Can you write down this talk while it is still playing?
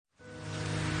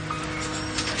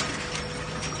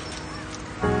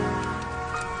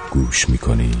گوش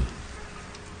میکنی؟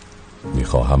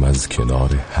 میخواهم از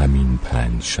کنار همین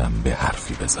پنجشنبه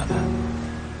حرفی بزنم.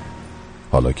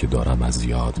 حالا که دارم از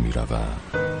یاد میروم،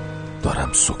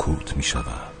 دارم سکوت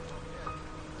میشوم.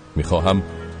 میخواهم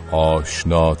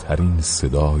آشناترین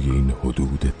صدای این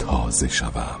حدود تازه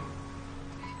شوم.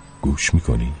 گوش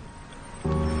میکنی؟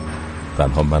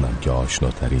 تنها منم که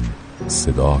آشناترین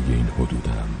صدای این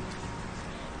حدودم.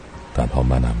 تنها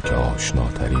منم که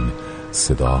آشناترین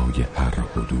صدای هر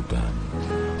حدودم.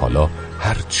 حالا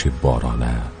هرچه باران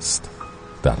است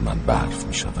در من برف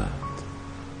می شود،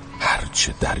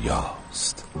 هرچه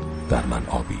دریاست در من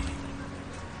آبی.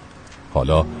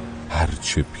 حالا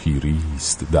هرچه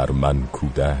پیریست در من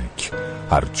کودک،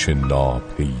 هرچه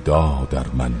ناپیدا در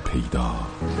من پیدا.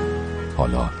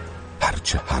 حالا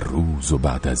هرچه هر روز و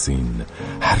بعد از این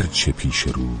هرچه پیش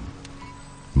رو،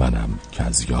 منم که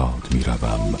از یاد می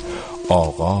روم،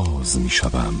 آغاز می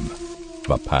شوم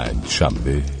و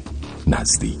پنجشنبه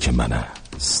نزدیک من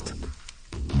است.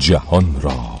 جهان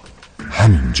را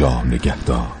همین جا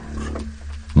نگهدار،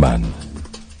 من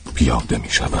پیاده می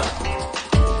شوم.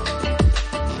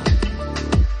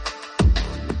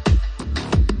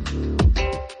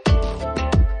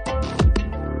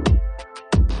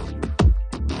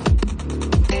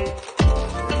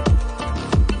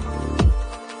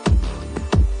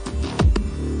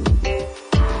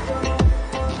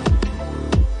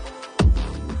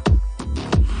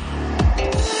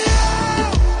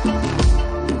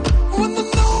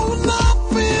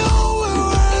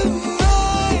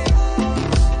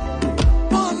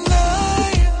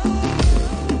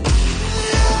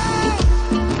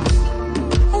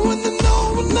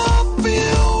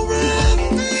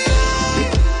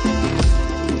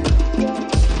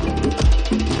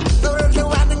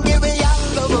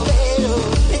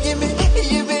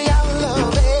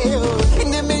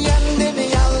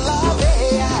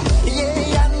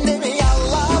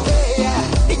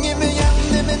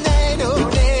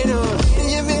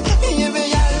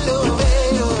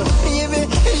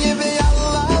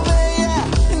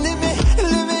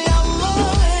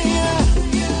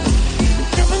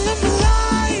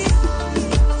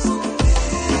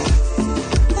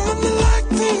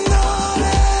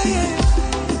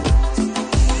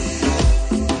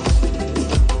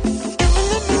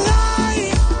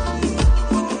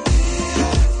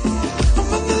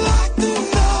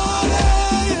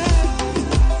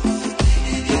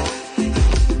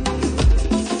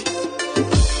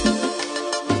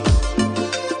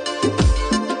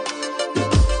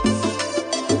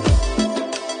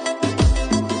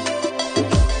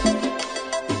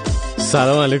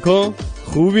 سلام علیکم،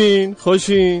 خوبین؟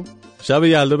 خوشین؟ شب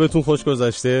یلدا بهتون خوش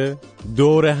گذشته؟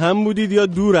 دور هم بودید یا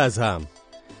دور از هم؟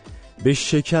 به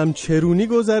شکم چرونی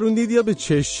گذروندید یا به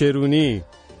چش چرونی؟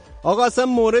 آقا اصلا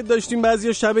مورد داشتیم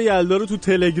بعضیا شب یلدا رو تو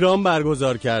تلگرام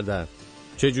برگزار کردن.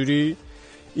 چجوری؟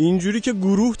 اینجوری که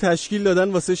گروه تشکیل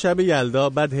دادن واسه شب یلدا،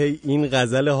 بعد هی این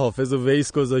غزل حافظ و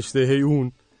ویس گذاشته، هی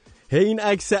اون، هی این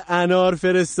عکس انار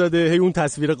فرستاده، هی اون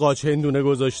تصویر قاچ هندونه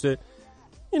گذاشته.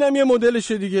 اینم یه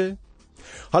مدلشه دیگه.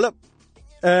 حالا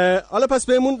پس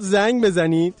بهمون زنگ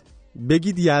بزنید،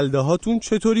 بگید یلداهاتون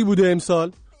چطوری بوده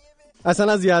امسال؟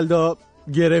 اصلا از یلدا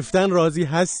گرفتن راضی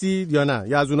هستید یا نه؟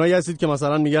 یا از اونایی هستید که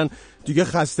مثلا میگن دیگه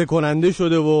خسته کننده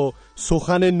شده و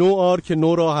سخن نو آر که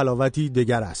نو را حلاوتی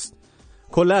دگر است؟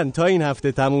 کلن تا این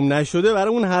هفته تموم نشده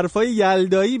برامون حرفای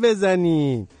یلدایی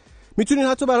بزنید. میتونید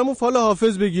حتی برامون فال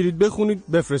حافظ بگیرید،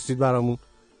 بخونید، بفرستید برامون.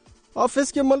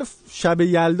 حافظ که مال شب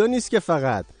یلدا نیست که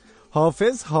فقط.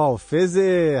 حافظ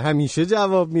همیشه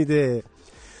جواب میده.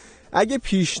 اگه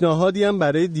پیشنهادی هم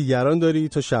برای دیگران داری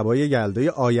تا شبای یلدای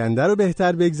آینده رو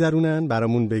بهتر بگذرونن،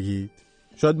 برامون بگید.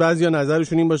 شاید بعضیا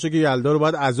نظرشون این باشه که یلدا رو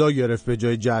باید عزا گرفت به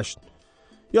جای جشن،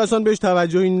 یا اصلا بهش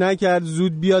توجهی نکرد،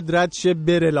 زود بیاد رد شه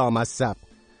بره لامصب.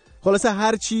 خلاصه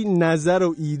هرچی نظر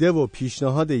و ایده و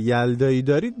پیشنهاد یلدایی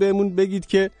دارید بهمون بگید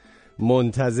که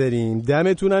منتظریم.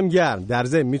 دمتونم گرم. در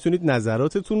ضمن میتونید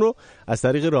نظراتتون رو از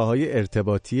طریق راههای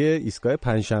ارتباطی ایستگاه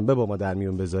پنجشنبه با ما در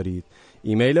میون بذارید.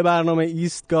 ایمیل برنامه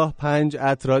ایستگاه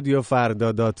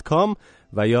 5@radiofrda.com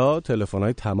و یا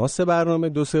تلفن‌های تماس برنامه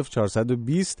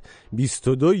 20420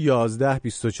 22 11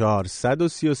 24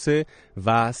 133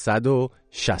 و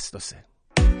 163.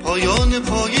 پایان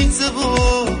پاییزه و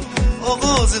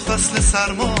آغاز فصل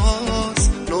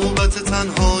سرماست، نوبت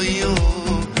تنهایی و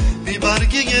بی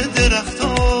برگه درخت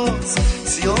هاست.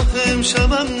 سیاه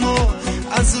امشب اما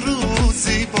از روز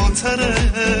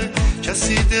زیباتره،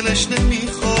 کسی دلش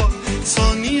نمیخواد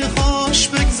ثانیه هاش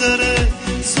بگذره،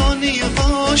 ثانیه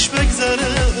هاش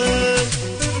بگذره.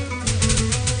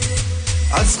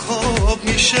 از خواب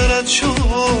میشه رد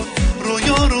شد،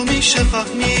 رویا رو میشه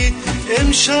فهمید،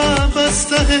 امشب از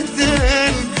ته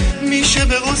دل میشه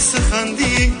به غصه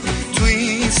خندید. تو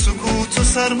این سکوت و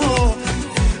سرما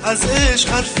از عشق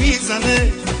حرف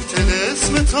میزنه،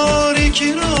 طلسم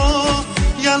تاریکی را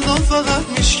یلدا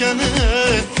فقط میشکنه،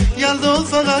 یلدا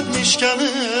فقط میشکنه.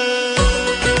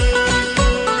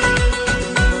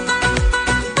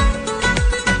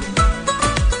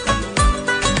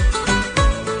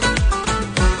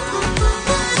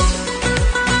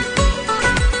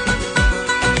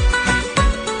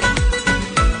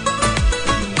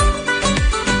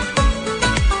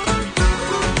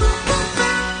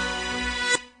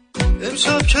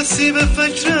 امشب کسی به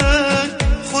فکر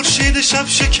خورشید شب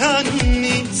شکن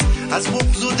نیست، از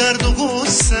بغض و درد و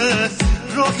غصه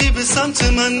راهی به سمت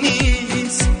من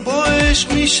نیست. با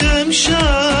عشق میشه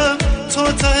امشب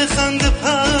تا ته خنده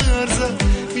پرزه،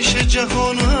 میشه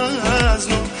جهان از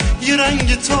نو یه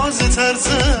رنگ تازه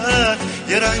ترزه،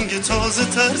 یه رنگ تازه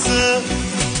ترزه.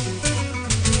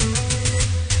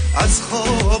 از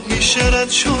خواب میشه رد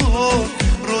شد،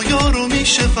 رویا رو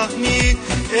میشه فهمید،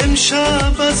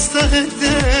 امشب از ته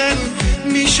دل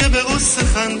میشه به غصه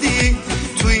خندید.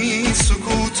 تو این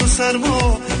سکوت و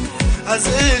سرما از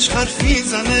عشق حرف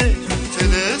میزنه،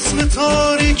 طلسم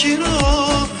تاریکی را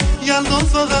یلدا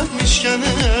فقط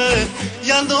میشکنه،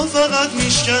 یلدا فقط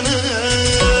میشکنه.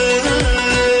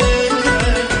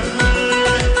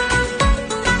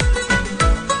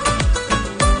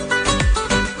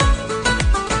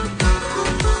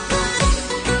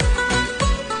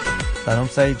 سلام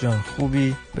سعید جان،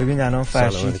 خوبی؟ ببین الان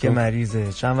فرشید که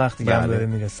مریضه، چند وقت دیگه هم داره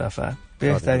میره سفر.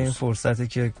 بهترین فرصته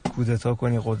که کودتا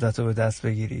کنی، قدرت رو به دست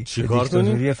بگیری،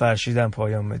 دیکتاتوری فرشیدم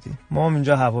پایان بدی. ما هم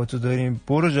اینجا هوا تو داریم،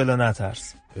 برو جلو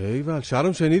نترس. ایول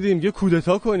شرم شنیدیم یه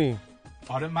کودتا کنیم.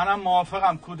 آره منم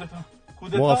موافقم.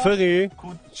 کودتا موافقی؟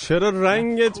 چرا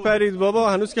رنگت پرید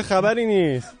بابا؟ هنوز که خبری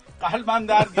نیست. قلبم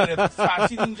درد گرفت.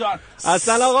 فرشید اینجا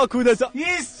اصلا آقا کودتا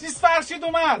نیست. فرشید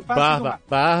اومد.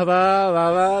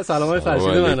 به سلام فرشید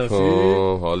منافی.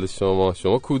 حال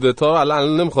شما کودتا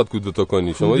الان نمیخواد کودتا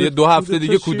کنی. شما یه 2 هفته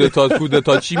دیگه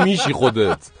کودتا چی میشی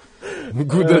خودت؟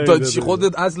 کودتا چی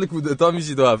خودت اصل کودتا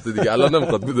میشی 2 هفته دیگه. الان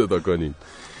نمیخواد کودتا کنی.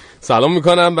 سلام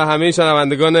میکنم به همه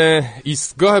شنوندگان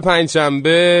ایستگاه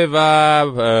پنجشنبه و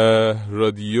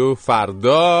رادیو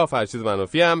فردا. فرشید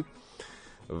منافی هم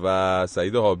و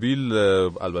سعید حابیل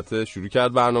البته شروع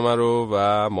کرد برنامه رو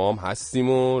و ما هم هستیم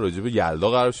و راجع به یلدا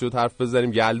قرار شد حرف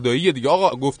بزنیم. یلدایی دیگه آقا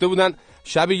گفته بودن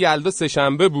شب یلدا 3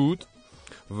 شنبه بود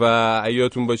و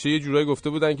ایاتون باشه یه جورایی گفته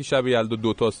بودن که شب یلدا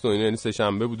 2 تاست، یعنی 3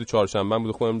 شنبه بوده 4 شنبه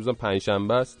بوده، خب امروز هم 5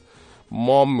 شنبه است.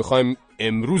 ما میخوایم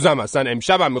امروز هم اصلا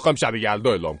امشب هم میخوایم شب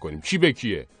یلدا اعلام کنیم. کی به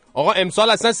کیه؟ آقا امسال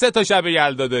اصلا 3 تا شب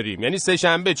یلدا داریم، یعنی 3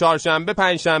 شنبه، 4 شنبه،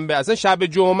 5 شنبه، اصلا شب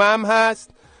جمعه هم هست.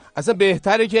 اصلا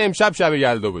بهتره که امشب شب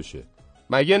یلدا باشه،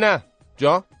 مگه نه؟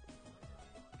 جا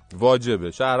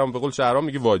واجبه. شهرام به قول شهرام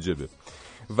میگه واجبه.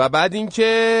 و بعد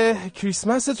اینکه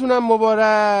کریسمستون هم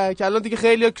مبارک. الان دیگه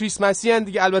خیلی‌ها کریسمسی ان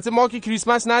دیگه. البته ما که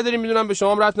کریسمس نداریم، میدونم به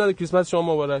شما هم ربط نداره. کریسمس شما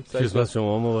مبارک. کریسمس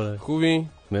شما مبارک. خوبی؟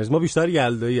 ما بیشتر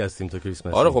یلدایی هستیم تا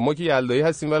کریسمس. آره خب ما که یلدایی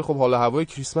هستیم، ولی خب حالا هوای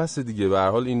کریسمس دیگه. به هر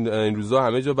حال این روزا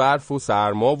همه جا برف و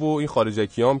سرما و این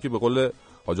خارجکیام که به قول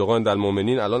حاج آقا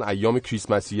اندالمومنین الان ایام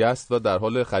کریسمسی است و در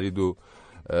حال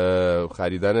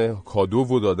خریدن کادو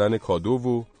و دادن کادو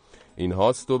و این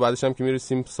هاست. و بعدش هم که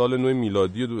میرسیم سال نو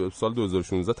میلادی و سال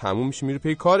 2016 تموم میشه، میره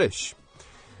پی کارش.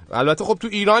 البته خب تو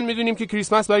ایران میدونیم که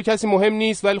کریسمس برای کسی مهم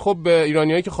نیست، ولی خب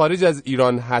ایرانیایی که خارج از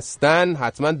ایران هستن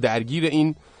حتما درگیر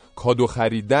این کادو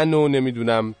خریدن و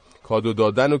نمیدونم کادو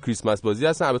دادن و کریسمس بازی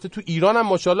هستن. البته تو ایران هم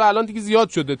ماشاءالله الان دیگه زیاد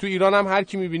شده. تو ایران هم هر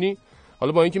کی میبینی،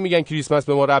 حالا با اینکه میگن کریسمس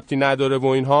به ما ربطی نداره و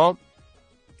اینها،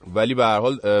 ولی به هر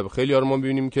حال خیلی ها رو ما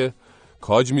میبینیم که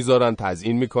کاج میذارن،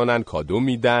 تزیین میکنن، کادو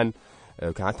میدن،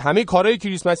 همه کارهای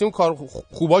کریسمسی اون کار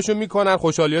خوباشو میکنن،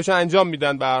 خوشحالیاشو انجام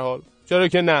میدن. به هر حال چرا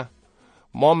که نه؟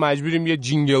 ما مجبوریم یه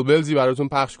جینگل بلزی براتون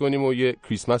پخش کنیم و یه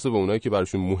کریسمس رو به اونایی که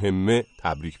براشون مهمه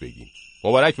تبریک بگیم.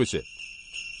 مبارک باشه.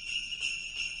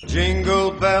 Jingle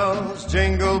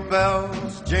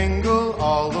bells, jingle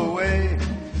all the way.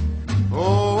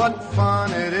 Oh, what fun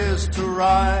it is to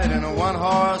ride in a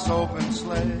one-horse open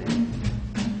sleigh.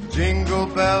 Jingle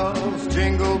bells,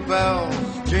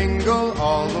 jingle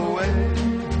all the way.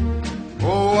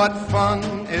 Oh, what fun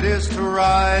it is to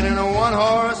ride in a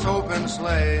one-horse open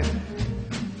sleigh.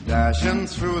 Dashing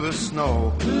through the snow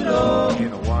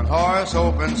in a one-horse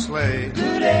open sleigh.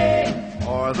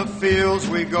 O'er the fields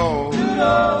we go,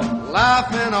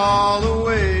 laughing all the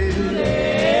way.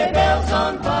 Bells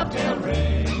on bobtail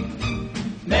ring,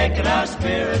 making our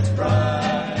spirits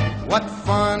bright. What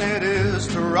fun it is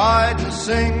to ride and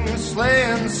sing a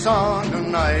sleighing song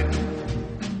tonight.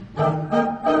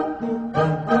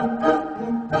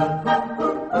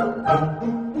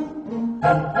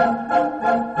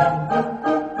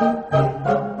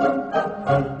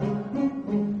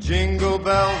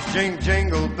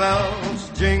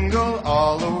 jingle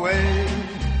all the way.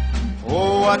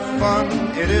 Oh, what fun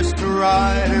it is to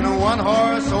ride in a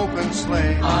one-horse open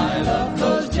sleigh. I love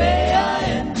those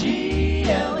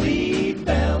J-I-N-G-L-E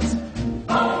bells.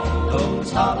 Those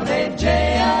holiday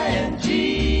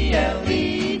J-I-N-G-L-E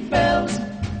bells.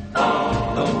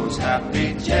 Those happy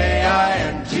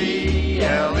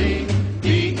J-I-N-G-L-E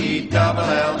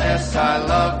B-E-double-L-S. I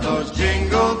love those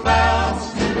jingle bells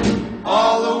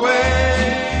all the way.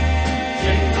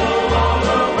 Jingle all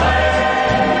the way.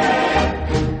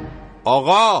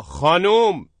 آقا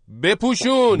خانوم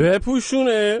بپوشون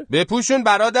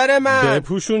برادر من،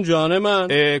 بپوشون جان من.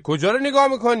 کجا رو نگاه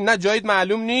میکنی؟ نه جایت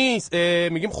معلوم نیست.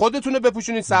 میگیم خودتونو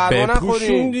بپوشونید، سرما نخورین.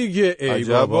 بپوشون دیگه. ای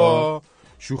بابا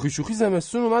شوخی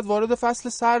زمستون اومد، وارد فصل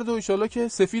سرد و ایشالا که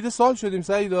سفید سال شدیم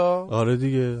سعیدا. آره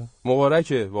دیگه،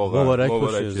 مبارکه واقعا، مبارک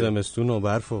باشه زمستون و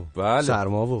برف و بله.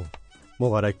 سرما و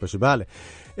مبارک باشه. بله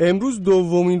امروز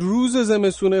دومین روز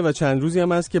زمستونه و چند روزی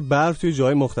هم هست که برف توی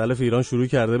جای مختلف ایران شروع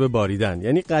کرده به باریدن.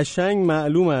 یعنی قشنگ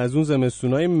معلومه از اون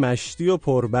زمستونای مشتی و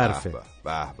پر برفه.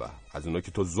 به از اونا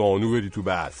که تو زانو بری تو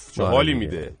برف. چه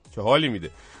حالی میده.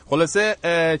 خلاصه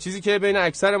چیزی که بین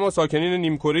اکثر ما ساکنین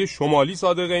نیمکره شمالی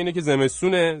صادقه اینه که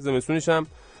زمستونش هم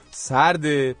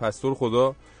سرده. پس تو رو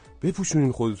خدا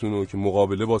بپوشونین خودتونو که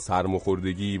مقابله با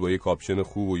سرماخوردگی با یه کاپشن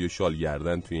خوب و یه شال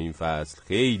گردن توی این فصل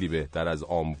خیلی بهتر از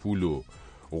آمپول و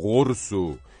قرص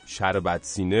و شربت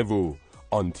سینه و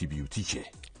آنتی بیوتیکه.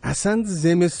 اصلا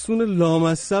زمستون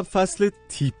لامصب فصل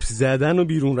تیپ زدن و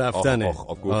بیرون رفتنه.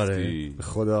 آره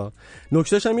خدا.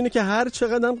 نکتهش هم اینه که هر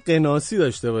چقدر قناسی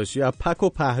داشته باشی، از پک و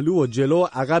پهلو و جلو و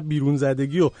عقب بیرون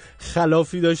زدگی و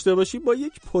خلافی داشته باشی، با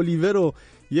یک پلیور و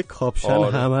یک کاپشن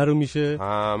همه رو میشه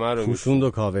پوشوند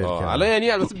و کاور کرد. حالا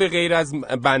یعنی البته به غیر از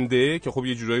بنده که خب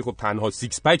یه جورایی خب تنها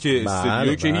سیکس پک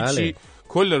استودیو که هیچی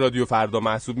کل رادیو فردا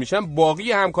محسوب میشن،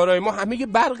 باقی همکارای ما همه یه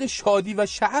برق شادی و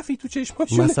شعفی تو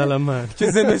چشماشونه، مثلا من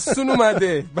که زمستون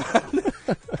اومده. بله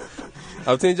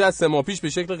البته اینجا از 3 ماه پیش به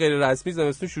شکل غیر رسمی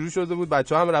زمستون شروع شده بود،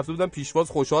 بچه‌ها هم رفته بودن پیشواز،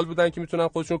 خوشحال بودن که میتونن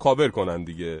خودشون کاور کنن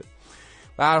دیگه.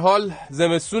 به هر حال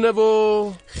زمستونه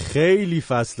و خیلی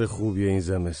فصل خوبیه این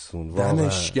زمستون واقعا.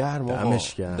 دمشگر.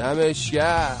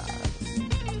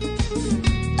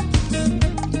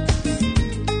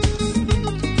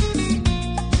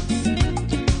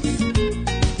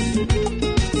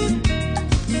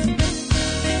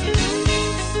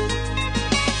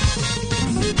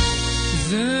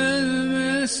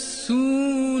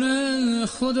 زمستون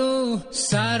خدا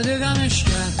سرد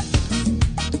دمشگر،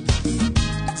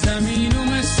 زمینو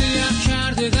مثل یخ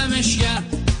کرده دمشگر.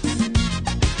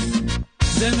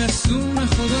 زمستون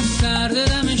خدا سرد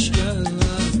دمشگر،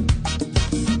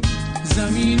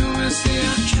 زمینو مثل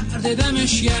یخ کرده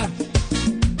دمشگر.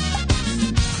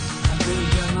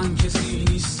 بگم من کسی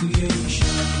نیست توی این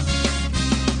شهر،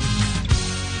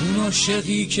 اون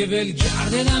عاشقی که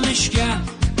ولگرد دمشگر،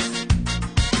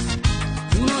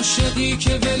 اون عاشقی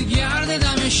که ولگرد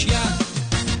دمشگر.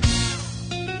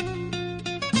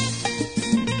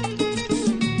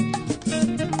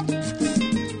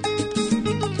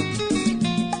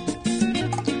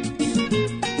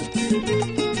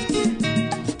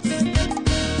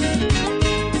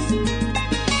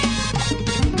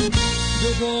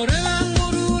 دوباره من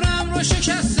غرورم رو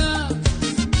شکستم،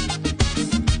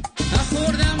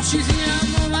 نخوردم چیزی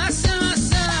اما مستم.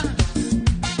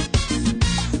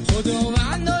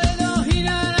 خداوند و الهی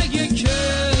نرگه که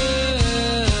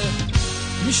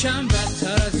میشم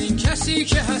بدتر از این کسی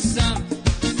که هستم،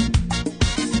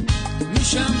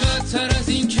 میشم بدتر از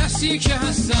این کسی که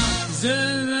هستم.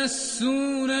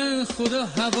 زمستون خدا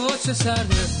هوا چه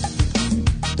سرده،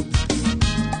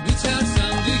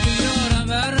 میترسم دیگه یارم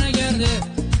بر نگرده.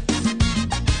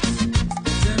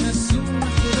 زمستون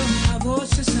خدا هوا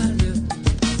چه سرده،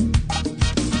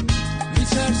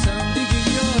 میترسم دیگه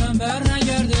یارم بر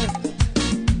نگرده.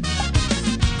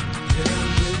 دلم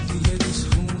دیگه نیست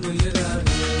خونه یه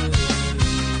درده،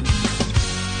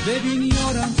 ببین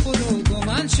یارم خدا با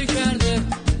من چه کرده،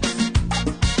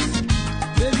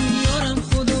 ببین یارم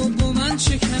خدا با من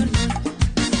چه کرده.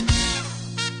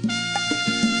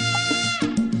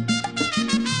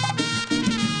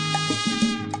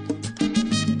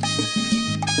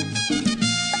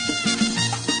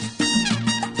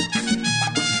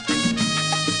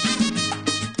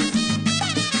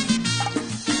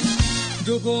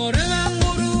 دوباره من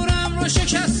غرورم رو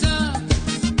شکستم،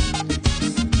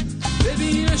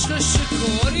 ببین عشقش چه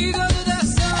کاری داده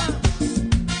دستم.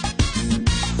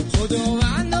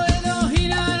 خداوند و الهی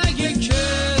نرگه که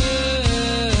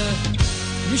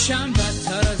میشم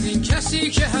بدتر از این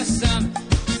کسی که هستم،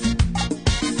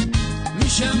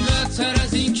 میشم بدتر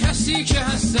از این کسی که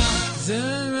هستم.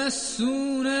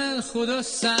 زمستون خدا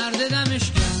سرد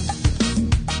دمشگر،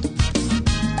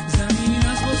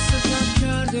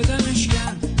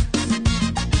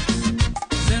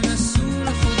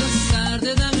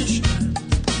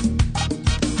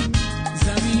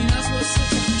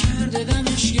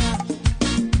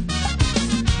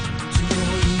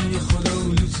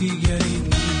 دیگری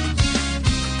نیست.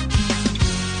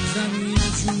 زمین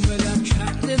جون بلم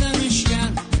کرده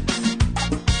دمشکن،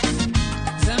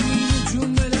 زمین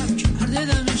جون بلم کرده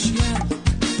دمشکن.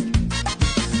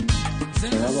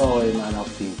 جناب آقای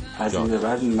منافی، از این به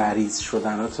بعد مریض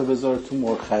شدناتو بذار تو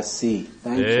مرخصی.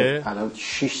 نه اینکه الان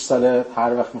 6 ساله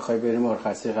هر وقت میخوای بری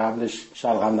مرخصی قبلش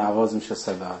شلغم نواز میشه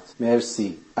صدات.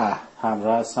 مرسی.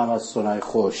 همراه هستم از سونای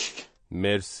خشک.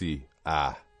 مرسی.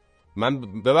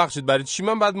 من ببخشید برای چی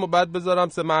من بعد بذارم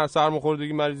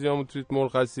سرماخوردگی مریضیامو توی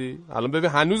مرخصی؟ الان ببین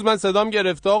هنوز من صدام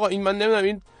گرفته آقا. این من نمیدونم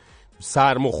این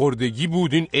سرماخوردگی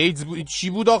بود، این ایدز بود، این چی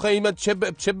بود آخه؟ این من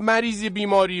چه مریضی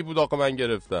بیماری بود آقا من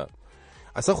گرفتم؟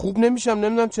 اصلا خوب نمیشم،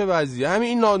 نمیدونم چه وضعیه.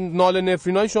 همین این ناله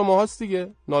نفرینای شما هست دیگه.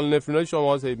 ناله نفرینای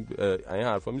شما هست، این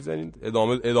حرفا میزنین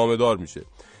ادامه دار میشه.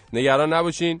 نگران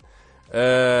نباشین.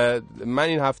 من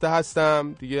این هفته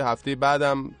هستم دیگه، هفته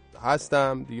بعدم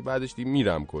هستم دیگه، بعدش دیگه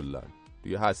میرم کلا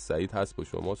دیگه. هست سعید هست با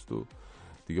شماست و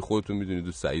دیگه خودتون میدونید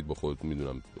و سعید با خودتون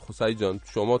میدونم. خب سعید جان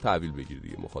شما تحویل بگیر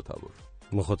دیگه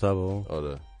مخاطبو.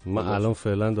 آره من الان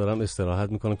فعلا دارم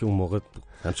استراحت میکنم که اون موقع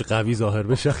همچه قوی ظاهر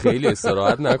بشه. خیلی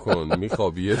استراحت نکن،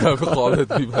 میخوابی یه دفعه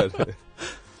خوابت میبره.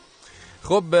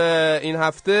 خب این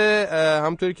هفته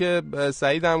همونطوری که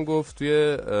سعید هم گفت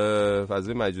توی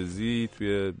فضای مجازی،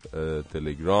 توی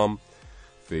تلگرام،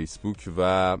 فیسبوک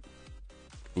و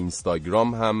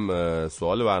اینستاگرام هم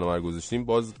سوال برنامه رو گذاشتیم.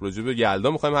 باز راجع به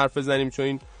یلدا میخوایم حرف بزنیم، چون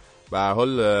این به هر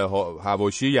حال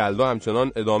حواشی یلدا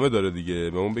همچنان ادامه داره دیگه.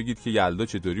 به اون بگید که یلدا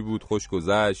چطوری بود، خوش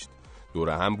گذشت، دور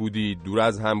هم بودید، دور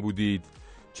از هم بودید،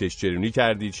 چش چرونی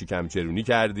کردید، شکم چرونی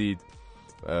کردید.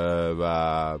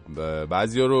 و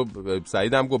بعضیا رو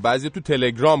سعید هم گفت بعضیا تو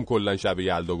تلگرام کلا شب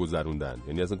یلدا گذروندن،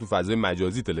 یعنی اصلا تو فضای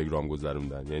مجازی تلگرام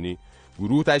گذروندن، یعنی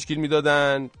گروه تشکیل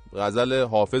میدادن، غزل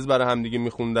حافظ برای هم دیگه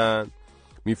میخوندن،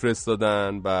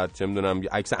 میفرستادن، بعد چه میدونم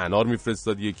عکس انار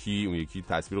میفرستاد یکی، اون یکی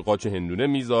تصویر قاچ هندونه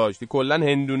میذاشت. کلا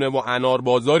هندونه و انار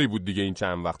بازاری بود دیگه این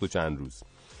چند وقت و چند روز.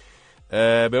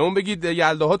 به اون بگید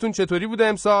یلداهاتون چطوری بوده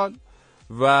امسال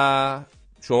و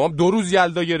شما 2 روز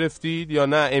یلدا گرفتید یا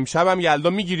نه؟ امشب هم یلدا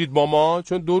میگیرید با ما؟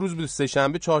 چون 2 روز بود، سه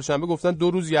شنبه چهارشنبه گفتن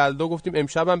 2 روز یلدا، گفتیم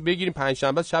امشب هم بگیریم،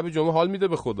 پنجشنبه شب جمعه حال میده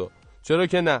به خدا، چرا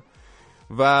که نه.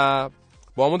 و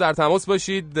با ما در تماس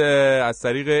باشید از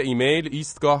طریق ایمیل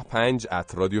ایستگاه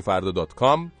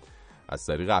 5@radiofarda.com، از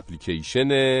طریق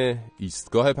اپلیکیشن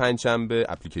ایستگاه پنجشنبه،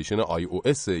 اپلیکیشن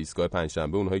iOS ایستگاه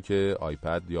پنجشنبه. اونهایی که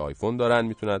آیپد یا آیفون دارن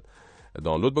میتونن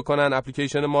دانلود بکنن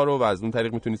اپلیکیشن ما رو و از اون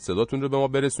طریق میتونید صداتون رو به ما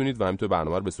برسونید و همینطور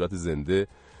برنامه رو به صورت زنده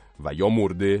و یا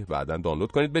مرده بعداً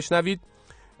دانلود کنید بشنوید.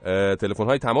 تلفن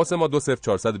های تماس ما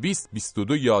 20420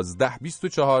 22 11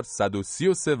 24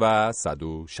 133 و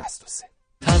 163.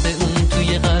 تب اون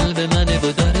توی قلب منه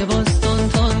و داره باز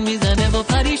تون میزنه و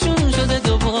پریشون شده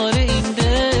دوباره این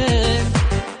دل.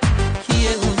 کیه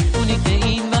اونی که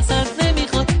این وسط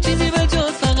نمیخواد چیزی به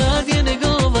جز فقط یه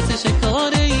نگاه واسه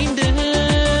شکار این دل.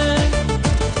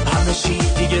 همه چی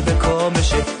دیگه به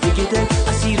کامشه، دیگه دل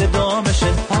اسیر دامشه،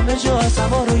 همه جا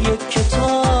سوار و یک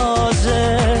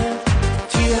تازه.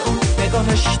 توی اون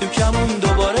نگاهش تو کمون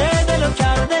دوباره دلو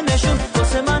کرده نشون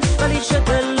واسه من، ولی چه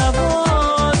دل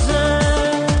نوازه.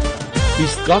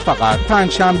 ایستگاه فقط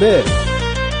پنجشنبه.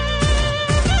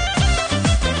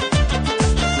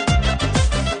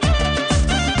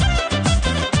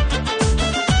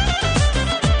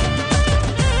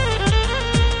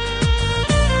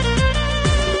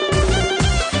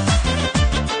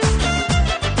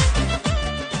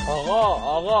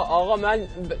 آقا من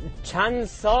چند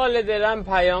سال دارم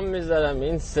پیام میذارم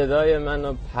این صدای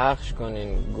منو پخش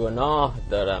کنین، گناه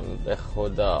دارم به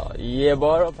خدا. یه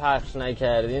بار رو پخش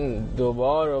نکردین، 2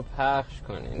 بار رو پخش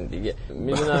کنین دیگه.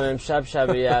 میدونم امشب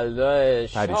شب یلدا،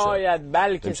 شاید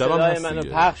بلکه صدای منو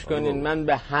پخش کنین. من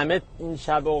به همه این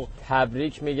شب رو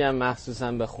تبریک میگم،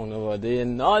 مخصوصا به خانواده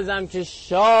نازم که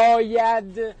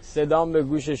شاید صدام به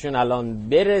گوششون الان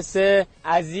برسه.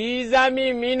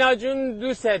 عزیزمی مینا جون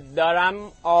دوست دارم،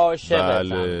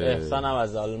 عاشقتم. احسانم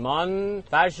از آلمان.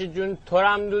 فرشید جون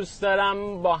تورم دوست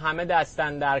دارم با همه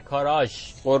دستن در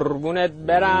کاراش. قربونت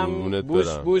برم.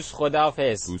 بوس بوس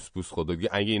خداحافظ. بوس بوس خدا.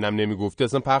 اگه اینم نمیگفتی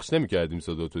اصلا پخش نمیکردیم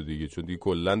صداتو دیگه، چون دیگه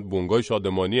کلا بونگای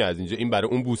شادمانی از اینجا، این برای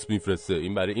اون بوس میفرسته،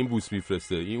 این برای این بوس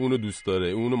میفرسته، این اونو دوست داره،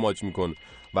 اونو ماچ میکنه،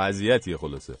 وضعیتیه.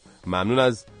 خلاصه ممنون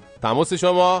از تماس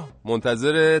شما،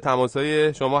 منتظر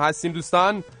تماسای شما هستیم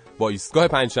دوستان. با ایستگاه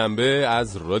پنجشنبه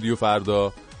از رادیو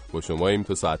فردا با شما ایم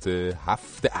تا ساعت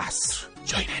 7 عصر.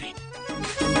 جای نرین.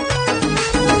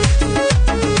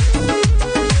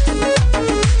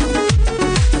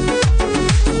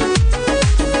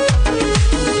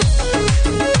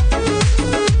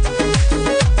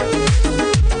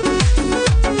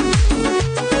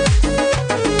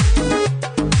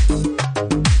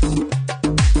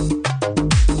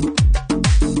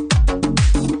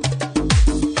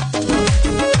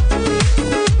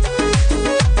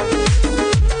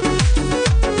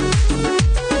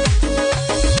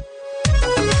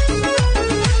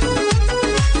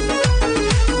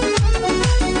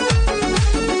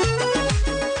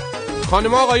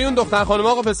 خانم آقایون، دختر خانم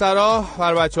آقا پسرا،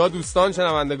 بر بچه‌ها، دوستان،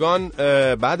 شنوندگان،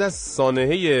 بعد از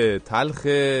سانحه تلخ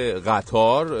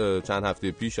قطار چند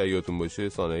هفته پیش یادتون باشه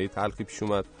سانحه تلخی پیش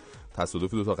اومد،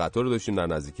 تصادف 2 تا قطار رو داشتیم در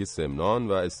نزدیکی سمنان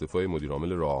و استعفای مدیر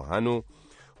عامل راهن و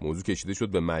موضوع کشیده شد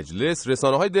به مجلس.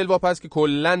 رسانه‌های دلواپس که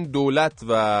کلاً دولت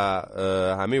و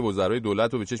همه وزرای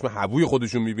دولت رو به چشم حبوی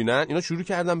خودشون می‌بینن، اینا شروع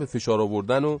کردن به فشار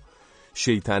آوردن و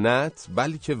شیطنت،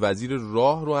 بلکه وزیر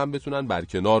راه رو هم بتونن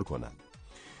برکنار کنن،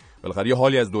 بالاخره یه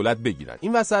حالی از دولت بگیرن.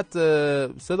 این وسط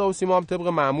صدا و سیما هم طبق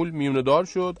معمول میونه دار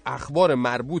شد، اخبار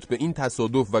مربوط به این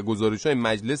تصادف و گزارش‌های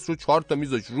مجلس رو 4 تا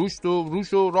میذاش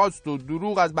روش و راست و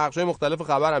دروغ از بخش‌های مختلف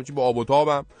خبر همچی با آب و تاب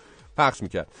هم پخش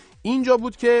میکرد. اینجا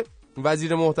بود که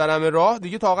وزیر محترم راه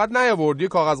دیگه طاقت نیاورد، یه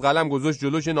کاغذ قلم گذاشت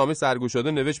جلوش، نامه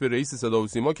سرگشاده نوشت به رئیس صدا و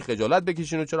سیما که خجالت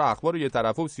بکشین و چرا اخبار رو یه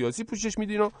طرفه و سیاسی پوشش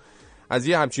میدین و از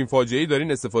یه همچین فاجعه‌ای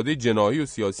دارین استفاده جناحی و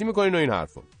سیاسی میکنین و این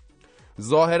حرفا.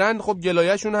 ظاهراً خب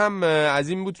گلایه‌شون هم از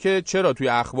این بود که چرا توی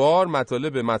اخبار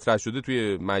مطالب مطرح شده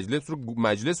توی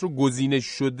مجلس رو گزینش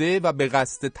شده و به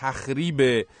قصد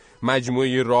تخریب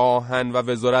مجموعه راهن و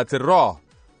وزارت راه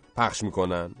پخش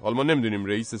میکنن. حالا ما نمیدونیم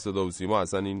رئیس صدا و سیما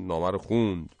اصلا این نامه رو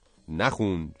خوند،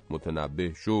 نخوند،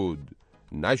 متنبه شد،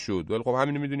 نشد، ولی خب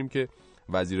همینو میدونیم که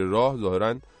وزیر راه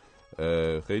ظاهراً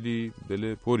خیلی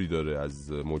دل پری داره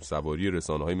از موج سواری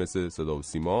رسانه‌های مثل صدا و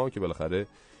سیما که بالاخره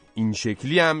این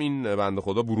شکلی هم این بنده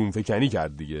خدا برون فکنی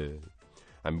کرد دیگه،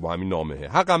 همین با همین نامه.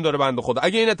 حق هم داره بنده خدا.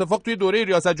 اگه این اتفاق توی دوره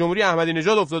ریاست جمهوری احمدی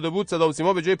نژاد افتاده بود، صدا و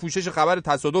سیما به جای پوشش خبر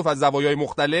تصادف از زوایای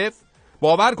مختلف،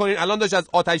 باور کنین الان داشت از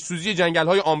آتش سوزی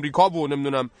جنگل‌های آمریکا و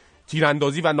نمیدونم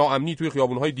تیراندازی و ناامنی توی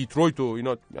خیابون‌های دیترویت و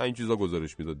اینا این چیزا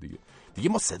گزارش میداد دیگه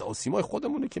ما صدا و سیمای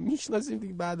خودمونه که میشناسیم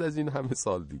دیگه بعد از این همه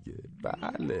سال دیگه.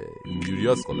 بله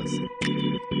اینجوریاست خلاصه.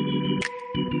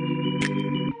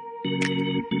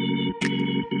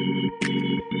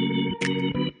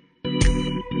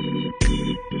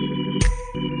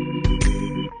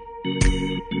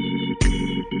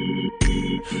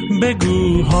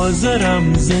 بگو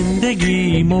حاضرم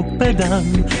زندگیمو بدم،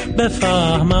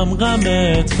 بفهمم غم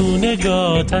تو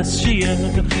نگات از چیه،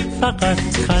 فقط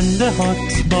خنده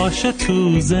هات باشه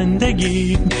تو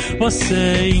زندگی،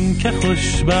 واسه این که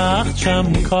خوشبخت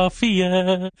شم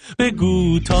کافیه.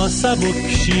 بگو تا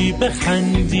سبکشی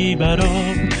بخندی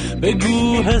برام،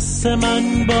 بگو حس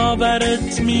من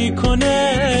باورت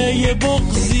میکنه، یه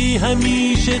بغضی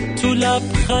همیشه تو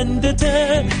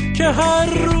لبخندته که هر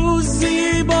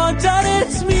روزی با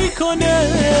درت میکنه.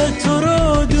 تو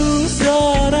رو دوست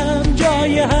دارم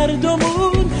جای هر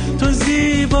دومون، تو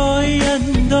زیبایی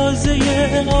اندازه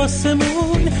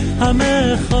آسمون،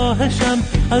 همه خواهشم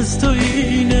از تو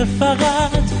اینه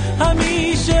فقط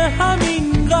همیشه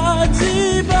همینقدر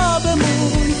زیبا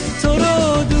بمون. تو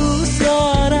رو دوست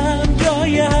دارم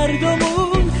جای هر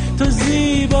دومون، تو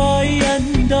زیبایی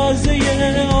اندازه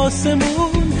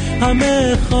آسمون،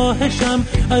 همه خواهشم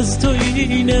از تو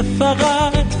اینه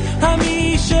فقط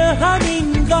همیشه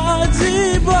همینقدر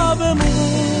زیبا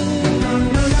بمون.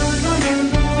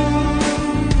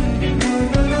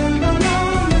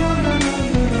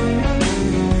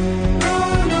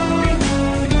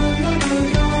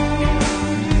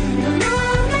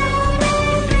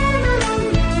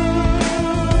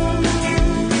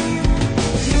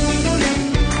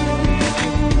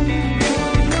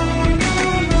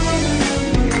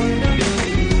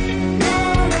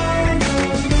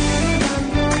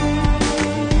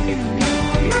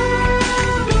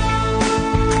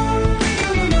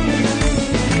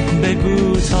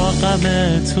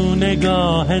 غم تو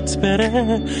نگاهت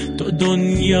بره، تو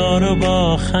دنیا رو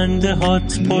با خنده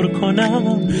هات پر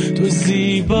کنم، تو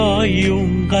زیبایی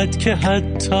اونقدر که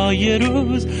حتی یه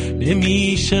روز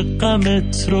نمیشه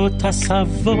غمت رو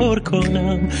تصور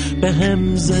کنم. به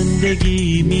هم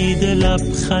زندگی میده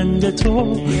لبخند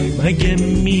تو، مگه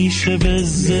میشه به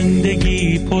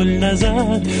زندگی پل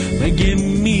نزد، مگه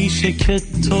میشه که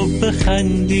تو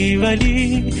بخندی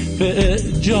ولی به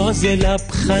اجاز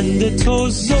لبخند تو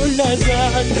زل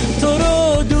نزد. تو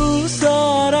رو دوست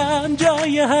دارم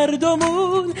جای هر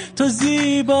دومون، تو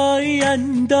زیبایی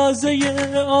اندازه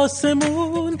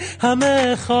آسمون،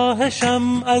 همه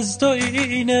خواهشم از تو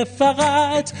اینه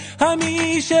فقط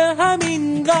همیشه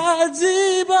همینقدر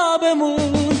زیبا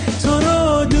بمون. تو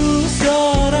رو دوست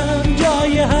دارم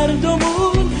جای هر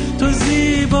دومون، تو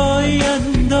زیبایی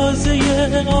اندازه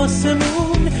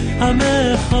آسمون،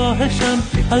 همه خواهشم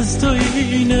از تو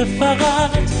اینه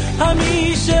فقط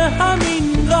همیشه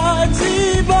همینقدر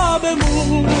زیبا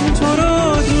بمون. تو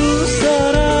رو دوست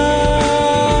دارم،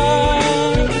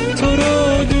 تو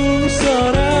رو دوست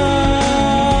دارم،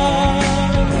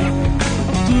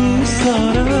 دوست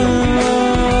دارم،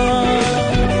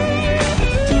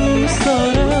 دوست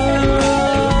دارم.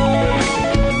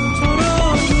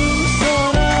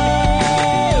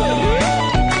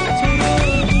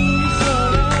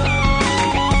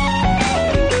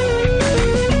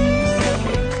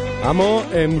 اما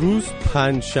امروز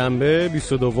پنجشنبه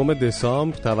 22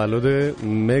 دسامبر تولد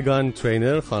مگان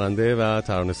ترینر، خواننده و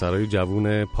ترانه‌سرای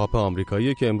جوون پاپ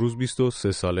آمریکایی که امروز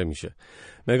 23 ساله میشه.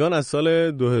 مگان از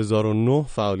سال 2009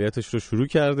 فعالیتش رو شروع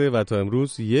کرده و تا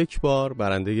امروز 1 بار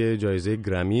برنده جایزه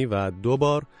گرمی و 2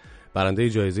 بار برنده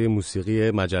جایزه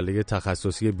موسیقی مجله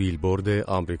تخصصی بیلبورد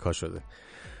آمریکا شده.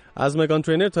 از مگان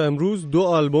ترینر تا امروز 2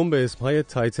 آلبوم به اسمهای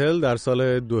تایتل در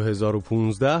سال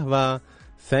 2015 و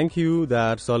Thank You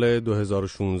در سال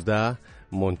 2016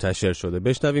 منتشر شده.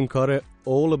 بشنویم کار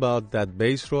All About That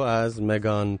Bass رو از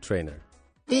مگان ترینر.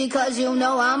 Because you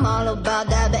know I'm all about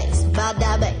that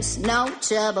bass, no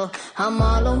trouble. I'm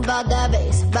all about that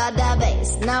bass,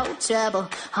 no trouble.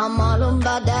 I'm all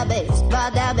about that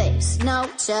bass, no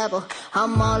trouble.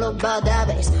 I'm all about that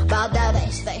bass,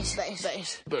 bass.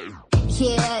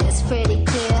 Yeah, it's pretty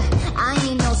clear. I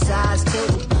ain't no size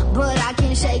 2, but I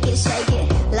can shake it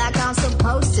like I'm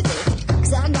supposed to do.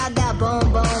 'Cause I got that boom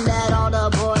boom that all the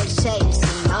boys chase.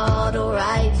 All the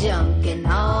right junk in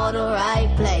all the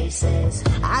right places.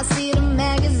 I see the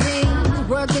magazine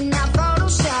working out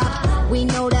Photoshop. We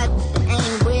know that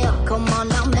ain't real. Come on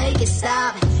now, make it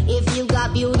stop. If you got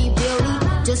beauty,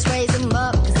 just raise them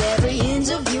up. 'Cause every inch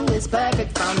of you is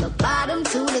perfect from the bottom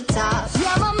to the top.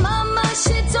 Yeah, my mama,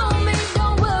 she told me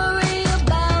don't worry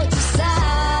about your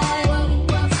size.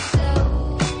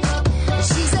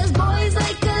 She says boys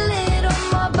like a little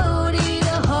more booty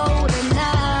to hold a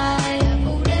knife.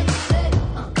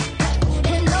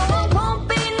 And no, I won't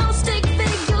be no stick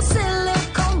figure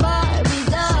silicone Barbie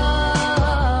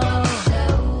doll.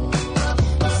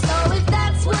 So if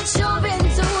that's what you're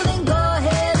into, then go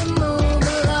ahead and move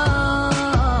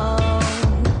along.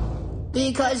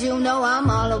 Because you know I'm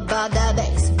all about that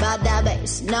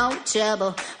bass, no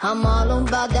trouble. I'm all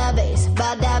about that bass,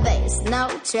 no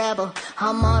trouble.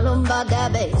 I'm all about that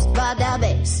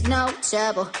bass, no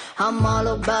trouble. I'm all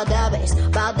about that bass.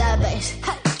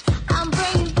 Hey, I'm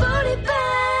bringing booty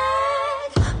back.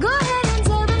 Go ahead and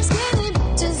tell them skinny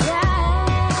bitches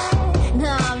that.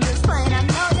 No, I'm just playing. I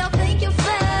know y'all think you're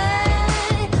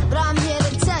fat, but I'm here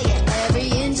to tell you every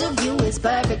inch of you is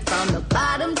perfect from the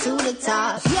bottom to the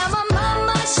top. Yeah, my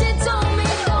mama, she told me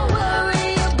don't worry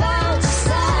about your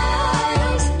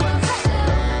size.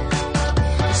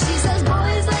 She says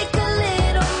boys like a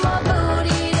little more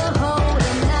booty to hold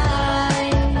a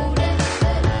knife.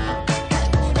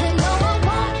 And no, I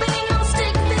won't be no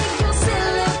stick figure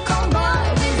silicone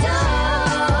Barbie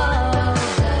doll.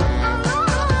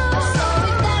 So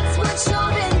if that's what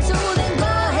you're into, then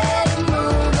go ahead and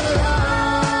move along.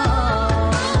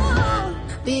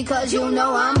 Because you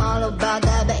know I'm all about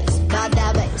that bass,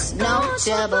 no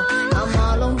trouble. I'm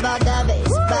all about that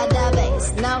bass,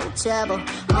 no trouble.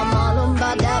 I'm all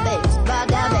about that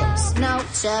bass, no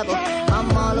trouble. I'm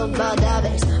all about that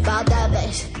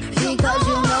bass. Because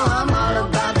you know I'm all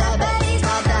about that bass,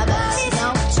 no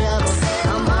trouble.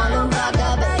 I'm all about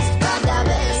that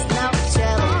bass, no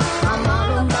trouble. I'm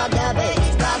all about that bass,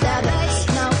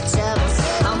 no trouble.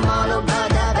 I'm all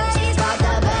about that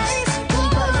bass,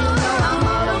 because you know I'm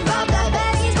all about that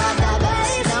bass,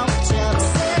 no trouble.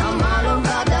 I'm all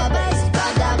about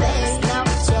that bass, no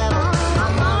trouble.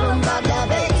 I'm all about that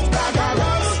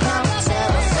bass, no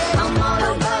trouble. I'm all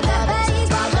about that bass.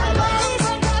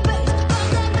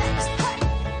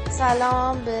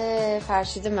 سلام به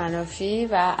فرشید منافی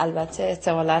و البته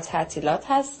احتمالاً تعطیلات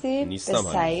هستیم، به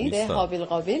سعید حابیل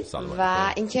قابیل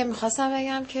و اینکه میخواستم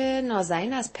بگم که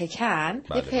نازنین از پکن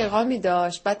یه پیغامی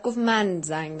داشت، بعد گفت من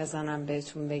زنگ بزنم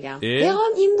بهتون بگم.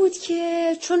 پیغام این بود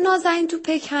که چون نازنین تو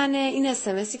پکنه، این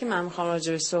اسمسی که من میخوام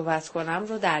راجعش صحبت کنم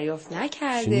رو دریافت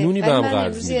نکرده. من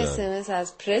امروز یه اسمس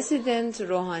از پرزیدنت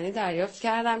روحانی دریافت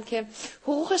کردم که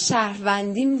حقوق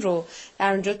شهروندیم رو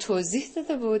در اونجا توضیح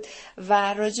داده بود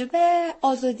و راجب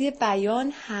آزادی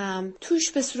بیان هم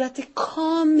توش به صورت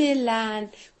کاملا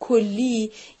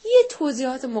کلی یه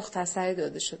توضیحات مختصری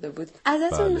داده شده بود.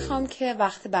 ازتون میخوام که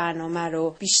وقت برنامه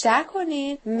رو بیشتر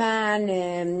کنین. من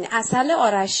اصل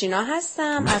آرشینا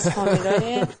هستم از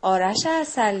فامیلای آرش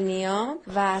اصلنیا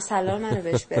و سلام منو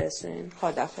بهش برسونین.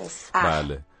 خداحافظ.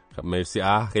 بله مرسی،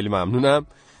 خیلی ممنونم.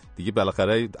 دیگه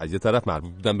بالاخره از یه طرف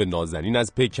مربوط بودن به نازنین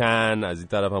از پکن، از این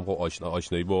طرف هم خب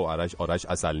آشنایی با آرش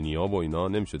اصلنیا و اینا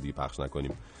نمیشه دیگه پخش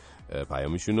نکنیم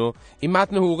پیامشونو. این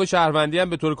متن حقوق شهروندی هم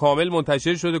به طور کامل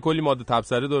منتشر شده، کلی ماده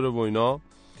تبصره داره و اینا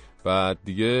و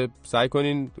دیگه سعی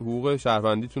کنین حقوق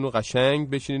شهروندیتون رو قشنگ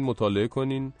بشینین مطالعه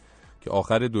کنین که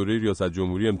آخر دوره ریاست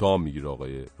جمهوری امتحان میگیره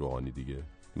آقای روحانی دیگه.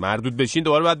 مردود بشین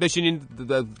دوباره بعد بشینین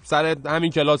سر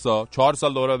همین کلاسا، 4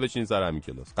 سال دوباره بشینین سر همین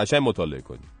کلاس، قشنگ مطالعه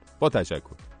کنین. با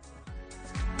تشکر.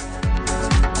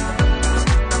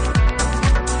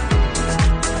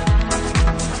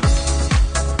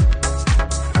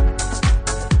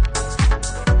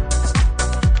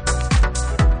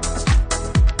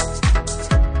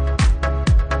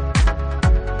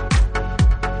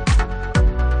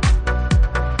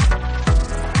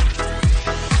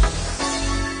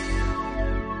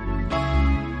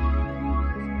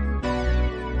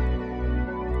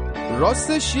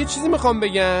 راستش یه چیزی میخوام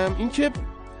بگم، این که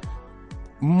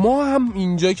ما هم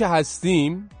اینجا که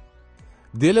هستیم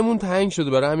دلمون تنگ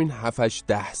شده برای همین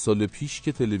 7-10 سال پیش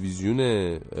که تلویزیون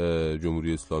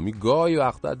جمهوری اسلامی گاهی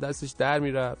وقتا از دستش در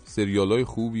میرفت، سریالای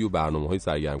خوبی و برنامه‌های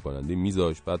سرگرم کننده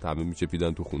میذاشت، بعد همه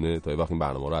میچپیدن تو خونه تا یه وقت این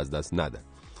برنامه رو از دست ندن.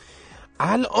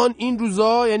 الان این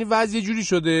روزا یعنی وضع یه جوری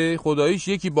شده خداییش،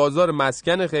 یکی بازار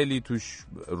مسکن خیلی توش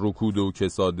رکود و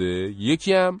کساده،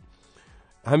 یکی هم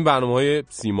همین برنامه‌های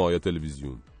سیما یا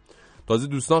تلویزیون. تازه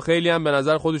دوستان خیلی هم به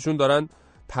نظر خودشون دارن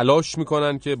تلاش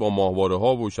میکنن که با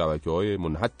ماهواره‌ها و شبکه‌های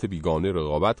منحط بیگانه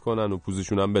رقابت کنن و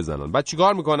پوزشون هم بزنن. بعد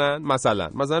چیکار میکنن؟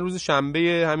 مثلا روز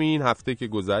شنبه همین هفته که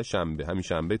گذشت، همین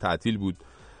شنبه تعطیل بود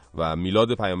و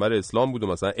میلاد پیامبر اسلام بود و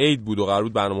مثلا عید بود و قرار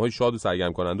بود برنامه‌های شاد و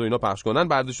سرگرم کننده و اینا پخش کنن،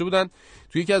 برداشته بودن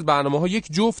توی یکی از برنامه‌ها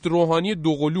یک جفت روحانی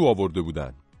دوقلو آورده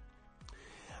بودن.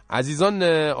 عزیزان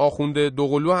آخوند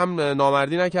دوقلو هم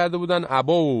نامردی نکرده بودن،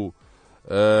 عبا و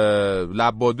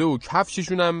لباده و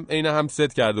کفششون هم عین هم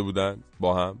ست کرده بودن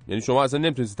با هم. یعنی شما اصلا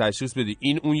نمیتونید تشخیص بدی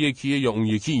این اون یکیه یا اون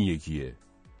یکی این یکیه.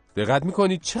 دقت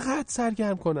میکنید چقدر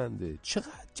سرگرم کننده،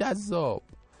 چقدر جذاب.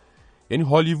 یعنی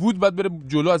هالیوود باید بره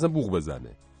جلو اصلا بوق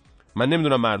بزنه. من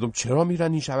نمیدونم مردم چرا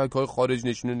میرن این شبکه‌های خارج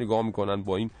نشینو نگاه میکنن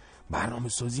با این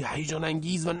برنامه‌سازی هیجان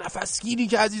انگیز و نفسگیری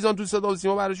که عزیزان تو صدا و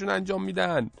سیما براشون انجام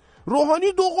میدن.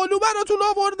 روحانی دوقلو براتون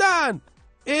آوردن.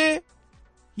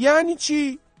 یعنی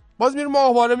چی؟ باز میره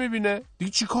ماهواره میبینه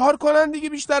دیگه چی کار کنن دیگه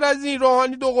بیشتر از این؟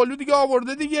 روحانی دوقلو دیگه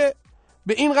آورده دیگه،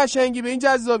 به این قشنگی، به این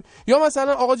جذاب. یا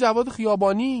مثلا آقا جواد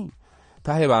خیابانی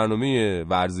ته برنامه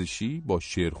ورزشی با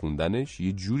شعر خوندنش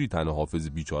یه جوری تن حافظ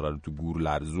بیچاره رو تو گور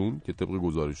لرزون که طبق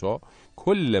گزارش‌ها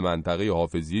کل منطقه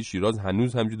حافظی شیراز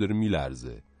هنوز همینجوری داره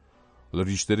میلرزه. حالا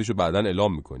ریشترشو بعداً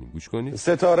اعلام میکنیم، گوش کنید.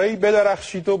 ستاره‌ای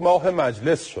بدرخشید و ماه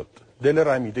مجلس شد، دل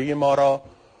رمیده ما را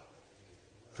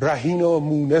رهین و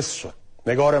مونس شد.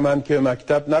 نگار من که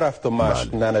مکتب نرفت و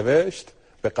مشق ننوشت،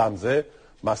 به غمزه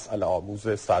مسئله آموز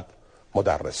صد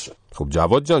مدرس شد. خب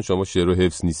جواد جان شما شعر و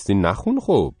حفظ نیستین نخون،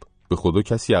 خب به خدا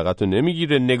کسی عقتو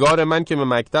نمیگیره. نگار من که به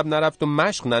مکتب نرفت و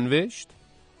مشق ننوشت،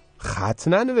 خط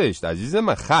ننوشت عزیز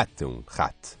من، خط اون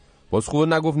خط. باز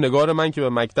خوب نگفت نگار من که به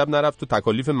مکتب نرفت و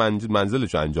تکالیف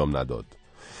منزلشو انجام نداد.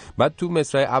 بعد تو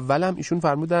مصرع اولم ایشون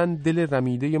فرمودن دل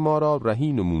رمیده ما را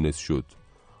رهین و مونس شد.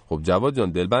 خب جواد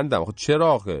جان دلبندم، خب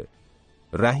چرا آخه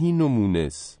رهین و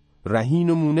مونس؟ رهین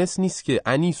و مونس نیست که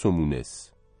انیس و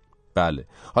مونس. بله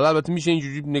حالا البته میشه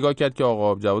اینجوری نگاه کرد که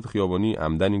آقا جواد خیابانی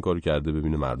عمدن این کارو کرده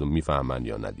ببینه مردم میفهمن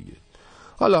یا نه دیگه.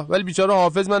 حالا ولی بیچاره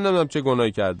حافظ من نمیدونم چه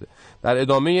گناهی کرده. در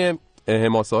ادامه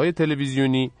حماسه‌های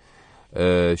تلویزیونی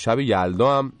شب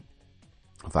یلدا هم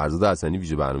فرزاد حسنی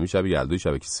ویژه برنامه شب یلدای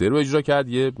شبکه 3 رو اجرا کرد.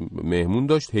 یه مهمون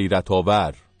داشت حیرت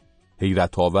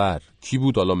آور. کی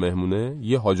بود حالا مهمونه؟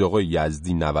 یه حاج آقای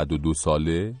یزدی 92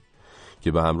 ساله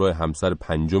که به همراه همسر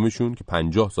پنجمشون که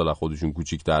 50 سال خودشون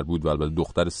کوچیک‌تر بود و البته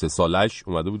دختر 3 سالش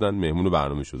اومده بودن مهمون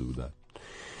برنامه شده بودن.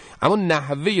 اما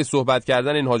نحوه صحبت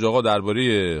کردن این حاج آقا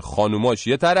درباره خانوماش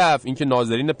یه طرف، اینکه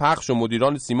ناظرین پخش و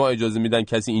مدیران سیما اجازه میدن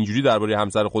کسی اینجوری درباره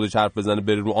همسر خودش حرف بزنه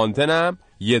بره رو آنتنم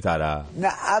یه طرف. نه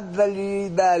اولی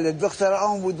بله دختر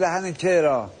آن بود به همین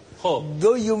تهران. خب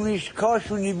دومیش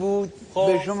کاشونی بود. خب.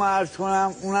 به شما عرض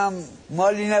کنم اونم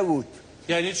مالی نبود.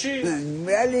 یعنی چی؟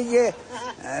 ولی یه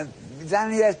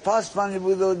زنی از پاسبانی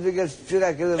بود و دیگه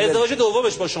ازدواج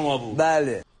دومش با شما بود.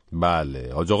 بله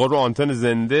حاج آقا رو آنتن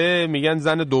زنده میگن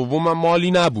زن دومم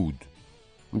مالی نبود.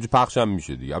 اونجا پخش هم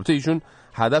میشه دیگه. البته ایشون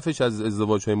هدفش از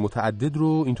ازدواج‌های متعدد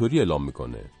رو اینطوری اعلام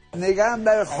میکنه. نگران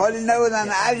برای خالی نبودن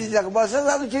عزیزم واسه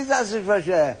زن چیز دستش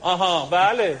باشه. آها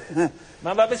بله.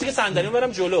 من باید بسی که صندلیو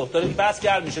برم جلو داره بس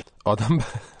گرم میشه. آدم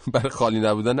برای خالی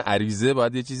نبودن عریضه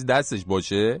باید یه چیزی دستش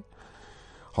باشه.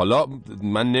 حالا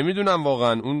من نمیدونم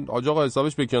واقعا اون آقا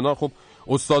حسابش به کنار. خب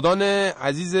استادان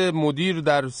عزیز مدیر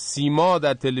در سیما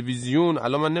در تلویزیون،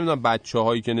 الان من نمیدونم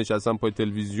بچه‌هایی که نشستن پای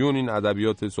تلویزیون این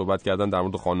ادبیات صحبت کردن در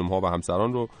مورد خانم‌ها و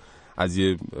همسران رو از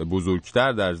یه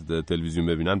بزرگتر در تلویزیون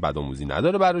ببینن بدآموزی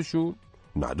نداره براشون؟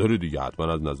 نداره دیگه،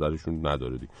 حتما از نظرشون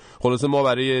نداره دیگه. خلاصه ما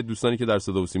برای دوستانی که در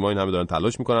صدا و سیما این همه دارن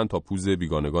تلاش میکنن تا پوز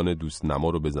بیگانگان دوست نما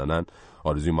رو بزنن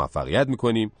آرزوی موفقیت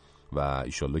میکنیم و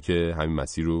ایشالله که همین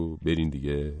مسیر رو برین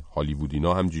دیگه.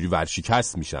 هالیوودینا همجوری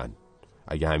ورشکست میشن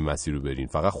اگه همین مسیر رو برین.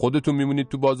 فقط خودتون میمونید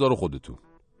تو بازار خودتون.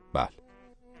 بله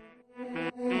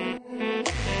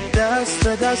دست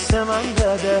به دست من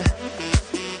بده،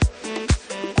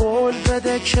 قول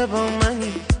بده که با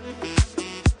منی،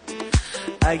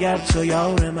 اگر تو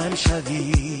یار من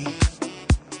شدی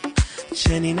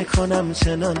چنین کنم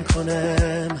چنان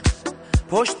کنم،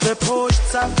 پشت به پشت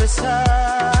صف به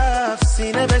صف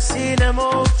سینه به سینه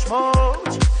موج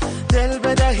موج، دل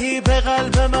بدهی به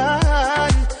قلب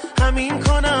من همین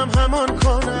کنم همان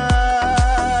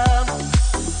کنم.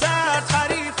 در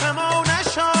تعریف ما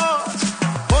نشد،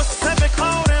 قصه به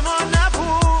کار ما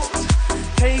نبود،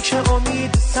 پیک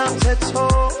امید سمت تو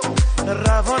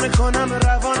روان کنم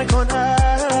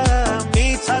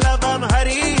میطلبم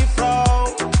حریف را،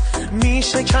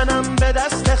 میشکنم به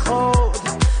دست خود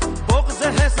بغض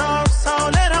 1000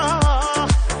 ساله را،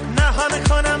 نهان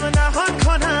کنم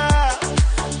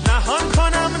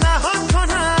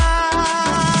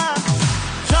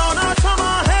جانا تو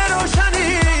ماه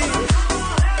روشنی،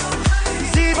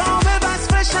 زیبا به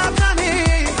وصف شبنمی،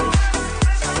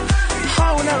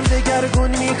 حالم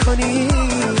دگرگون میکنی،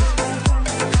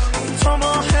 تو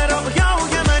ماه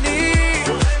رویای منی،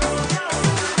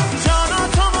 جانا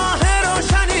تو ماه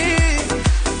روشنی،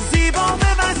 زیبا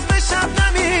به وصف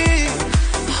شبنمی،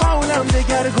 حالم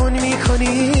دگرگون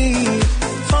میکنی،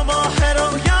 تو ماه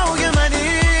رویای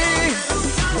منی.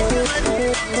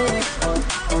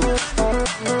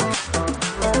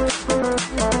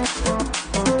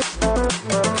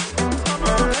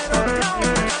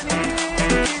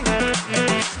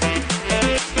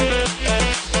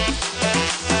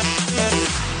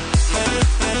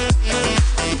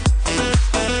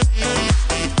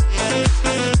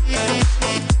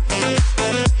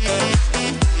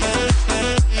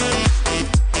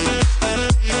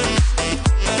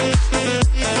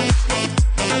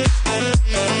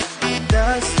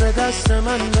 دست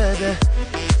من بده،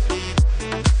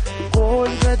 قول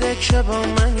بده که با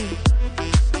منی،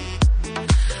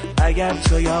 اگر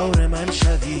تو یار من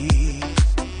شوی،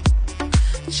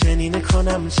 چنین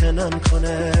کنم چنان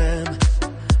کنم،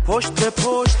 پشت به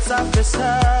پشت صف به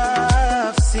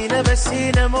صف، سینه به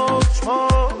سینه موج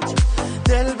موج،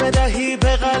 دل بدهی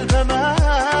به قلب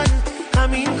من،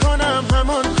 همین کنم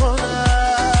همان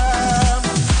کنم.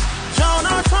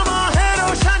 جانا تو ماه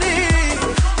روشنی،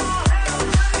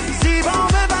 زیبا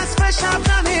به وصف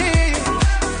شبنمی،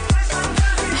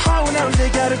 حالم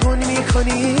دگرگون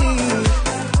میکنی،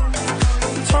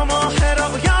 تو ماه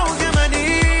رویای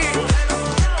منی،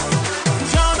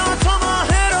 جانا تو ماه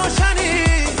روشنی،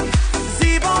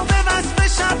 زیبا به وصف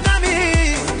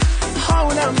شبنمی،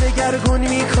 حالم دگرگون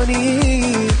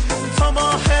میکنی، تو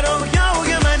ماه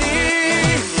رویای منی.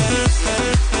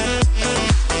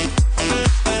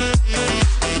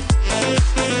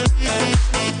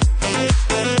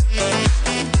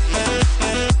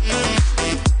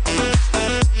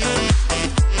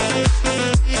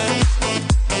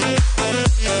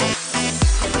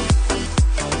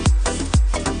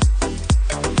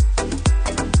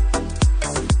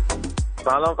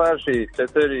 سلام فرشید،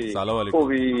 چطوری؟ سلام علیکم.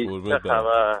 خوبی؟ چه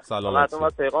خبر؟ سلام. حتما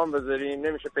باید پیغام بذاریم،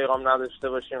 نمیشه پیغام نداشته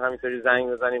باشیم، همینطوری زنگ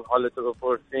بزنیم حالتو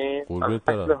بپرسیم.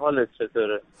 اصل حالت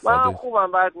چطوره؟ من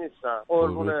خوبم، بد نیستم.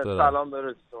 قربونت، سلام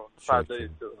برسون. فدای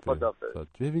تو. خدافظ.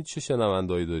 ببین چه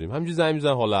شنوندایی داریم، همینجوری زنگ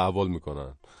میزنن حال احوال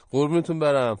میکنن. قربونتون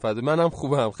برم، فدای منم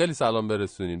خوبم، خیلی سلام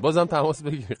برسونین. بازم تماس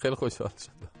بگیرید، خیلی خوشحال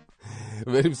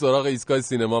شدم. بریم سراغ ایستگاه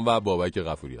سینما و بابک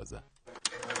غفوری آذر.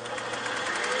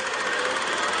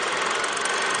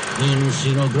 این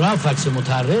سینوگراف عکس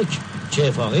متحرک چه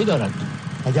افاقه‌ای دارد؟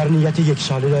 اگر نیت 1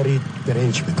 ساله دارید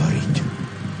برنج بکارید،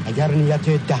 اگر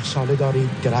نیت 10 ساله دارید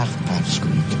درخت فرض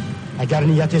کنید، اگر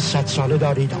نیت 100 ساله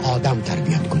دارید آدم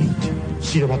تربیت کنید.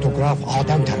 سینماتوگراف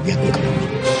آدم تربیت می‌کند.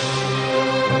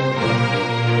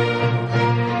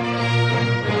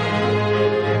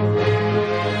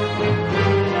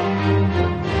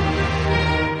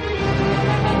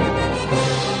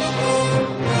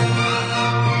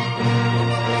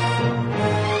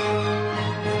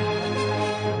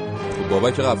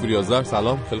 بابک غفوری آذر،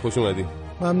 سلام، خیلی خوش اومدی.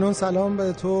 ممنون. سلام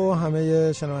به تو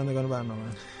همه شنوندگان برنامه.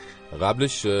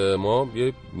 قبلش ما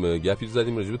یه گپی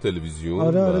زدیم راجع به تلویزیون.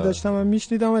 آره داشتم من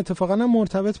میشنیدم، اتفاقا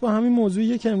مرتبط با همین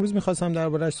موضوعیه که امروز می‌خواستم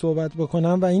دربارش صحبت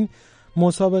بکنم و این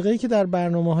مسابقه‌ای که در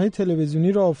برنامه‌های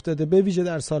تلویزیونی راه افتاده به ویژه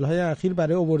در سال‌های اخیر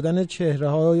برای آوردن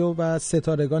چهره‌های و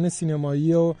ستارگان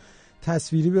سینمایی و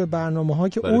تصویری به برنامه‌ها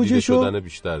که اوجش شدن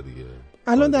بیشتر دیگه.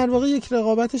 الان در واقع یک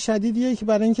رقابت شدیدیه که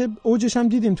برای اینکه اوجش هم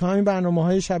دیدیم تو همین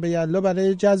برنامه‌های شب یلدا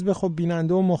برای جذب خب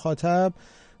بیننده و مخاطب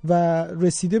و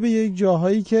رسیده به یک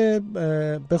جاهایی که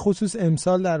به خصوص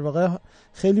امسال در واقع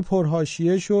خیلی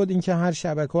پرحاشیه شد، اینکه هر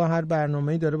شبکه و هر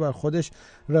برنامه‌ای داره بر خودش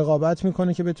رقابت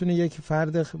میکنه که بتونه یک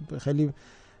فرد خیلی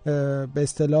به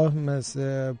اصطلاح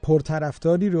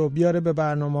پرطرفداری رو بیاره به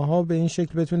برنامه‌ها، به این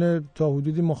شکل بتونه تا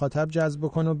حدودی مخاطب جذب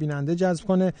کنه و بیننده جذب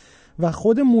کنه و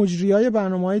خود مجریای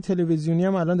برنامه‌های تلویزیونی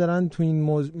هم الان دارن تو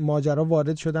این ماجرا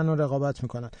وارد شدن و رقابت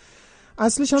میکنن.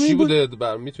 اصلش هم چی بوده؟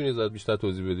 میتونی زیاد بیشتر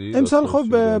توضیح بدی؟ امسال خب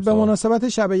به مناسبت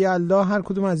شب یلدا هر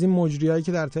کدوم از این مجریایی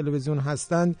که در تلویزیون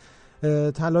هستن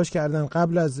تلاش کردن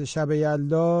قبل از شب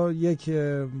یلدا یک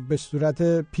به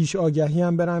صورت پیش آگهی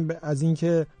هم برن از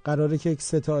اینکه قراره که یک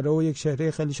ستاره و یک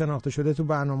چهره خیلی شناخته شده تو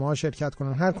برنامه‌ها شرکت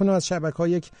کنن. هر کدوم از شبکه‌ها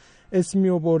یک اسمی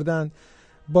رو بردن.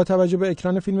 با توجه به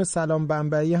اکران فیلم سلام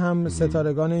بمبئی هم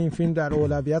ستارگان این فیلم در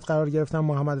اولویت قرار گرفتن،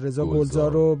 محمد رضا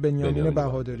گلزار و بنیامین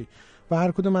بهادری، و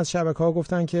هر کدوم از شبکه‌ها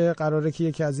گفتن که قراره که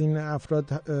یکی از این افراد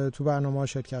تو برنامه‌ها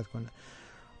شرکت کنه.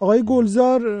 آقای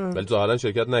گلزار ولی ظاهرا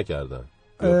شرکت نکردن.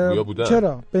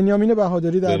 چرا؟ بنیامین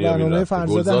بهادری در برنامه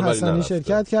فردا حسنی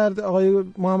شرکت کرد. آقای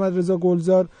محمد رضا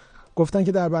گلزار گفتن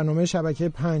که در برنامه شبکه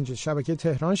 5 شبکه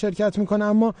تهران شرکت میکنه،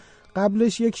 اما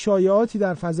قبلش یک شایعاتی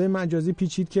در فضای مجازی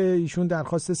پیچید که ایشون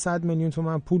درخواست 100 میلیون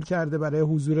تومان پول کرده برای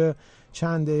حضور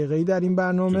چند دقیقه‌ای در این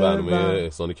برنامه،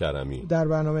 احسان کرمی، در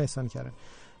برنامه احسان کرمی،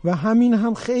 و همین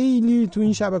هم خیلی تو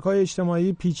این شبکه‌های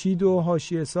اجتماعی پیچید و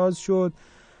حاشیه ساز شد.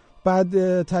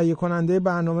 بعد تهیه کننده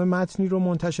برنامه متنی رو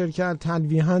منتشر کرد،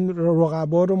 تلویحاً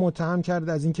رقبا رو متهم کرد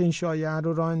از اینکه این شایعه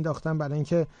رو راه انداختن برای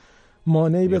اینکه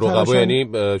مانعی به رقبا، یعنی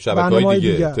شبکه‌های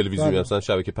دیگه تلویزیونی، مثلا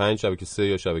شبکه 5 شبکه 3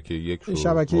 یا شبکه 1 رو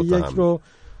شبکه 1 رو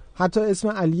حتی اسم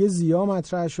علی ضیا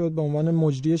مطرح شد به عنوان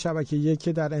مجری شبکه 1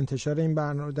 که در انتشار این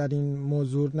برنامه در این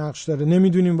موضوع نقش داره.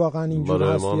 نمیدونیم واقعا اینجوری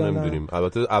هست یا نمیدونیم.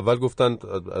 البته اول گفتن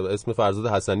اسم فرزاد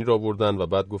حسنی را بردن و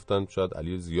بعد گفتن شاید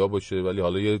علی ضیا باشه، ولی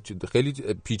حالا خیلی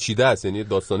پیچیده است، یعنی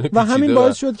داستانه پیچیده و همین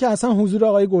باعث شد که اصلا حضور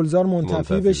آقای گلزار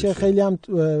منتفی بشه. خیلی هم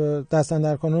دست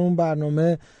اندرکاران اون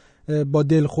برنامه با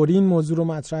دلخوری این موضوع رو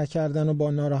مطرح کردن و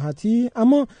با ناراحتی،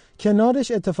 اما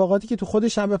کنارش اتفاقاتی که تو خود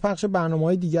شب پخش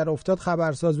برنامه‌های دیگر افتاد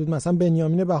خبرساز بود. مثلا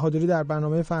بنیامین بهادری در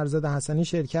برنامه فرزاد حسنی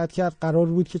شرکت کرد، قرار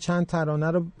بود که چند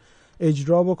ترانه رو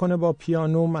اجرا بکنه با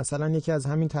پیانو، مثلا یکی از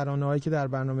همین ترانه‌هایی که در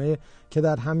برنامه که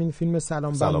در همین فیلم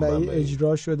سلام بمبئی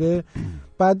اجرا شده.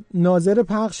 بعد ناظر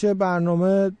پخش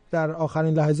برنامه در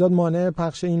آخرین لحظات مانع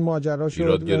پخش این ماجرا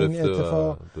شد، این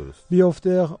اتفاق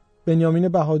بیفته. بنیامین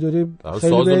بهادری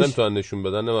خیلی بهش نمیتونن نشون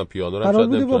بدن، نه پیانو رو شاید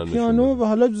نمیتونن پیانو و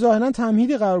حالا ظاهرا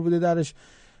تمهیدی قرار بوده درش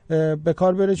به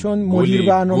کار بره، چون مدیر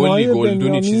برنامه‌های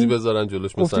بنیامین چیزی بذارن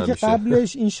جلوش مثلا که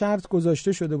قبلش این شرط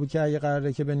گذاشته شده بود که اگه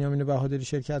قراره که بنیامین بهادری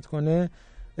شرکت کنه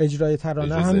اجرای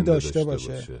ترانه هم داشته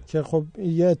باشه که خب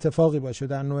یه اتفاقی باشه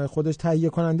در نوع خودش. تهیه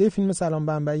کننده فیلم سلام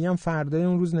بمبئی هم فردای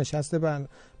اون روز نشسته بر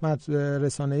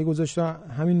رسانه‌ای گذاشت و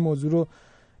همین موضوع رو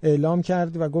اعلام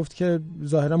کرد و گفت که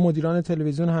ظاهرا مدیران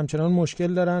تلویزیون همچنان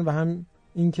مشکل دارن و هم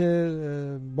اینکه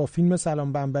با فیلم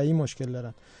سلام بمبئی مشکل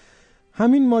دارن.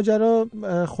 همین ماجرا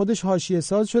خودش حاشیه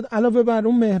ساز شد. علاوه بر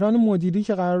اون مهران مدیری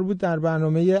که قرار بود در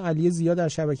برنامه علی ضیا در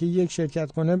شبکه 1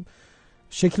 شرکت کنه،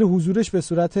 شکل حضورش به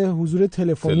صورت حضور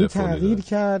تلفنی تغییر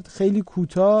کرد، خیلی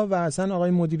کوتاه، و اصلا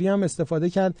آقای مدیری هم استفاده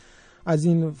کرد از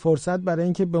این فرصت برای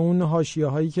اینکه به اون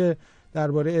حاشیه‌هایی که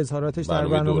درباره اظهاراتش در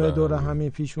برنامه دوره همی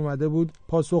پیش اومده بود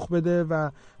پاسخ بده. و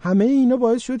همه اینا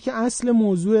باعث شد که اصل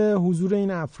موضوع حضور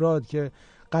این افراد که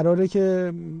قراره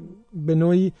که به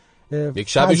نوعی یک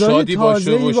شب شادی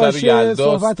باشه و شب یلدا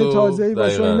صحبت تازه‌ای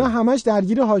باشه، اینا همش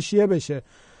درگیر حاشیه بشه.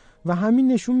 و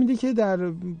همین نشون میده که در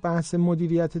بحث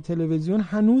مدیریت تلویزیون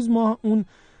هنوز ما اون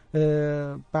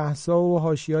بحثا و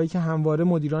حاشیه‌ای که همواره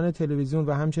مدیران تلویزیون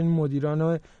و همچنین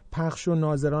مدیران پخش و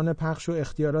ناظران پخش و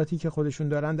اختیاراتی که خودشون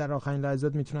دارن در آخرین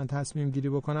لحظات میتونن تصمیم گیری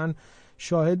بکنن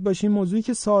شاهد باشیم. موضوعی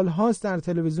که سالهاست در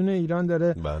تلویزیون ایران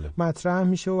داره مطرح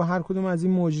میشه و هر کدوم از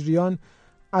این مجریان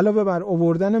علاوه بر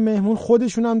آوردن مهمون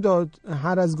خودشون هم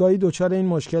هر از گاهی دوچار این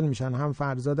مشکل میشن، هم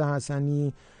فرزاد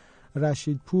حسنی،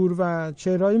 رشید پور و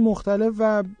چهرهای مختلف.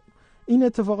 و این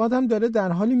اتفاقات هم داره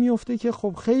در حالی میفته که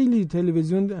خب خیلی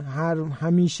تلویزیون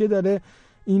همیشه داره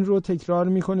این رو تکرار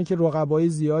میکنه که رقبای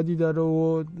زیادی داره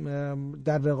و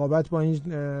در رقابت با این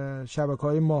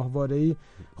شبکه‌های ماهواره‌ای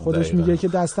خودش میگه که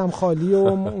دستم خالی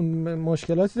و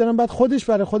مشکلاتی دارم، بعد خودش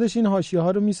برای خودش این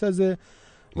حاشیه‌ها رو میسازه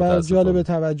و جالب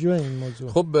توجه این موضوع.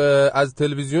 خب از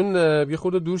تلویزیون یه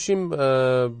خورده دور شیم،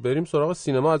 بریم سراغ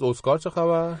سینما. از اسکار چه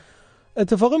خبر؟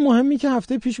 اتفاق مهمی که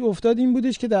هفته پیش افتاد این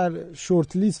بودش که در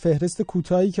شورت لیست فهرست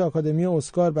کوتاهی که آکادمی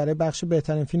اسکار برای بخش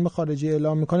بهترین فیلم خارجی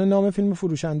اعلام میکنه نام فیلم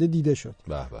فروشنده دیده شد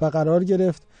و قرار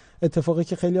گرفت. اتفاقی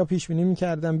که خیلی‌ها پیش بینی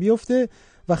می‌کردن بیفته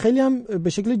و خیلی هم به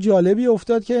شکل جالبی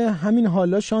افتاد که همین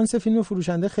حالا شانس فیلم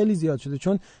فروشنده خیلی زیاد شده،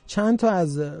 چون چند تا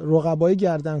از رقبای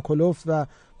گردن کلفت و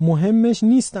مهمش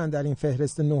نیستن در این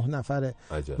فهرست 9 نفره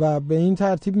و به این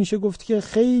ترتیب میشه گفت که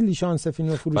خیلی شانس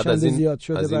فیلم فروشنده زیاد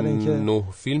شده برای اینکه 9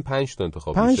 فیلم 5 تا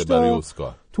انتخاب میشه برای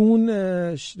اسکار. تو اون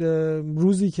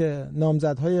روزی که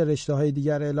نامزدهای رشته‌های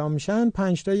دیگر اعلام میشن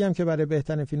 5 تایی هم که برای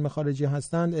بهترین فیلم خارجی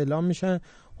هستند اعلام میشن.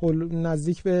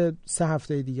 نزدیک به 3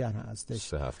 هفته دیگر هستش.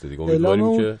 3 هفته دیگه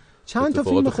امیدواریم که چند تا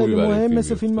فیلم خیلی مهم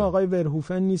مثل فیلم آقای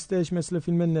ورهوفن نیستش، مثل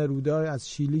فیلم نرودا از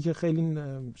شیلی که خیلی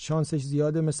شانسش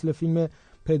زیاده، مثل فیلم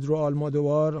پدرو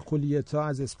آلمودوار، خولیتا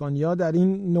از اسپانیا در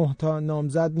این 9 تا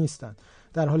نامزد نیستن،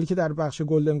 در حالی که در بخش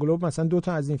گلدن گلوب مثلا 2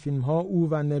 تا از این فیلم ها او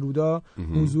و نرودا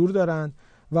حضور دارن.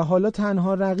 و حالا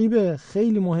تنها رقیب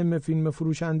خیلی مهم فیلم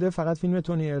فروشنده فقط فیلم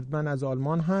تونی اردمن از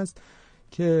آلمان هست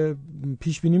که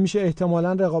پیش بینی میشه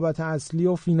احتمالاً رقابت اصلی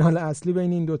و فینال اصلی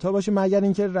بین این دوتا باشه، مگر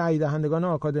اینکه رأی دهندگان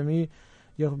آکادمی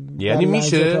یعنی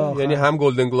میشه، یعنی هم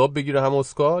گلدن گلوب بگیره هم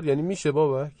اسکار، یعنی میشه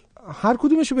بابک هر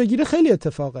کدومشو بگیره خیلی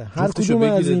اتفاقه، هر کدوم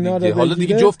از اینا رو بگیره. حالا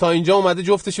دیگه جفت تا اینجا اومده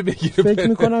جفتشو بگیره. فکر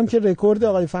میکنم که رکورد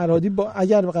آقای فرهادی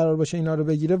اگر قرار باشه اینا رو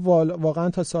بگیره واقعا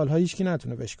تا سالها هیچ کی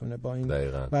نتونه بشکنه با این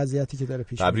وضعیتی که داره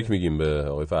پیش میره. تبریک میگیم به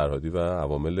آقای فرهادی و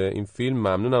عوامل این فیلم.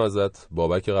 ممنونم ازت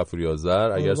بابک غفوری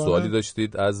آذر. اگر سوالی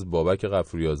داشتید از بابک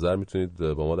غفوری آذر میتونید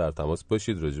با ما در تماس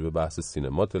باشید راجع به بحث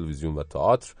سینما، تلویزیون و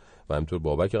تئاتر، و همینطور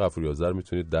بابک غفوری آذر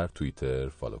میتونید در توییتر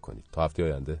فالو کنید. تا هفته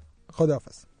آینده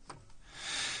خداحافظ.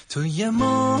 تو یه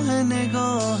ماه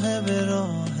نگاه به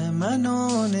راه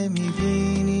منو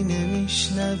نمیبینی،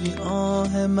 نمیشنوی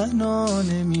آه منو،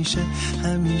 نمیشه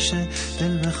همیشه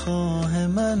دل بخواه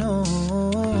منو.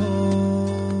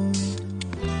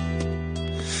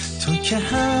 تو که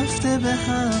هفته به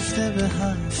هفته به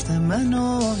هفته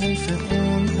منو، حیف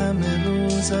اون همه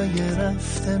روزای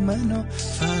رفته منو،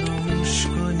 فراموش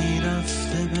کنی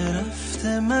رفته به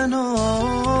رفته منو.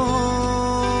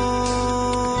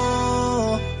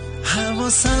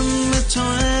 حواسم به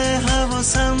توه،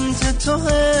 حواسم که توه،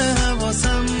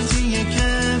 حواسم تیه که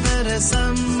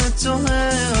برسم به توه،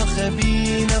 آخه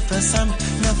بی نفسم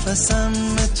نفسم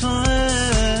به توه.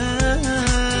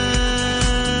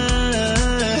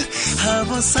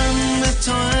 حواسم به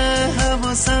توه،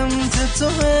 حواسم که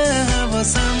توه،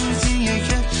 حواسم تیه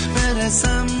که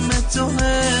برسم به توه،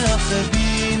 آخه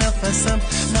بی نفسم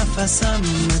نفسم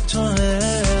به توه.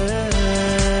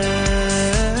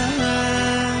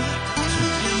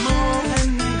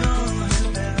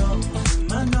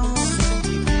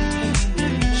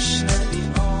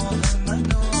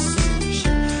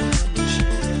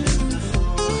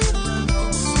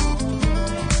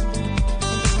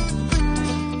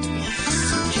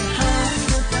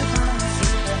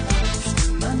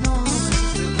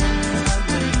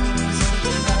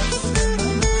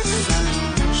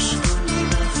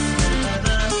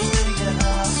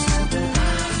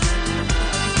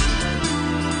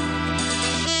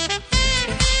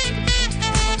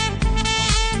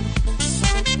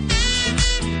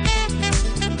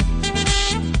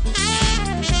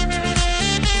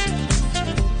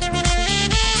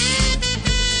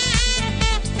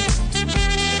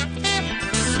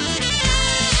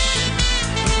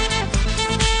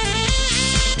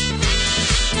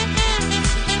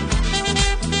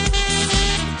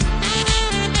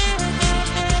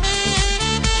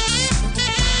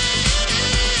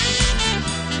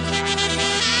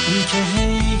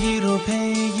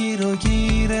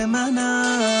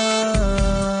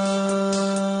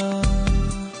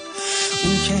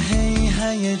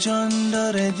 جان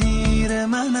داره دیر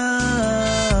منم،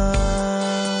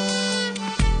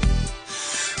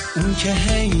 اون که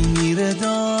هی میره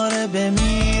داره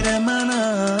بمیره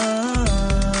منم،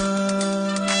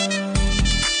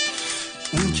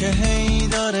 اون که هی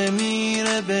داره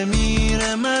میره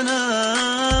بمیره منم.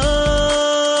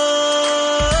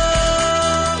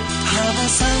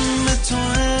 حواسم به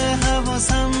توه،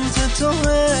 حواسم به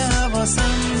توه،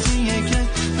 حواسم تیه که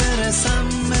برسم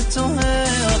به توه،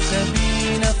 آخه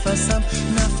بی نفسم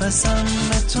نفسم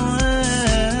به توه.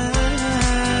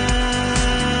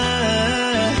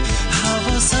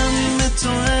 حواسم به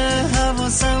توه،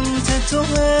 حواسم به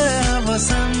توه،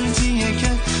 حواسم تیه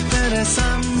که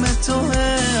برسم به توه،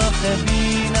 آخه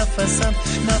بی نفسم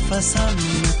نفسم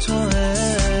به توه.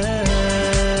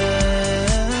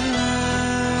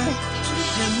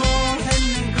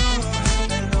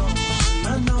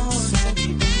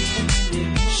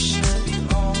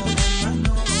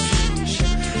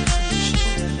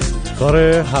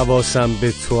 کار حواسم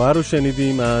به تو رو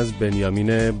شنیدیم از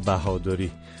بنیامین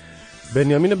بهادری.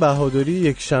 بنیامین بهادری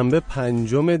یک شنبه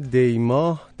 5 دی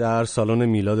ماه در سالن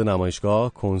میلاد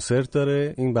نمایشگاه کنسرت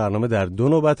داره. این برنامه در 2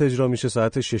 نوبت اجرا میشه،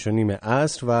 ساعت 6:30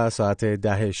 عصر و ساعت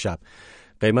 10 شب.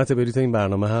 قیمت بلیط این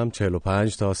برنامه هم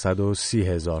 45 تا 130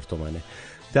 هزار تومانه.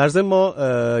 در ضمن ما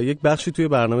یک بخشی توی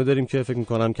برنامه داریم که فکر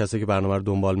میکنم کسی که برنامه رو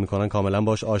دنبال میکنن کاملا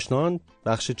باش آشنان،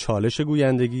 بخش چالش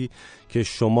گویندگی که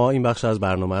شما این بخش از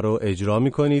برنامه رو اجرا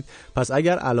میکنید. پس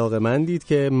اگر علاقه‌مندید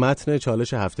که متن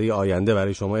چالش هفته آینده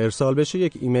برای شما ارسال بشه،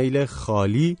 یک ایمیل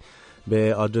خالی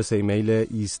به آدرس ایمیل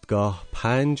ایستگاه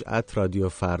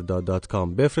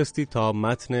 5@radiofarda.com بفرستید تا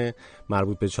متن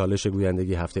مربوط به چالش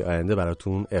گویندگی هفته آینده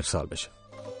براتون ارسال بشه.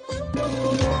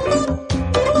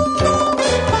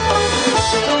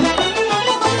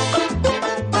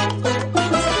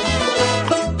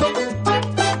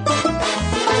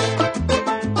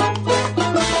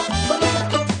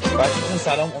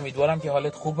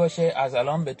 حالت خوب باشه. از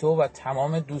الان به تو و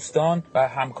تمام دوستان و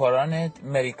همکارانت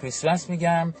مری کریسمس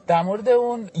میگم. در مورد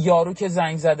اون یارو که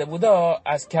زنگ زده بود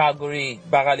از کالگاری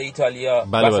بغل ایتالیا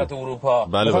وسط اروپا،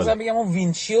 می‌خواستم بگم اون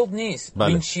وینشیلد نیست،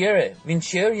 وینچیره.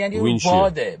 وینچیر یعنی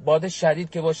باد شدید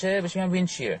که باشه بهش میگن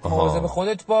وینچیر. مواظب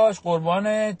خودت باش،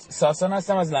 قربانت. ساسان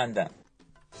هستم از لندن.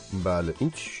 بله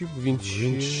این چی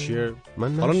وینچیر؟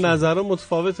 حالا نظرم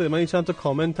متفاوته. من این چند تا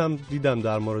کامنت هم دیدم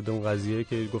در مورد اون قضیه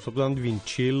که گفته بودن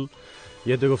وینچیل،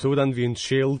 یه عده گفته بودن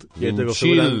وینشیلد، یه عده گفته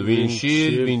بودن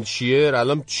وینچیر.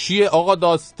 الان چیه آقا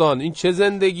داستان؟ این چه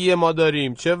زندگیه ما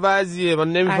داریم؟ چه وضعیه؟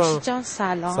 من نمیفهمم. فرشید جان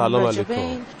سلام علیکم.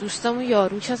 این دوستمون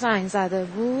یارو که زنگ زده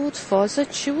بود فاز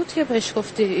چی بود که بهش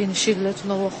گفتی این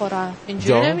شیلتون رو بخورن؟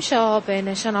 اینجوری نمیشه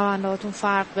بین شنوندهاتون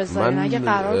فرق بذارین. اگه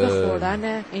قرار به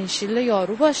خوردن این شیل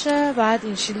یارو باشه بعد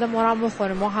این شیل ما رو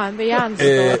بخوریم، ما هم به یه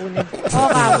اندازه داغونیم.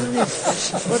 قبول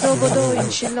نیست. بدو این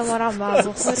شیل ما رو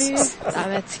بخوری.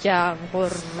 دمت گرم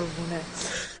قربونه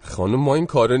خانم. ما این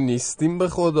کاره نیستیم به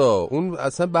خدا. اون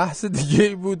اصلا بحث دیگه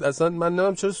ای بود. اصلا من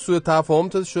نمیدونم چرا سوء تفاهم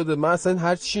تا شده. من اصلا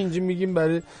هر چی اینجا میگیم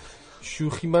برای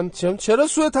شوخی. من چرا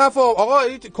سوء تفاهم؟ آقا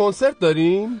این کنسرت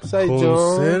داریم سعید جان؟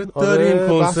 کنسرت داریم.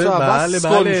 کنسرت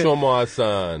بله. شما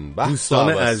اصلا دوستان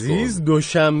عزیز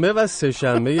دوشنبه و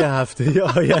سه‌شنبه هفته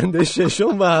آینده 6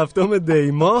 و 7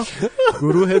 دی ماه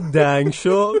گروه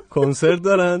دنگشو کنسرت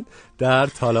دارن در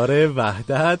تالار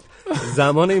وحدت.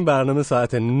 زمان این برنامه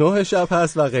ساعت 9 شب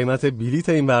هست و قیمت بلیت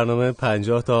این برنامه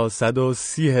 50 تا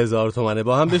 130 هزار تومنه.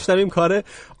 با هم بشنویم کار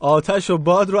آتش و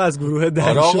باد رو از گروه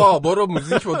دنگشو. آقا برو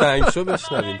موزیک و دنگشو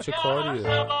بشنویم. چه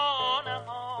کاریه؟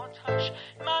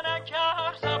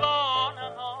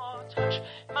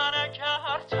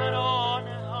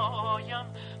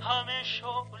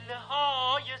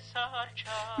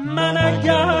 من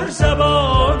اگر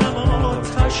زبانم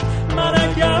آتش، من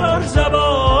اگر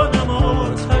زبانم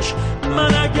آتش،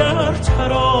 من اگر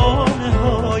ترانه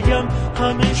هایم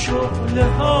همه شعله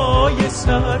های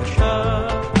سرکش.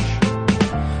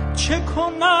 چه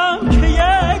کنم که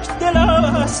یک دل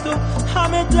است و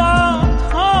همه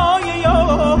دردهای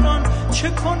یاران، چه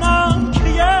کنم که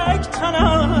یک تن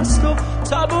است و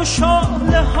تب و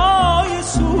شعله های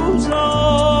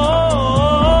سوزان.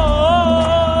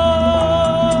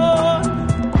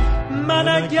 من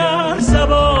اگر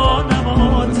زبانم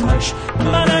آتش،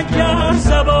 من اگر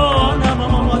زبانم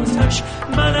آتش،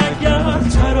 من اگر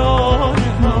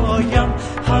ترانه هایم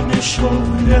همه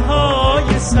شعله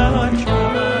های سرکش.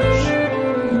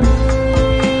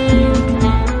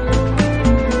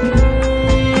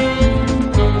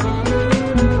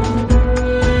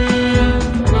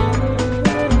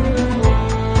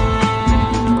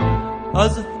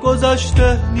 از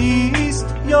گذشته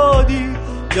نیست یادی،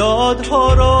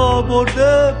 یادها را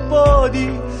برده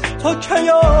بادی. تو کی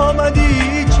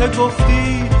آمدی چه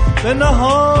گفتی، به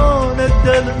نهان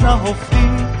دل نهفتی.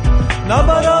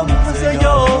 نبرم ز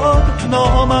یاد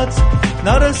نامت،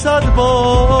 نرسد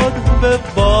باد به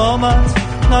بامت.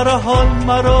 نرهان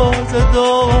مرا ز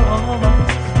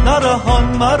دامت، نرهان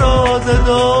مرا ز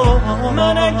دامت.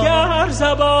 من اگر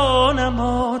زبانم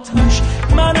آتش،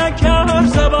 من اگر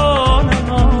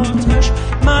زبانم آتش،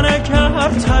 من اگر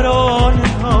ترانه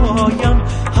هایم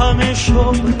همه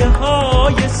شعله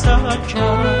های سرکش.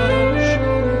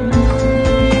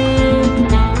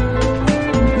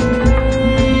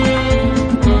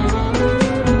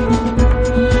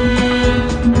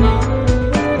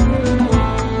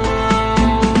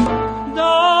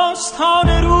 داستان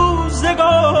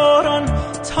روزگاران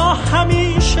تا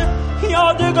همیشه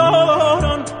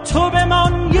یادگاران. تو به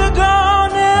من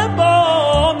یگانه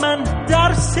با من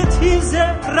در ستیز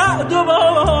رعد و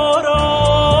باران.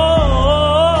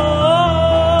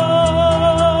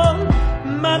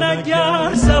 من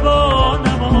اگر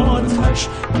زبانم آتش،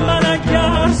 من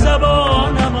اگر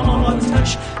زبانم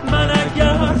آتش، من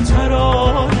اگر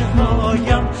ترانه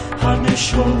هایم همه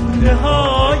شعله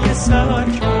های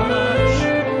سرکش.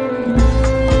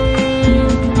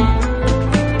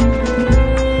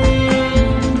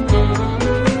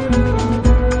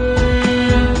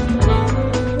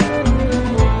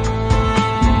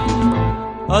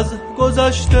 از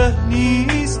گذشته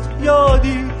نیست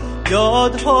یادی،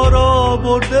 یادها را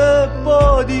برده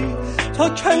بادی. تو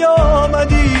کی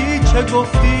آمدی چه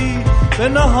گفتی، به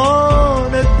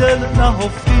نهان دل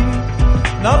نهفتی.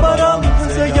 نبرم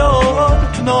ز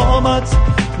یاد نامت،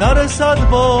 نرسد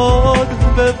باد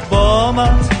به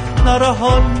بامت.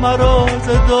 نرهان مرا ز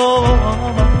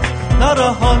دامت،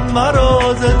 نرهان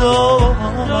مرا ز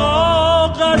دامت.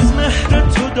 داغ از مهر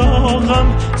تو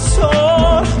داغم،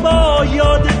 سرخ با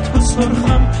یاد تو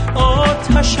سرخم.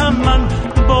 آتشم من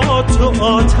با تو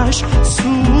آتش،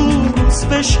 سوز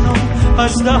بشنو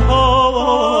از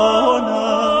دهانم.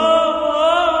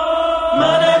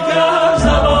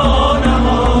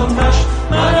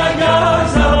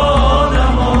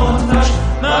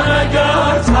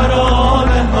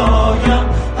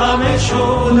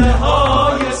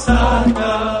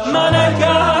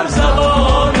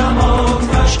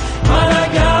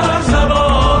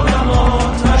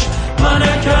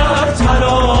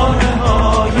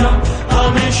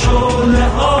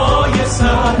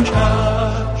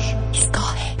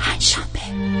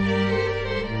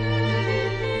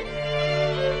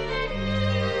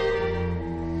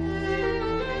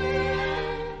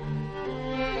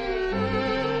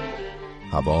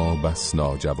 هوا بس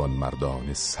ناجوان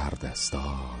مردان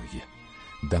سردستای،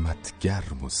 دمت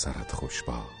گرم و سرت خوش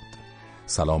باد.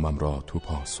 سلامم را تو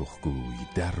پاسخگوی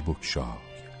در بگشای،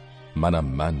 منم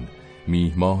من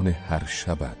میهمان هر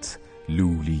شبت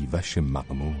لولی وش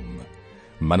مغموم.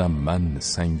 منم من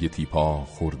سنگ تیپا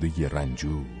خورده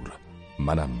رنجور،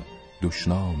 منم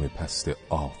دشنام پست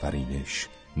آفرینش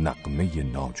نغمه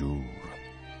ناجور.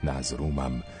 نه از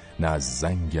رومم نه از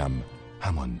زنگم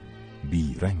همان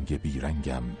بیرنگ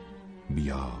بیرنگم،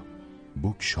 بیا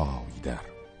بگشای در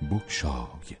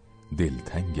بگشای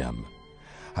دلتنگم.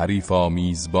 حریفا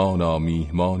میزبانا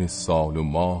میهمان سال و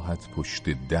ماهت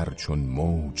پشت در چون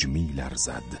موج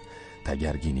میلرزد.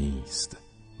 تگرگی نیست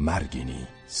مرگی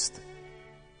نیست،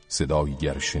 صدایی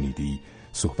گر شنیدی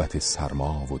صحبت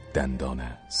سرما و دندان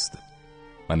است.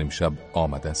 من امشب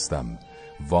آمدستم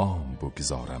وام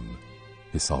بگذارم،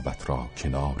 حسابت را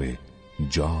کنار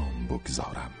جام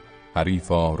بگذارم.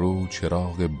 حریفا رو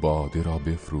چراغ باده را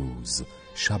بفروز،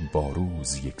 شب با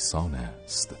روز یکسان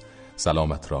است.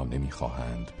 سلامت را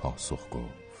نمیخواهند پاسخ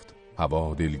گفت.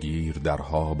 هوا دلگیر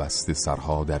درها بسته،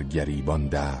 سرها در گریبان،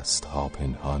 دستها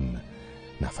پنهان،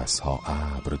 نفسها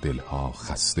ابر، دلها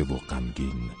خسته و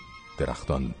غمگین.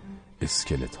 درختان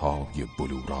اسکلت‌های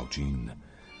بلوراجین،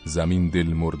 زمین دل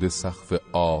مرده، سقف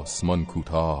آسمان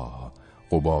کوتاه.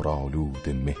 غبارآلود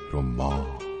مهر و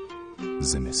ماه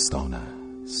زمستان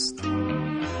است.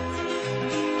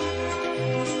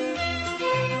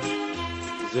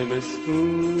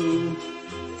 زمستون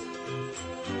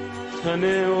تن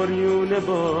عریون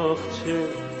باغچه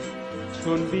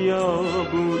چون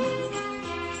بیابون،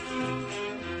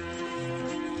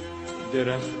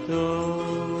 درختا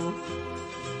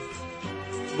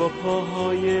با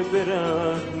پاهای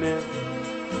برهنه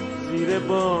زیر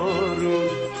بارون.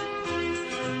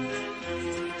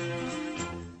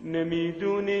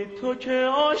 نمیدونی تو که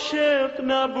عاشق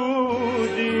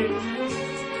نبودی،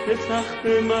 به تخت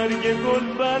مرگ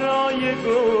گل برای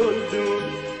گلدون.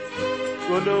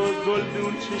 گل و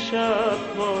گلدون چه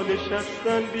شب‌ها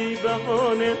نشستن بی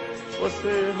بهانه،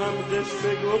 واسه هم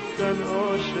قصه گفتن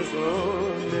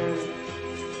عاشقانه.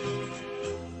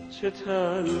 چه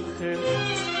تلخه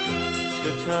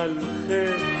چه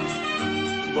تلخه،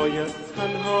 باید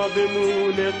تنها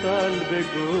بمونه قلب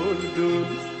گلدون.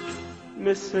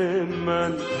 مثل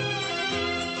من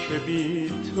که بی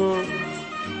تو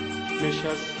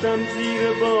نشستم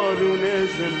زیر بارون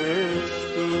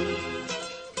زمستون.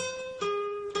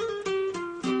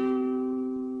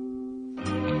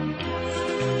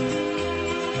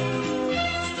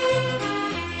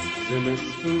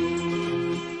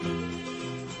 زمستون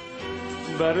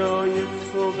برای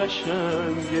تو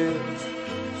قشنگه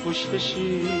پشت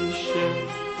شیشه،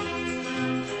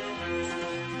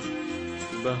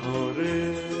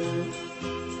 بهاره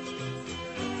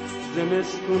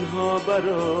زمستون ها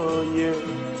برای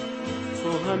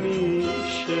تو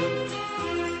همیشه.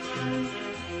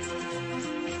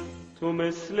 تو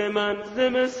مثل من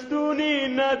زمستونی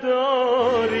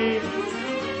نداری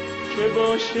که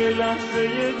باشه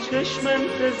لحظه چشم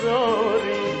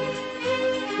انتظاری.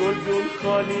 گلدون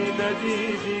خالی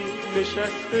ندیدی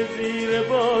نشسته زیر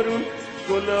بارون،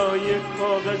 گلای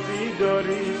کاغذی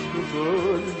داری تو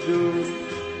گلدون.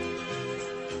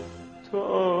 تو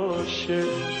عاشق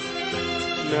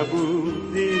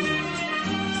نبودی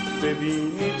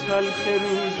ببینی تلخ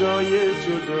روزای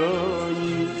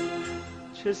جدایی.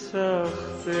 چه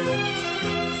سخته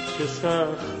چه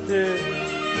سخته،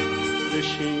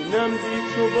 بشینم بی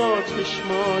تو با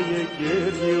چشمای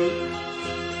گریون.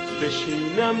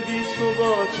 بشینم بی تو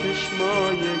با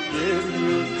چشمای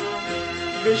گریون.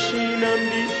 بشینم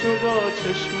بی تو با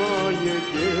چشمای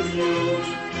گریون.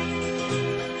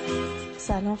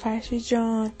 سلام فرشید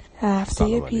جان.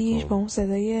 هفته پیش با اون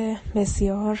صدای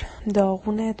بسیار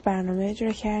داغونت برنامه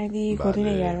اجرا کردی. کلی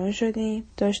نگران شدیم،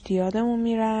 داشت یادمون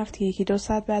میرفت که 1-2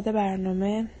 ساعت بعد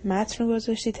برنامه متن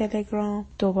گذاشتی تلگرام،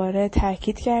 دوباره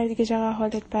تاکید کردی که چقدر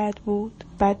حالت بد بود.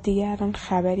 بعد دیگه الان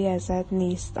خبری ازت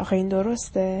نیست. آخه این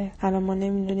درسته؟ الان ما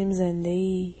نمیدونیم زنده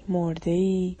ای مرده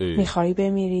ای، میخوای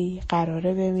بمیری،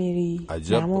 قراره بمیری،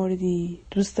 نمردی،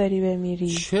 دوست داری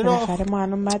بمیری. بالاخره ما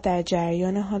الان باید در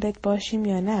جریان حالت باشیم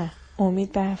یا نه؟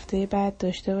 امید به هفته بعد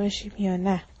داشته باشیم یا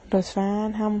نه؟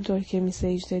 لطفاً همونطور که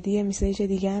میسیج دادی یه میسیج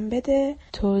دیگه هم بده،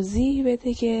 توضیح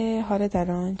بده که حالت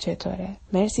الان چطوره.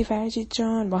 مرسی فرجید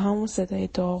جان. با همون صدای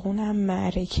داغونم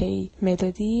معرکه‌ای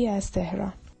ملودی از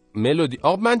تهران. ملودی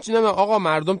آقا من چی نمیم آقا،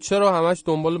 مردم چرا همش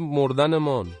دنبال مردن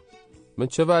من؟ من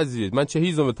چه وضعیه؟ من چه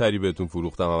هیزم تری بهتون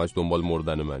فروختم همش دنبال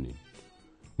مردن منی؟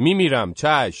 میمیرم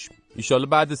چشم، ایشالله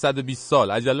بعد 120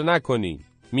 سال، عجله نکنین،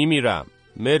 میمیرم.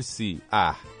 مرسی.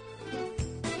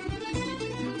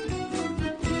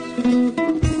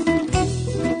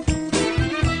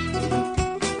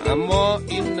 اما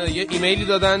این یه ایمیلی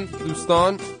دادن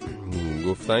دوستان،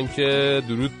 گفتن که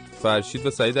درود فرشید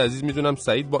و سعید عزیز. میدونم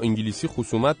سعید با انگلیسی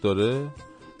خصومت داره،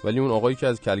 ولی اون آقایی که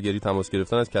از کلگری تماس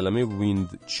گرفتن از کلمه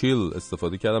ویند چیل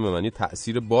استفاده کردن به معنی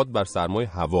تأثیر باد بر سرمای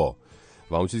هوا،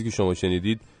 و اون چیزی که شما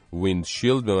شنیدید ویند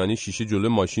شیلد به معنی شیشه جلو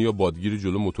ماشین یا بادگیر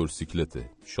جلو موتورسیکلته.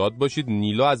 شاد باشید.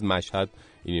 نیلا از مشهد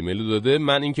این ایمیلو داده.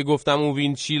 من این که گفتم اون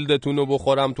ویند شیلدتون رو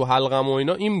بخورم تو حلقم و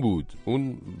اینا این بود،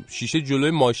 اون شیشه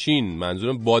جلوی ماشین،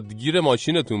 منظورم بادگیر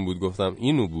ماشینتون بود، گفتم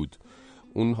اینو بود.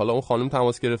 اون حالا اون خانم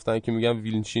تماس گرفتن که میگم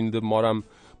ویند شیلد مارم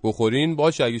بخورین،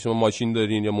 باشه اگه شما ماشین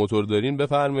دارین یا موتور دارین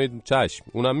بفرمایید، چشم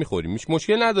اونم میخوریم،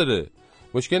 مشکل نداره،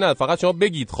 مشکل نداره، فقط شما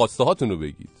بگید، خواسته هاتون رو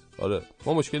بگید. آره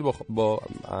ما مشکل با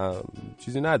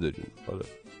چیزی نداریم. آره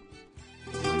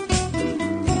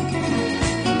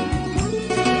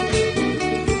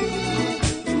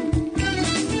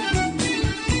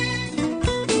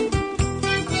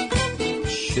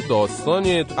چه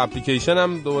داستانی. اپلیکیشن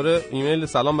هم دوباره ایمیل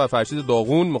سلام بر فرشید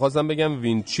داغون. می‌خواستم بگم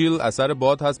ویند چیل اثر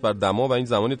باد هست بر دما و این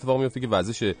زمان اتفاق میفته که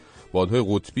وزش بادهای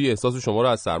قطبی احساس شما رو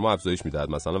از سرما افزایش میدهد.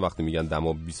 مثلا وقتی میگن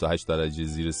دما 28 درجه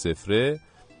زیر صفره،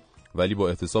 ولی با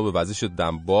احتساب وزش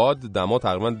دما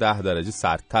تقریبا 10 درجه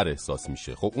سردتر احساس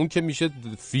میشه. خب اون که میشه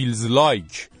feels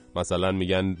like، مثلا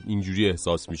میگن اینجوری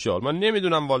احساس میشه. من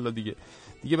نمیدونم والا دیگه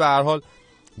به هر حال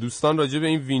دوستان راجع به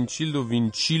این وینچیلد و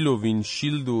وینچیل و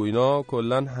وینشیلد و اینا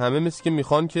کلا همه مثل که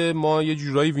میخوان که ما یه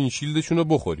جورایی وینشیلدشون رو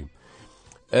بخوریم.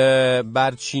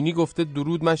 برچینی گفته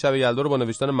درود، من شب یلدا رو با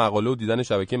نوشتن مقاله و دیدن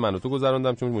شبکه من و تو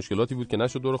گذروندم، چون مشکلاتی بود که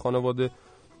نشد دور خانواده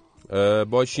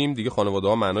باشیم. دیگه خانواده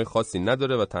ها معنای خاصی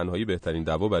نداره و تنهایی بهترین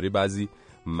دوا برای بعضی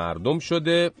مردم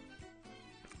شده.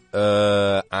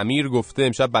 امیر گفته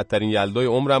امشب بدترین یلدای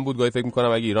عمرم بود، گاهی فکر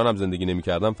میکنم اگه ایرانم زندگی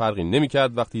نمیکردم فرقی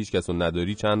نمیکرد. وقتی هیچ کس رو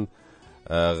نداری چند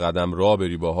قدم راه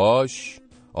بری باهاش.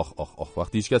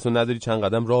 وقتی هیچ کس رو نداری چند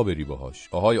قدم راه بری باهاش.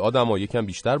 آهای آدما یکم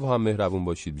بیشتر با هم مهربون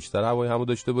باشید، بیشتر هوای همو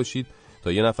داشته باشید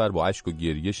تا یه نفر با اشک و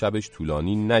گریه شبش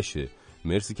طولانی نشه.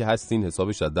 مرسی که هستین،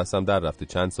 حسابش از دستم در رفته،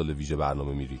 چند سال ویژه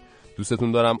برنامه میری،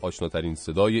 دوستتون دارم، آشناترین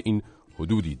صدای این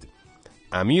حدودید.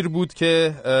 امیر بود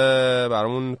که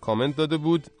برامون کامنت داده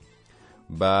بود.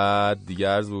 بعد دیگه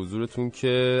عرض به حضورتون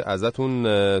که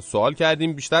ازتون سوال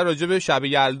کردیم، بیشتر راجع به شب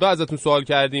یلدا ازتون سوال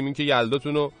کردیم، اینکه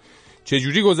یلداتون رو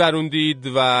چجوری گذروندید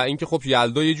و اینکه خب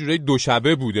یلدا یه جوری دو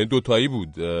شبه بود، یعنی دوتایی بود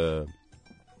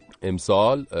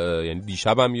امسال، یعنی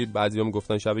دیشب هم بعضیام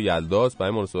گفتن شب یلداست،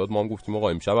 برای مناسبت ما هم گفتیم آقا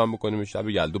امشب هم بکنیم شب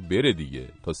یلدا بره دیگه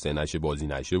تا 3 نشه بازی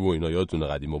نشه و اینا. یادتونه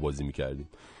قدیم ما بازی می‌کردیم.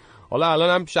 حالا الان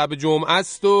هم شب جمعه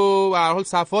است و به هر حال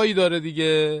صفایی داره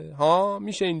دیگه، ها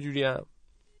میشه اینجوری هم.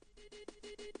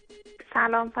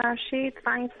 سلام فرشید،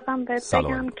 من بهت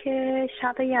بگم که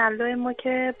شب یلدای ما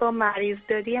که با مریض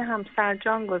داری همسر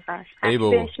جان گذشت.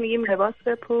 بهش میگیم لباس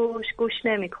بپوش، گوش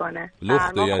نمیکنه.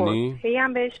 لخته یعنی؟ هی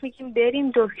هم بهش میگیم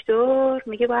بریم دکتر،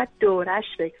 میگه باید دورش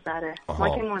بگذره.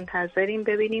 ما که منتظریم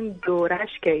ببینیم دورش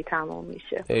کی تموم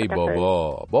میشه. ای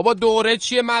بابا دوره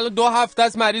چیه؟ من 2 هفته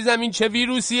است مریضم، این چه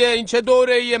ویروسیه؟ این چه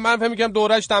دوره‌ایه؟ من فکر می‌کنم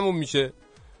دورش تموم میشه.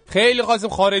 خیلی خواستیم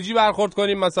خارجی برخورد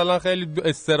کنیم، مثلا خیلی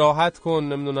استراحت کن،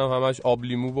 نمیدونم همش آب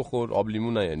لیمو بخور، آب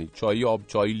لیمو نه یعنی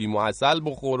چای لیمو عسل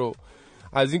بخور و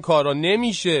از این کارا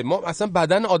نمیشه. ما اصلا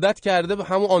بدن عادت کرده به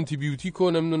همون آنتی بیوتیک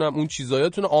و نمیدونم اون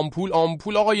چیزایاتون،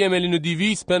 آمپول آقا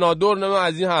 1,200,000 پنادور نمیدونم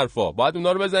از این حرفا، باید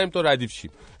اونا رو بزنیم تا ردیف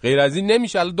شیم، غیر از این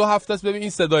نمیشه. الان 2 هفته است ببین این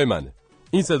صدای منه،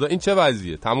 این صدا، این چه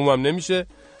وضعیه؟ تمومم نمیشه،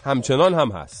 همچنان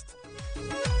هم هست.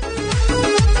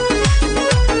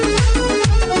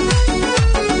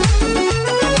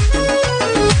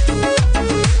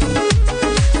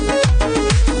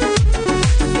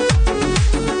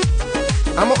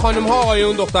 اما خانم ها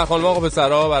آقایون، دختر خانم ها آقا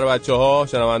پسرها، برای بچه ها،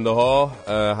 شنونده ها،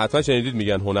 حتما شنیدید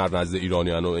میگن هنر نزد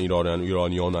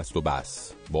ایرانیان است و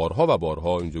بس. بارها و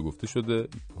بارها اینجا گفته شده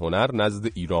هنر نزد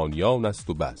ایرانیان است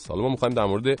و بس. حالا ما میخوایم در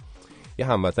مورد یه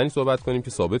هموطنی صحبت کنیم که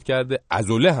ثابت کرده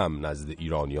عضله هم نزد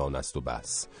ایرانیان است و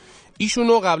بس.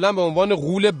 ایشونو قبلا به عنوان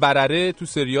غول برره تو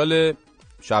سریال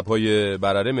شب‌های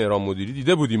برره مهران مدیری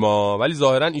دیده بودیم ما، ولی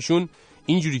ظاهرا ایشون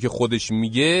اینجوری که خودش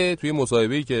میگه توی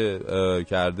مصاحبه‌ای که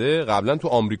کرده قبلا تو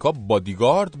آمریکا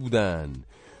بادیگارد بودن.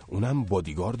 اونم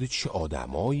بادیگارد چه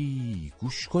آدمایی،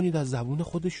 گوش کنید از زبون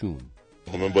خودشون.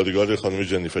 من بادیگارد خانم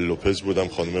جنیفر لوپز بودم،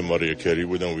 خانم ماریا کری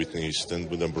بودم، ویتنی هیستن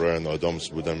بودم، برایان آدامز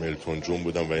بودم، التون جون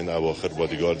بودم و این اواخر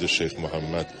بادیگارد شیخ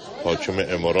محمد حاکم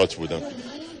امارات بودم.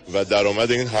 و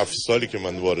درآمد این 7 سالی که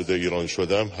من وارد ایران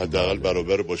شدم حداقل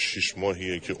برابر با 6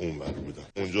 ماهیه که اونور بودم.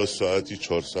 اونجا ساعتی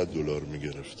 $400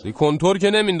 میگرفت. کنتور که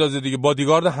نمیندازه دیگه،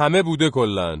 بادیگارد همه بوده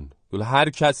کلن. هر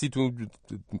کسی تو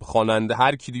خواننده،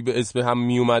 هر کی به اسم هم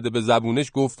میومده به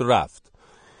زبونش گفت رفت.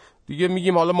 دیگه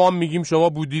میگیم حالا ما هم میگیم شما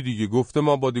بودی دیگه، گفته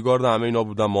ما بادیگارد همه اینا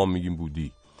بودن، ما هم میگیم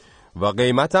بودی. و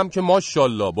قیمت هم که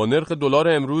ماشاءالله با نرخ دلار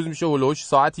امروز میشه هولوش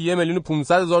ساعتی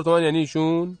 1,500,000 تومان، یعنی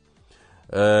ایشون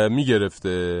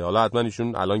میگرفته. حالا حتما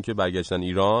ایشون الان که برگشتن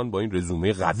ایران با این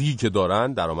رزومه قوی که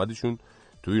دارن درآمدشون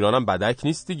تو ایران هم بدک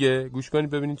نیست دیگه. گوش کنید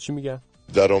ببینید چی میگن.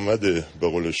 درآمد به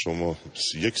قول شما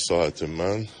 1 ساعت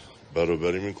من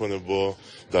برابری میکنه با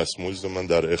دستمزد من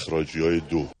در اخراجی‌های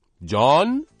 2.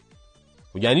 جان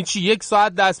یعنی چی 1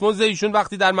 ساعت دستمزد ایشون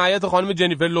وقتی در معیت خانم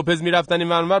جنیفر لوپز میرفتن این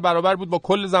منور برابر بود با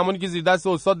کل زمانی که زیر دست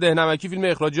استاد دهنمکی فیلم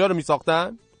اخراجی‌ها رو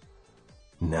میساختن؟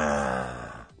 نه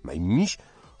میش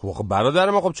خب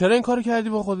برادرم، خب چرا این کارو کردی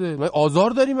با خوده؟ من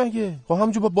آزار داری مگه؟ خب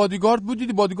همونجا با بادیگارد بودی،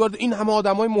 بادیگارد این همه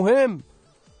آدمای مهم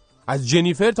از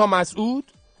جنیفر تا مسعود،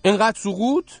 اینقدر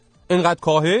سقوط، اینقدر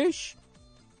کاهش.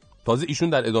 تازه ایشون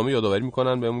در ادامه یادآوری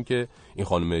میکنن بهمون که این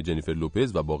خانم جنیفر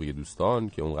لوپز و باقی دوستان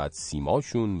که اونقدر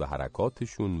سیماشون و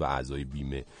حرکاتشون و اعضای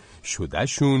بیمه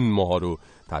شدهشون ماها رو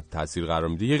تحت تاثیر قرار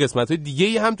میده، یه قسمت‌های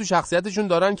دیگه‌ای هم تو شخصیتشون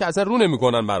دارن که اصلا رو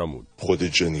نمیکنن برامون. خود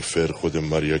جنیفر، خود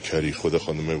ماریا کری، خود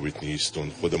خانم ویتنی هیستون،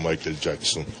 خود مایکل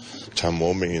جکسون،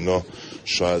 تمام اینا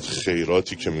شاید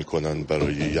خیراتی که میکنن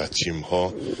برای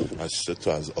یتیم‌ها از 3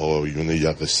 تا از آقایون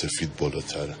یقه سفید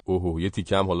بالاتره. اوه یه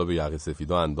تیکم حالا به یقه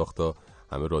سفیدا انداخت تا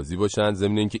همه راضی باشن.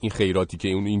 ضمن اینکه این خیراتی که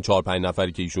این 4-5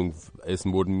 نفری که ایشون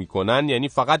اسم برد میکنن یعنی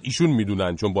فقط ایشون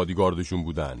میدونن چون بادیگاردشون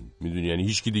بودن، میدونی، یعنی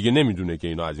هیچکی دیگه نمیدونه که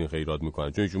اینا از این خیرات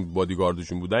میکنن چون ایشون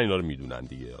بادیگاردشون بودن اینا رو میدونن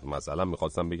دیگه. مثلا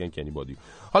میخواستم بگن که یعنی بادی،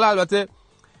 حالا البته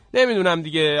نمیدونم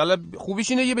دیگه، حالا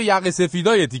خوبیش اینه یه به یقه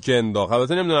سفیدای تیکه انداخت.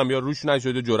 البته نمیدونم یا روش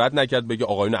نشد جرئت نکرد بگه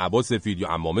آقایون عبا سفید یا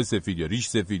عمامه سفید یا ریش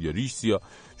سفید یا ریش سیاه،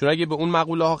 چون اگه به اون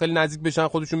مقوله ها خیلی نزدیک بشن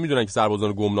خودشون میدونن که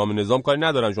سربازان گمنام نظام کاری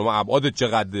ندارن شما ابعادت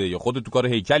چقدره یا خودت تو کار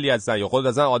هیکلی هستن یا خودت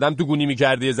اصلا آدم تو گونی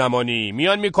میکردی زمانی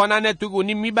میان میکننت تو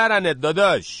گونی میبرنت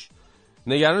داداش.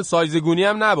 نگران سایز گونی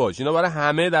هم نباش، اینا برای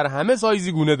همه در همه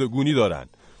سایزی گونی دارن.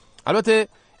 البته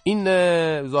این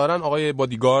ظاهرا آقای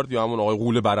بادیگارد یا همون آقای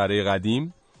غول برره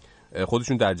قدیم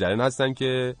خودشون در جریان هستن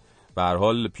که به هر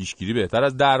حال پیشگیری بهتر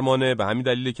از درمانه، به همین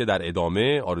دلیله که در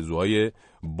ادامه آرزوهای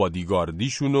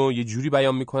بادیگاردیشون رو یه جوری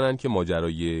بیان میکنن که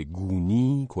ماجرای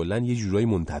گونی کلن یه جورایی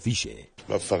منتفی شه.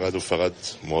 و فقط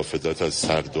محافظت از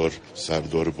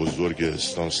سردار بزرگ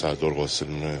اسلام سردار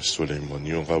قاسم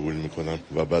سلیمانی رو قبول میکنم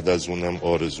و بعد از اونم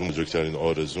بزرگترین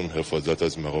آرزوم حفاظت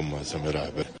از مقام معظم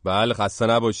رهبر. بله خسته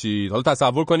نباشید. حالا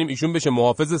تصور کنیم ایشون بشه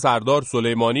محافظ سردار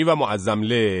سلیمانی و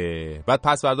معظمله، بعد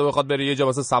پس فردا بخواد بره یه جا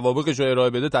مثلا سوابقش رو ارائه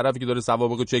بده، طرفی که داره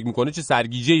سوابق رو چک میکنه چه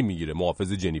سرگیجه‌ای میگیره.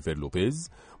 محافظ جنیفر لوپز،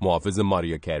 محافظ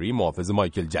ماریا کری، محافظ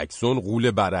مایکل جکسون،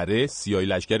 غول برره، سیاهی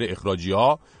لشکر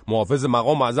اخراجی‌ها، محافظ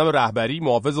مقام معظم رهبری،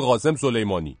 محافظ قاسم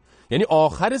سلیمانی. یعنی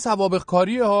آخر سوابق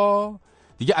کاریه ها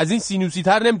دیگه، از این سینوسی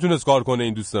تر نمیتونست کار کنه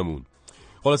این دوستمون.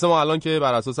 خلاصه ما الان که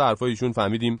بر اساس حرفای ایشون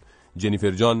فهمیدیم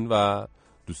جنیفر جان و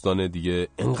دوستان دیگه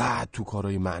انقدر تو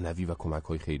کارهای معنوی و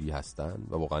کمک‌های خیری هستن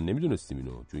و واقعا نمیدونستیم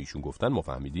اینو، چون ایشون گفتن ما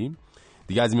فهمیدیم.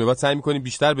 دیگه از این به بعد سعی می‌کنیم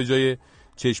بیشتر به جای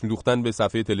چشم دوختن به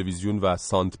صفحه تلویزیون و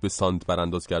سانت به سانت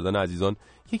برانداز کردن عزیزان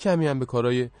یه کمی هم به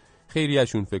کارهای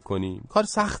خیریه‌شون فکر کنیم. کار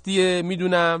سختیه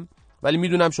میدونم، ولی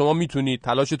میدونم شما میتونید،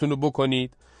 تلاشتون رو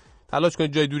بکنید، تلاش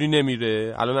کنید، جای دوری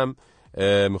نمیره. الانم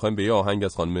میخوایم به یه آهنگ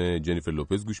از خانم جنیفر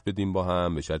لوپز گوش بدیم با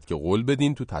هم، به شرطی که قول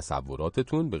بدین تو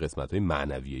تصوراتتون به قسمت‌های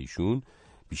معنوی ایشون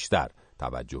بیشتر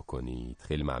توجه کنید.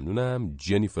 خیلی ممنونم.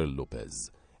 جنیفر لوپز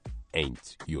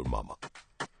Ain't Your Mama.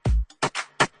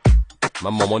 من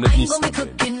مامانت نیستم.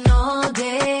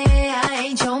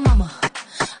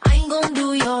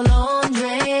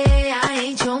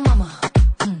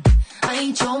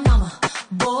 Ain't your mama,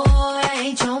 boy, I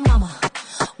ain't your mama.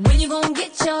 When you gon'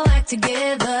 get your act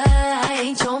together, I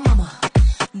ain't your mama.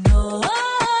 No,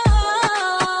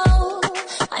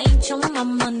 I ain't your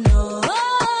mama, no.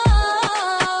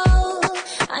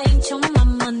 I ain't your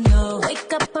mama, no.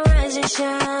 Wake up, arise and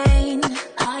shine.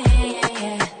 Oh yeah, yeah,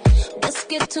 yeah. Let's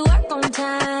get to work on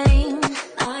time.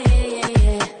 Oh yeah, yeah,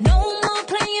 yeah. No more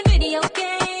playing video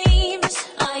games.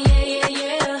 Oh yeah, yeah,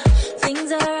 yeah. Things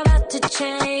are about to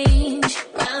change.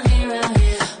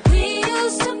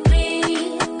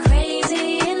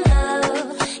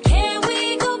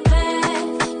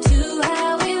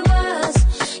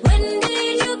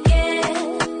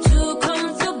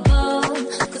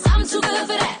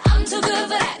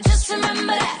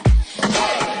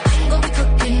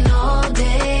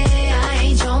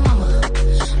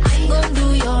 I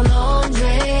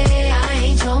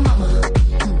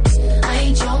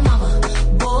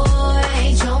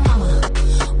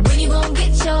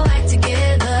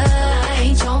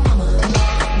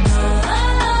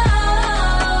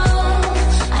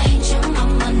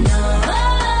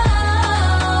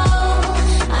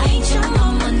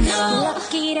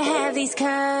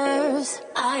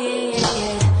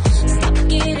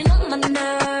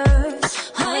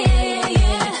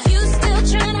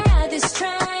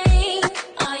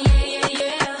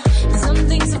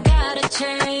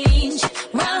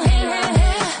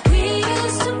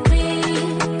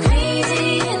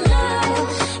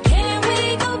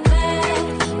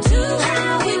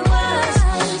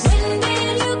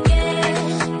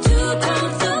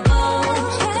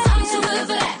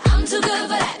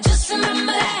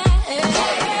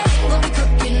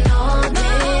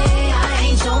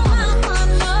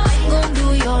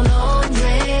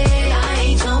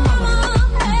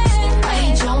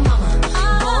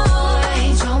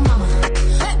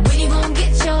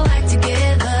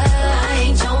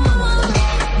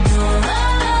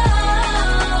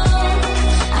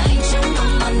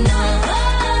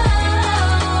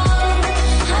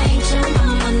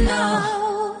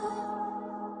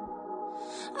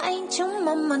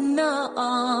no.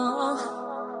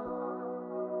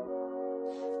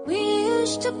 We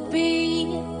used to be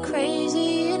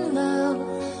crazy in love.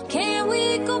 Can we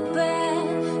go back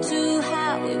to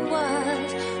how it was?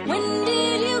 When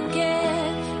did you get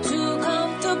too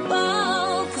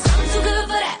comfortable? 'Cause I'm too good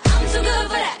for that, I'm too good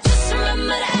for that. Just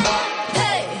remember that.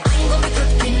 Hey, I ain't gonna be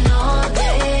cooking all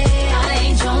day. I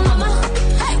ain't your mama.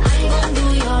 I ain't gonna do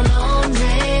your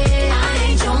laundry. I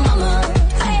ain't your mama.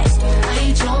 Hey, I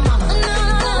ain't your mama. No,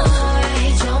 I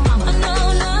ain't your mama. No,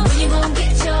 when you gonna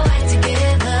get your act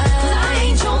together? 'Cause I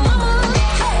ain't your mama.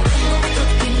 Hey, I ain't gonna be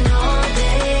cooking all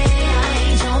day. I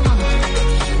ain't your mama.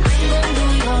 I ain't gonna do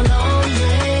your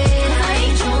laundry. I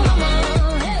ain't your mama.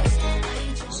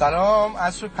 سلام،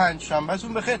 عصر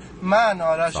پنجشنبهتون بخیر. من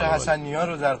آرش حسنی‌ها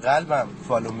رو در قلبم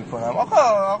فالو میکنم.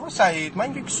 آقا سعید،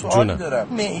 من یک سوالی دارم.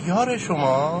 معیار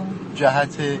شما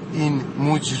جهت این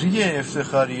مجری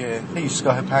افتخاری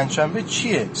ایستگاه پنجشنبه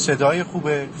چیه؟ صدای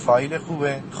خوبه، فایل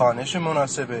خوبه، خوانش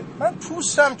مناسبه؟ من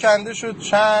پوستم کنده شد،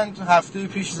 چند هفته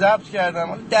پیش ضبط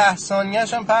کردم، 10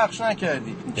 ثانیه‌اش هم پخش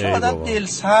نکردی. چه آدم دل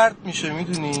سرد میشه،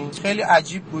 میدونی؟ خیلی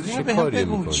عجیب بود. اینو بهم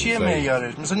بگو چیه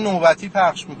معیارش؟ مثلا نوبتی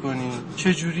پخش میکنی؟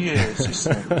 چه جوریه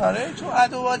سیستم؟ آره، تو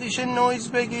ادواتش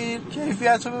نویز بگیر،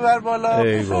 کیفیتو ببر بالا،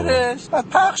 بفرست. بعد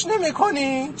پخش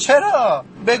نمی‌کنی؟ چرا؟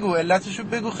 بگو علتشو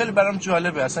بگو، خیلی برام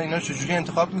جالبه. اصلا اینا چجوری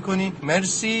انتخاب می‌کنی؟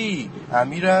 مرسی.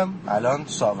 امیرم الان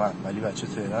ساون، ولی بچه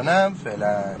تهرانم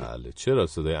فعلا. بله، چرا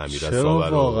صدای امیر ساون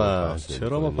رو واقعا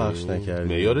چرا ما پخش نکردیم؟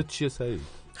 معیارت چیه سعید؟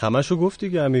 همشو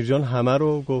گفتی که امیر جان، همه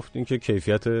رو گفت. این که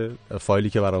کیفیت فایلی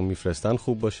که برام میفرستن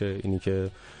خوب باشه، اینی که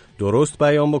درست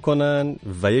بیان بکنن،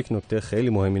 و یک نکته خیلی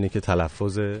مهم اینه که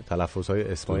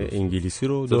تلفظهای اسمای انگلیسی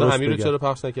رو درست بگن. امیر رو چرا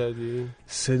پخش نکردی؟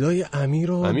 صدای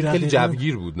امیر خیلی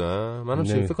جوگیر بود، نه؟ منم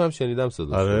فکر کنم شنیدم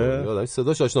صداش. آره. یادم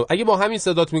صداش آشنا. اگه با همین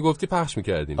صدات میگفتی پخش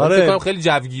میکردیم. آره. فکر کنم خیلی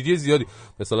جوگیری زیادی،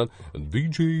 مثلا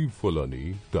دیجی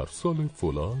فلانی در سال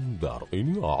فلان در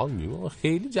این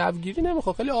خیلی جوگیری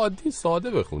نمیخواد، خیلی عادی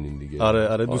ساده بخونین دیگه.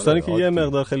 آره دوستانی که یه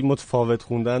مقدار خیلی متفاوت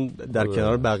خوندن در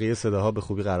کنار بقیه صداها به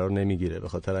خوبی قرار نمیگیره، به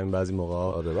خاطر این بعضی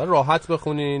موقع و راحت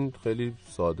بخونین، خیلی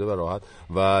ساده و راحت.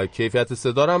 و کیفیت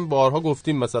صدا رو هم بارها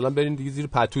گفتیم، مثلا برین دیگه زیر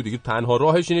پتو، دیگه تنها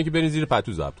راهش اینه که برین زیر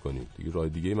پتو ضبط کنین، دیگه راه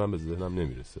دیگه من به ذهنم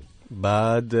نمیرسه.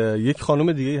 بعد یک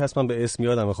خانم دیگه هست، من به اسم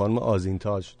یادمه، خانم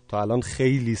آزینتاج، تا الان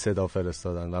خیلی صدا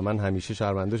فرستادن و من همیشه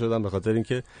شرمنده شدم به خاطر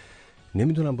اینکه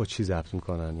نمیدونم با چی ضبط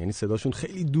میکنن، یعنی صداشون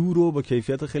خیلی دور و با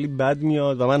کیفیت خیلی بد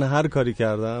میاد و من هر کاری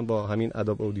کردم با همین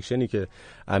اداب اودیشنی که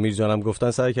امیر جانم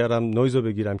گفتن سعی کردم نویزو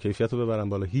بگیرم، کیفیتو ببرم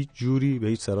بالا، هیچ جوری به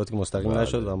هیچ صراطی مستقیم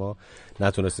نشد و ما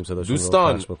نتونستیم صداشون رو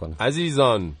پخش بکنیم. دوستان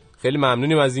عزیزان، خیلی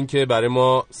ممنونیم از اینکه برای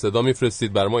ما صدا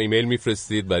میفرستید، برای ما ایمیل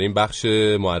میفرستید، برای این بخش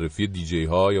معرفی دیجی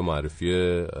ها یا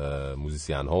معرفی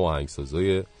موزیسین ها و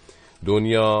آهنگسازای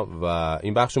دنیا، و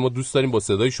این بخش ما دوست داریم با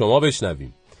صدای شما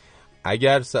بشنویم.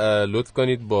 اگر لطف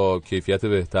کنید با کیفیت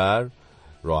بهتر،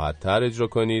 راحت‌تر اجرا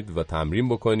کنید و تمرین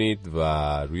بکنید و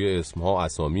روی اسم‌ها و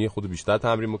اسامی خود بیشتر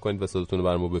تمرین بکنید و صداتون رو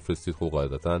برام بفرستید، خب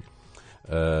قاعدتاً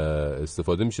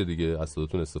استفاده میشه دیگه، از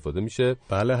صداتون استفاده میشه.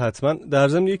 بله حتما. در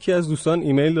ضمن یکی از دوستان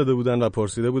ایمیل داده بودن و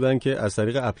پرسیده بودن که از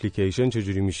طریق اپلیکیشن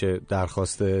چجوری میشه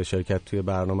درخواست شرکت توی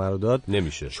برنامه رو داد.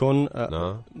 نمیشه. چون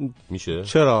نه میشه.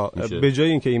 چرا؟ به جای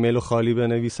اینکه ایمیل رو خالی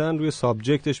بنویسن، روی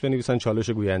سابجکتش بنویسن چالش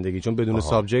گویندگی، چون بدون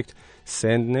سابجکت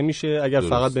سند نمیشه. اگر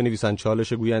فقط بنویسن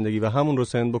چالش گویندگی و همون رو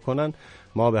سند بکنن،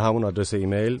 ما به همون آدرس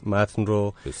ایمیل متن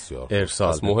رو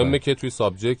ارسال می‌کنیم. مهمه که توی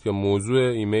سابجکت یا موضوع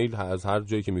ایمیل از هر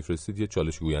جایی که میفرستید یه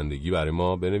چالش گویندگی برای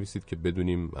ما بنویسید که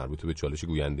بدونیم مربوط به چالش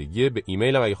گویندگیه. به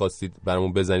ایمیل هم اگه خواستید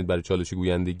برامون بزنید برای چالش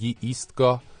گویندگی،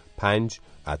 ایستگاه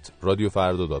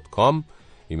 5@radiofarda.com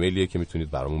ایمیلیه که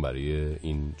میتونید برامون برای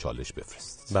این چالش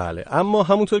بفرستید. بله، اما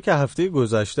همونطور که هفته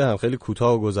گذشته هم خیلی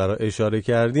کوتاه و گذرا اشاره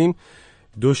کردیم،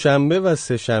 دوشنبه و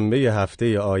سه‌شنبه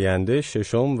هفته آینده،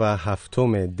 6 و 7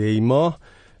 دی ماه،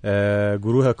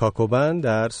 گروه کاکوبند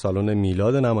در سالن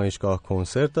میلاد نمایشگاه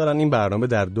کنسرت دارن. این برنامه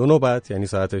در 2 نوبت، یعنی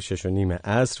ساعت 6:30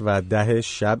 عصر و 10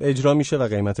 شب اجرا میشه و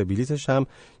قیمت بلیتش هم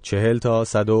 40 تا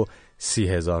 130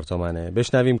 هزار تومنه.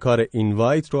 بشنویم کار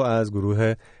اینوایت رو از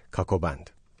گروه کاکوبند.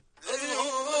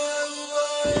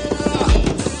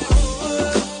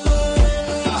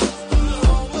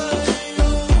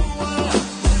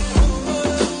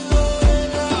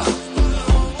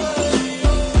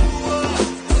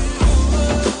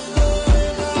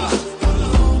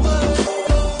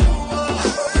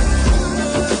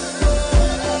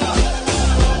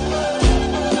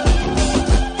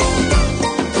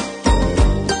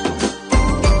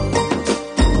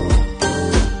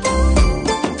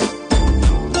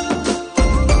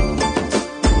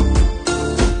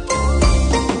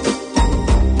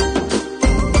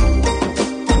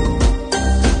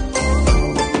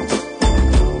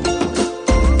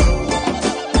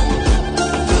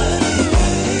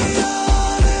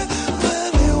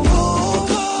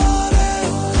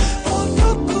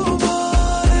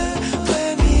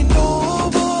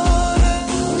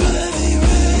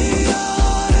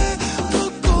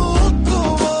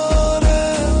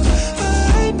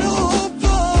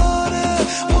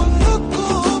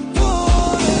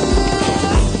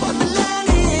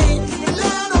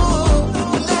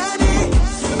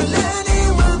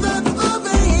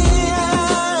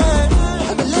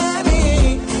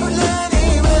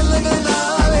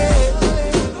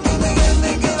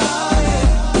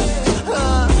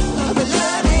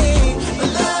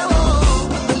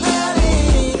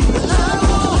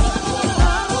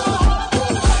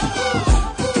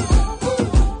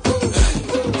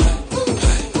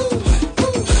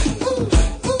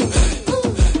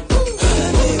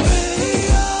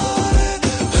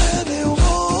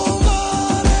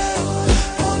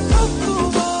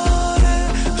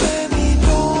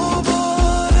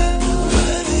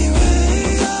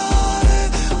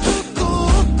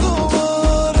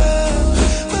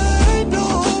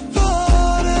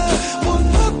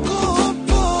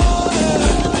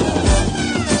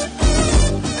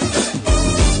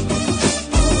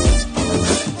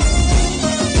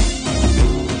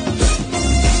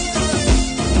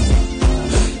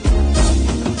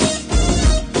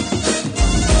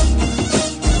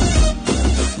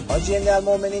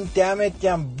 امیرالمومنین دمت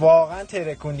گرم، واقعا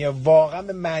ترکوندی، واقعا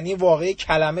به معنی واقعی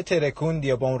کلمه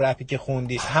ترکوندی با اون رپی که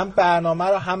خوندی. هم برنامه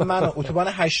رو هم منو اتوبان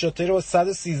 80 رو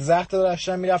 113 تا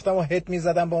داشتم میرفتم و هت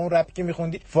میزدم با اون رپی که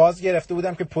میخوندی. فاز گرفته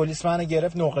بودم که پلیس منو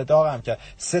گرفت، نقره داغم کرد،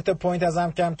 3 تا پوینت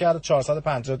ازم کم کرد،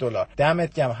 $450.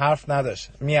 دمت گرم، حرف نداشت،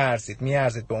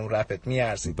 میارزید به اون رپت،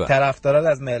 میارزید. طرفدارات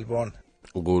از ملبورن.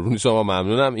 قربون شما،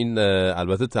 ممنونم. این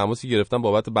البته تماسی گرفتم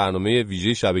بابت برنامه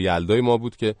ویژه شب یلدای ما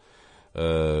بود که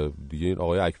دیگه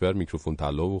آقای اکبر میکروفون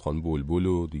طلا و خانم بلبل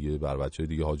و دیگه بر بچهای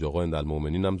دیگه حاج آقا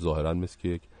اندالمومنین هم ظاهرا مثل که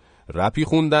یک رپی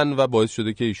خوندن و باعث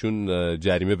شده که ایشون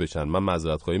جریمه بشن. من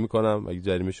معذرت خواهی میکنم اگه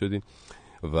جریمه شدین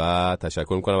و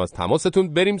تشکر میکنم از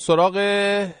تماستون. بریم سراغ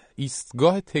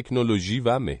ایستگاه تکنولوژی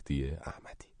و مهدی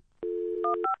احمدی.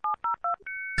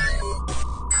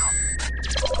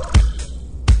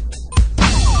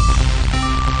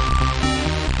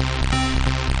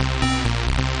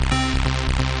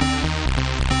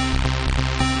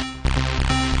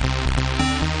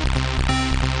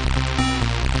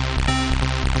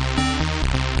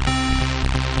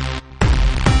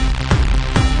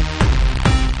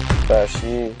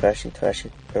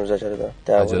 فرشید امروز عجله دارم.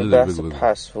 در مورد بحث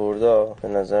پسوردها به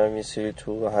نظرم یه سری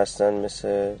تو هستن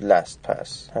مثل لاست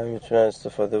پس، هم میتونن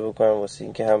استفاده بکنن واسه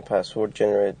اینکه هم پسورد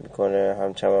جنریت میکنه،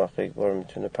 هم چند وقت یک بار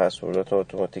میتونه پسوردات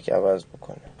اتوماتیک عوض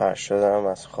بکنه. فرشاد هم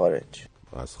از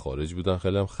خارج بودن،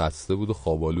 خیلی هم خسته بود و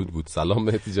خوابالود بود. سلام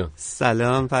مهدی جان.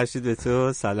 سلام فرشید به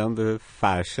تو، سلام به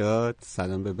فرشاد،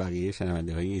 سلام به بقیه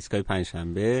شنونده های ایستگاه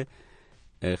پنجشنبه.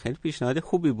 خیلی پیشنهاد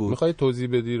خوبی بود. میخوای توضیح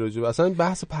بدی راجع به اصلا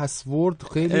بحث پسورد؟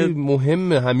 خیلی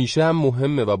مهمه، همیشه هم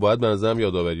مهمه و باید به نظرم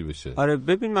یادآوری بشه. آره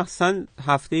ببین، مثلا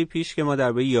هفته پیش که ما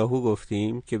درباره یاهو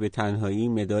گفتیم که به تنهایی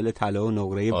مدال طلا و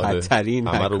نقره بدترین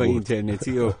هک‌های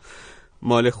اینترنتی و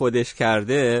مال خودش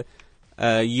کرده،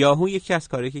 یاهو یکی از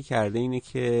کارهایی که کرده اینه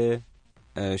که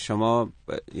شما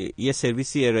یه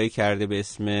سرویسی ارائه کرده به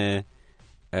اسم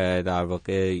در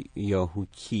واقع یاهو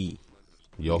کی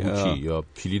یا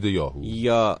کلید یاهو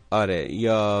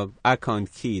یا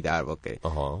اکانت کی در واقع.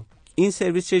 این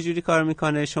سرویس چه جوری کار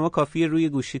میکنه؟ شما کافیه روی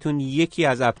گوشیتون یکی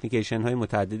از اپلیکیشن های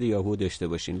متعدد یاهو داشته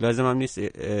باشین. لازم هم نیست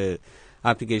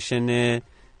اپلیکیشن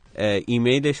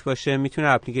ایمیلش باشه، میتونه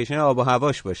اپلیکیشن آب و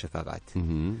هواش باشه فقط.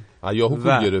 یاهو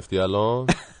پول گرفتی الان؟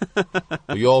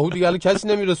 یاهو دیگه الان کسی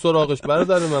نمیره سراغش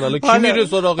برادر من. الان کی میره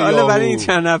سراغ یاهو؟ حالا برای این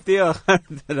چند هفته آخر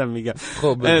دارم میگم.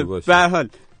 خب به هر حال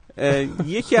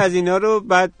یکی از اینا رو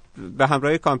بعد به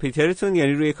همراه کامپیوترتون،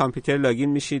 یعنی روی کامپیوتر لاگین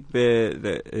میشید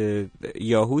به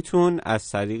یاهوتون از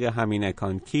طریق همین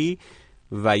اکانت کی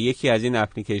و یکی از این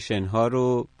اپلیکیشن ها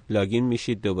رو لاگین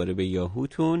میشید دوباره به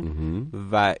یاهوتون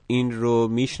و این رو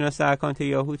میشناسه اکانت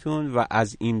یاهوتون و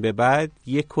از این به بعد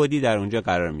یک کدی در اونجا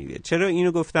قرار میگیره. چرا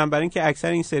اینو گفتم؟ برای اینکه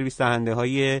اکثر این سرویس دهنده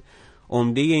های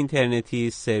عمده اینترنتی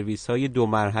سرویس های 2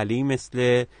 مرحله‌ای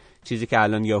مثل چیزی که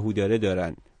الان یاهو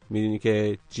دارن. میدونی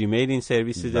که جیمیل این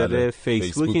سرویس داره،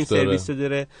 فیسبوک این سرویس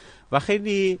داره و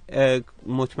خیلی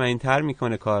مطمئن‌تر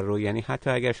میکنه کار رو. یعنی حتی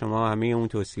اگر شما همه اون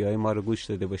توصیه‌های ما رو گوش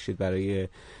داده باشید برای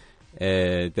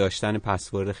داشتن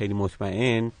پسورد خیلی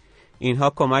مطمئن،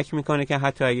 اینها کمک میکنه که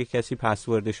حتی اگه کسی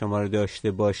پسورد شما رو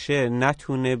داشته باشه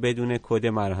نتونه بدون کد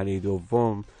مرحله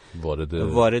دوم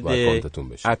وارد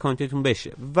اکانتتون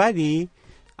بشه. ولی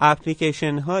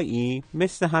اپلیکیشن هایی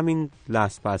مثل همین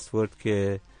لاست پسورد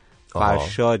که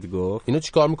فرشاد گفت، اینا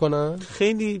چی کار میکنن؟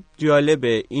 خیلی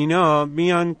جالبه. اینا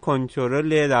میان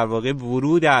کنترل در واقع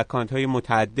ورود اکانت های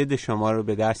متعدد شما رو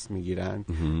به دست میگیرن،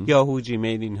 یاهو،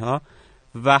 جیمیل، اینها،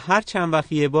 و هر چند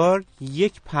وقت یه بار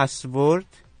یک پسورد،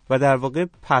 و در واقع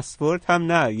پسورد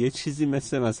هم نه، یه چیزی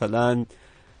مثلا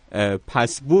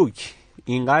پسبوک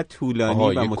اینقدر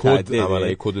طولانی و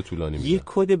متعدده، یک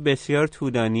کد بسیار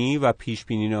طولانی و پیش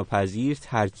بینی ناپذیر،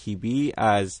 ترکیبی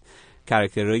از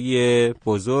کاراکترهای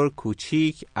بزرگ،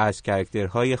 کوچیک، از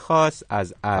کاراکترهای خاص،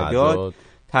 از اعداد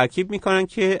ترکیب میکنن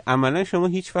که عملا شما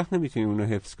هیچ وقت نمیتونید اونو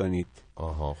حفظ کنید.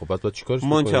 خب بعد چیکارش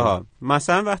منتها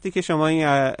مثلا وقتی که شما این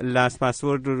لاست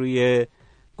پسورد رو روی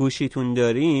گوشیتون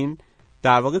دارین،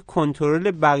 در واقع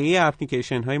کنترل بقیه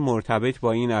اپلیکیشن های مرتبط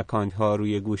با این اکانت ها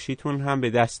روی گوشیتون هم به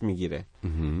دست میگیره.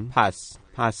 پس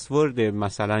پسورد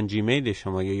مثلا جیمیل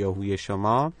شما یا یاهوی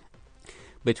شما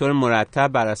به طور مرتب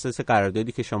بر اساس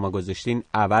قراردادی که شما گذاشتین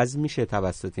عوض میشه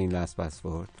توسط این لاست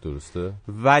پسورد. درسته.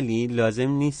 ولی لازم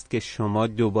نیست که شما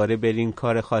دوباره برین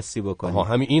کار خاصی بکنید.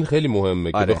 همین این خیلی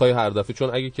مهمه که بخوای هر دفعه، چون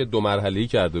اگه که 2 مرحله‌ای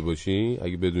کرده باشی،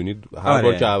 اگه بدونید هر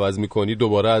بار که عوض میکنی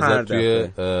دوباره ازت توی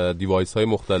دیوایس های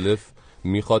مختلف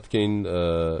میخواد که این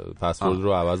پسورد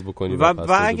رو عوض بکنی و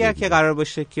اگر که قرار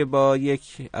باشه که با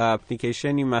یک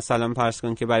اپلیکیشنی مثلا فرض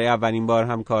کن که برای اولین بار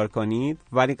هم کار کنید،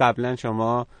 ولی قبلا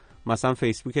شما مثلا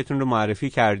فیسبوکتون رو معرفی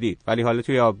کردید، ولی حالا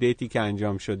توی آپدیتی که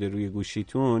انجام شده روی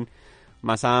گوشیتون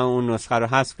مثلا اون نسخه رو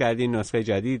حذف کردین، نسخه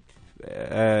جدید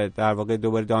در واقع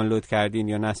دوباره دانلود کردین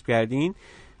یا نصب کردین،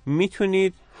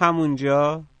 میتونید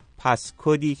همونجا پس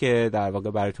کدی که در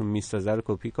واقع براتون میسازه رو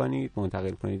کپی کنید،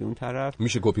 منتقل کنید اون طرف،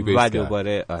 میشه کپی پیست و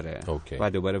دوباره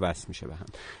و دوباره وصل میشه به هم.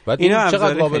 بعد این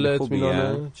چقدر قابل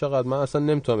اطمینانه؟ چقدر من اصلا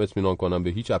نمیتونم اطمینان کنم به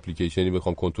هیچ اپلیکیشنی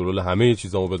بخوام کنترل همه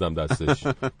چیزامو بدم دستش.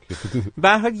 به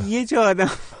هر حال یه جا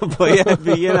آدم باید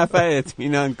به یه نفر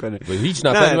اطمینان کنه، به هیچ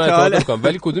نفر من اعتماد نمیکنم،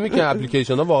 ولی کدومی که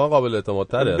اپلیکیشن ها واقعا قابل اعتماد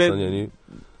تره اصلا، یعنی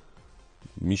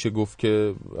میشه گفت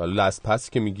که لاست پس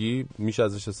که میگی میشه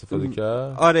ازش استفاده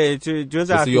کرد. آره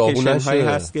جز اپلیکیشن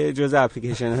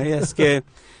هایی هست که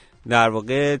در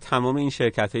واقع تمام این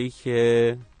شرکت هایی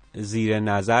که زیر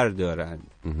نظر دارن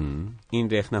این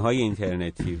رخنه های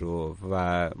اینترنتی رو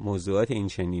و موضوعات این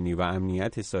چنینی و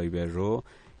امنیت سایبر رو،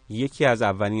 یکی از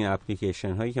اولین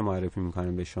اپلیکیشن هایی که معرفی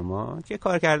میکنن به شما که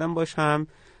کار کردن باش هم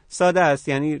ساده است،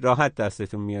 یعنی راحت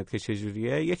دستتون میاد که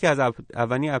چجوریه. یکی از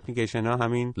اولین اپلیکیشن ها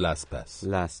همین لاست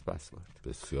پس بود.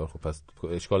 بسیار خوب، پس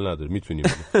اشکال نداره میتونیم.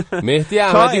 مهدی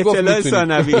احمدی گفت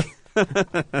میتونیم.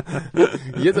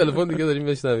 یه تلفن دیگه داریم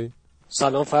بشنویم.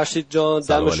 سلام فرشید جان،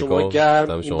 دم شما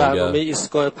گرم. این برنامه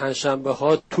ایستگاه پنجشنبه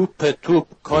ها توپ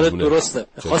کار درسته.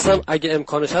 خواستم اگه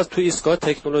امکانش هست تو ایستگاه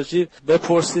تکنولوژی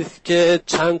بپرسید که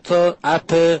چند تا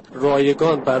اپ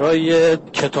رایگان برای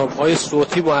کتاب‌های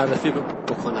صوتی معرفی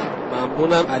بکنم.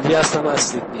 ممنونم. علی هستم از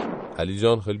سیدنی. علی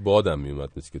جان خیلی بادم میومد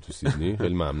مثل که تو سیدنی.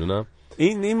 خیلی ممنونم.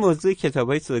 این موضوع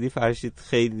کتاب‌های صوتی فرشید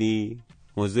خیلی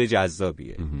موضوع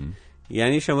جذابیه.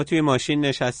 یعنی شما توی ماشین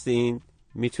نشستین،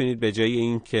 میتونید به جای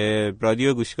این که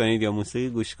رادیو گوش کنید یا موسیقی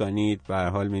گوش کنید، به هر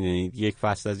حال میدونید یک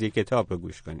فصل از یک کتاب رو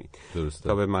گوش کنید. درسته.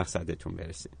 تا به مقصدتون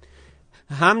برسید.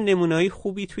 هم نمونه‌های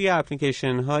خوبی توی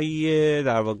اپلیکیشن های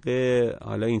در واقع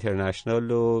حالا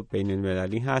اینترنشنال و بین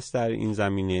المللی هست در این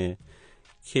زمینه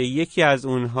که یکی از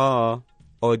اونها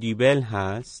آدیبل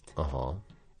هست.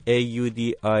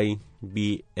 AUDIBLE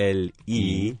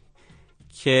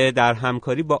که در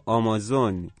همکاری با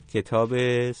آمازون کتاب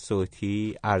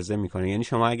صوتی عرضه میکنه. یعنی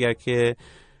شما اگر که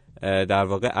در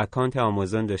واقع اکانت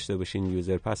آمازون داشته باشین،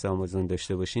 یوزر پس آمازون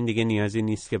داشته باشین، دیگه نیازی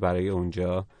نیست که برای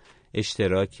اونجا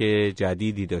اشتراک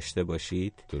جدیدی داشته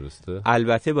باشید. درسته.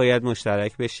 البته باید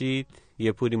مشترک بشید،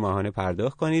 یه پولی ماهانه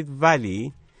پرداخت کنید،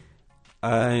 ولی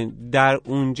در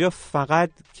اونجا فقط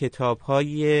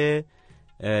کتاب‌های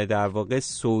در واقع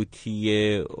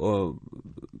صوتی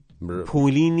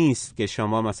پولی نیست که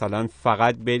شما مثلا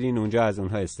فقط برین اونجا از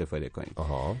اونها استفاده کنید.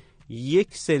 یک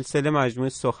سلسله مجموعه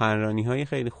سخنرانی‌های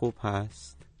خیلی خوب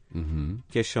هست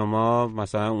که شما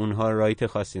مثلا اونها رایت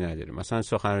خاصی نداره. مثلا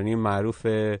سخنرانی معروف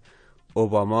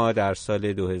اوباما در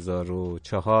سال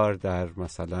 2004 در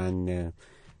مثلا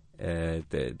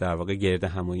در واقع گرد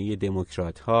همایی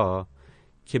دموکرات‌ها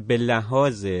که به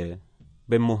لحاظ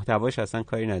به محتواش اصلا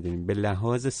کاری نداریم، به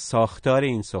لحاظ ساختار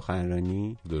این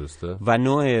سخنرانی درسته و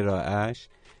نوع ارائه‌اش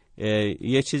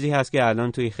یه چیزی هست که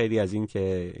الان توی خیلی از این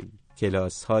که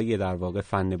کلاس‌های در واقع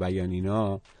فن بیان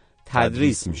اینا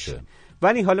تدریس میشه.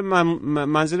 ولی حالا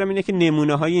منظورم اینه که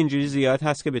نمونه‌های اینجوری زیاد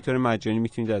هست که به طور مجانی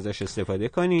میتونید ازش استفاده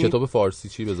کنید. کتاب فارسی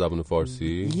چی به زبان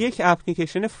فارسی؟ یک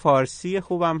اپلیکیشن فارسی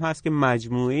خوبم هست که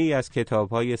مجموعه‌ای از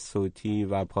کتاب‌های صوتی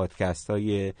و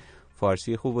پادکست‌های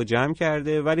فارسی خوب رو جمع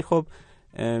کرده، ولی خب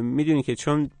میدونی که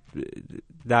چون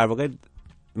در واقع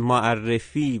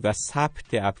معرفی و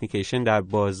ثبت اپلیکیشن در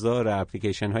بازار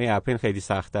اپلیکیشن های اپل خیلی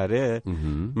سخت داره،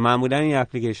 معمولا این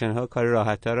اپلیکیشن ها کار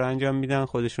راحت تر رو انجام میدن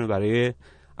خودشون برای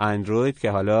اندروید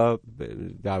که حالا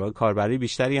در واقع کاربری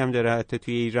بیشتری هم داره، حتی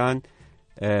توی ایران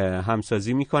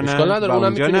همسازی میکنن و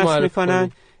اونجا نصب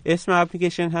میکنن. اسم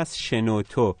اپلیکیشن هست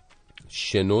شنوتو.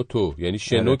 شنوتو یعنی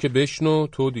شنو که بشنو،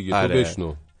 تو دیگه تو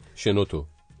بشنو. شنوتو.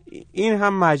 این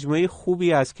هم مجموعه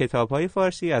خوبی از کتاب‌های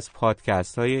فارسی، از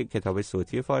پادکست‌های کتاب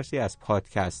صوتی فارسی، از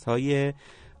پادکست‌های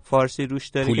فارسی روش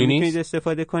داره که میتونید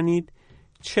استفاده کنید.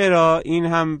 چرا این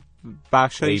هم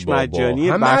بخشایش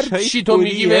مجانیه، بخشایش چی تو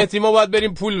میگی مهدی ما باید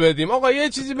بریم پول بدیم؟ آقا یه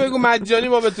چیزی بگو مجانی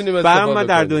ما بتونیم استفاده کنیم. ما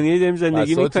در دنیای داریم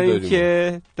زندگی می‌کنیم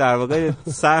که در واقع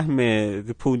سهم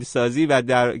پولسازی و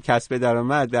در کسب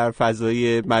درآمد در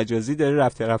فضای مجازی داره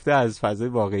رفته از فضای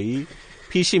واقعی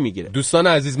پیشی میگیره. دوستان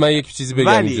عزیز من یک چیزی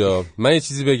بگم اینجا. من یه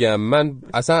چیزی بگم. من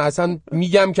اصلا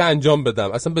میگم که انجام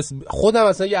بدم. اصلا خودم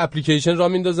اصلا یه اپلیکیشن را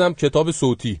میندازم کتاب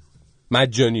صوتی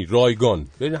مجانی رایگان.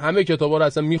 ببین همه کتابا رو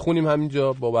اصلا میخونیم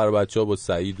همینجا با بچه‌ها، با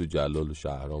سعید و جلال و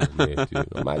شهرام و مهدی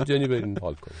مجانی برین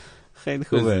حال کنیم. خیلی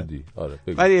خوبه. آره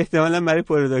ولی احتمالاً برای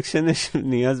پروداکشنش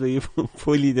نیاز به یه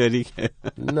پولی داری که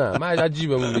نه ما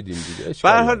عجیبمون میدیم دیگه. به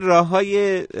هر حال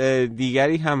راه‌های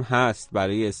دیگری هم هست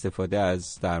برای استفاده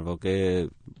از در واقع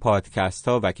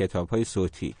پادکست‌ها و کتاب‌های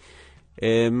صوتی.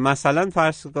 مثلا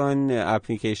فرض کن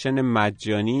اپلیکیشن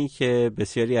مجانی که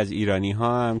بسیاری از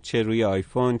ایرانی‌ها هم چه روی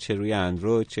آیفون، چه روی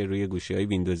اندروید، چه روی گوشی‌های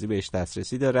ویندوزی بهش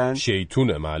دسترسی دارن.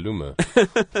 شیطونه معلومه.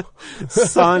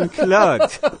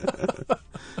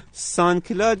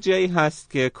 سانکلاد جایی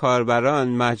هست که کاربران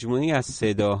مجموعی از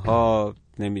صداها،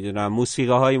 نمیدونم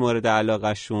موسیقی‌های مورد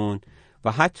علاقه‌شون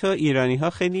و حتی ایرانی‌ها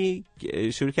خیلی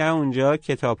شروع کردن اونجا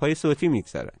کتاب‌های صوتی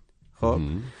می‌گذارن. خب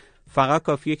فقط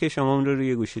کافیه که شما اون رو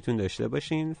روی گوشیتون داشته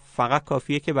باشین، فقط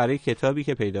کافیه که برای کتابی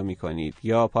که پیدا می‌کنید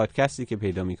یا پادکستی که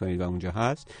پیدا می‌کنید و اونجا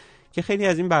هست که خیلی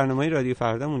از این برنامه‌های رادیو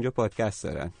فردا اونجا پادکست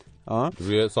دارن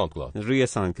روی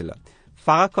سانکلاد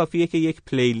فقط کافیه که یک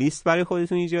پلیلیست برای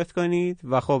خودتون ایجاد کنید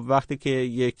و خب وقتی که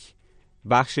یک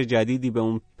بخش جدیدی به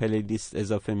اون پلیلیست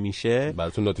اضافه میشه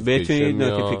بتونید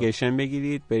نوتیفیکیشن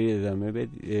بگیرید، برید ادامه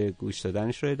گوش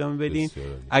دادنش رو ادامه بدین.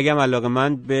 اگه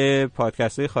علاقه‌مند به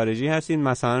پادکست‌های خارجی هستین،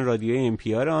 مثلا رادیو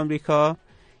NPR آمریکا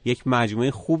یک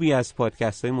مجموعه خوبی از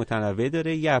پادکست‌های متنوع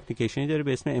داره، یه اپلیکیشنی داره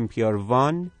به اسم NPR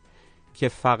One که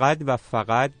فقط و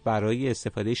فقط برای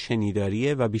استفاده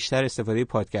شنیداریه و بیشتر استفاده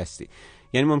پادکستی.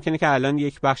 یعنی ممکنه که الان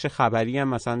یک بخش خبری هم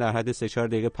مثلا در حد 3-4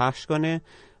 دقیقه پخش کنه،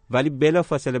 ولی بلا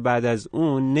فاصله بعد از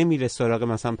اون نمیره سراغ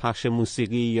مثلا پخش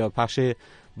موسیقی یا پخش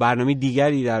برنامه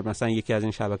دیگری در مثلا یکی از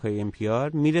این شبکه‌های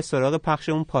NPR، میره سراغ پخش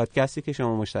اون پادکستی که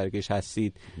شما مشترکش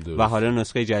هستید و حالا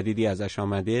نسخه جدیدی ازش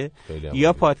آمده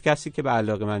یا پادکستی که به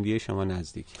علاقه‌مندی شما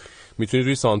نزدیک. میتونید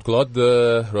روی ساوندکلاود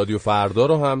رادیو فردا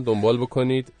رو هم دنبال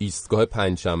بکنید، ایستگاه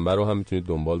پنجشنبه رو هم میتونید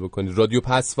دنبال بکنید، رادیو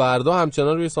پس فردا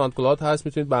همچنان روی ساوندکلاود هست،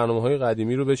 میتونید برنامه‌های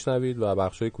قدیمی رو بشنوید و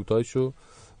بخش‌های کوتاهشو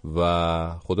و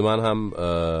خود من هم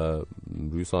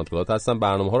روی ساوندکلاود هستم.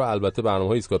 برنامه‌ها رو البته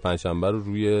برنامه‌های ایستگاه پنجشنبه رو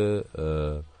روی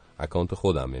اکانت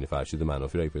خودم یعنی فرشید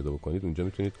منافی رو پیدا بکنید اونجا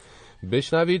میتونید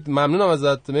بشنوید. ممنونم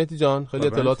ازت مهدی جان، خیلی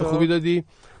اطلاعات خوبی دادی.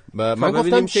 من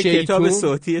گفتم کتاب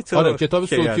صوتی تو آره کتاب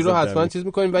صوتی رو حتما چیز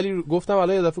می‌کنیم، ولی گفتم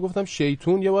الان یه دفعه گفتم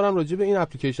شیطون، یه بارم راجع به این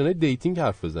اپلیکیشن‌های دیتینگ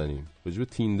حرف بزنیم، راجع به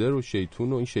تیندر و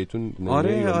شیطون و این شیطون.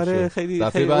 آره خیلی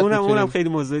اونم خیلی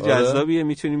موضوع جذابیه،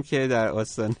 میتونیم که در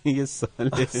آستانه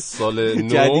سال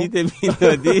جدید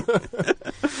میلادی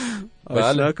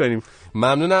آشنا کنیم.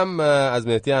 ممنونم از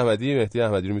مهدی احمدی. مهدی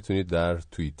احمدی رو میتونید در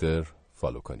توییتر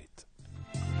فالو کنید.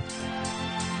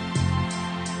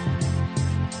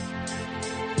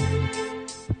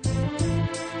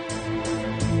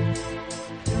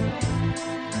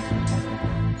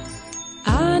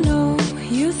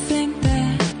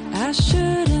 I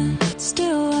shouldn't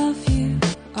still love you,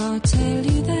 I'll tell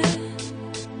you that.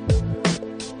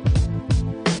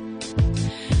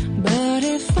 But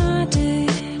if I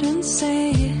didn't say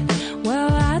it,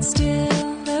 well, I'd still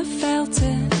have felt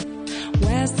it.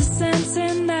 Where's the sense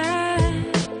in that?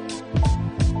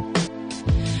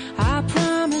 I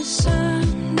promise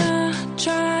I'm not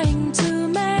trying to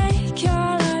make your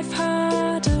life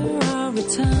harder. I'll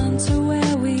return to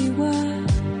where we were.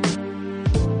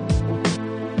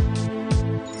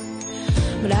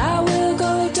 But I will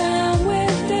go down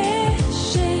with this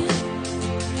shit,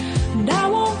 and I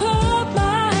won't put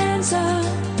my hands up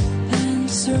and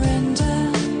surrender.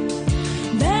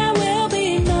 There will be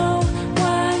no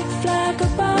white flag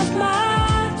above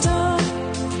my door.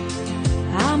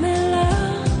 I'm in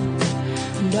love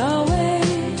and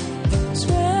always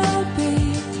will be.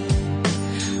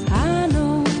 I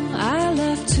know I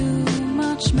left too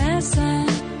much mess and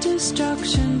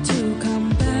destruction to come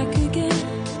back again.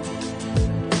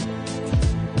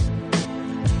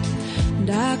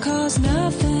 I cause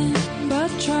nothing but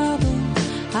trouble.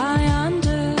 I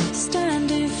understand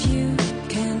if you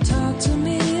can't talk to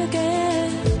me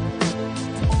again.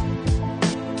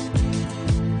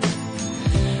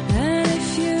 And if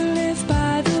you live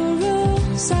by the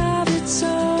rules of it's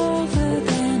over,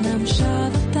 then I'm sure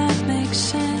that that makes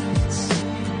sense.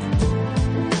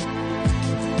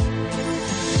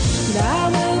 But I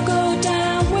will go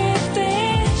down with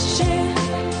this shit,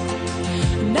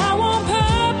 and I won't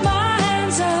put my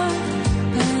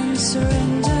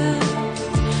surrender.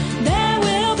 There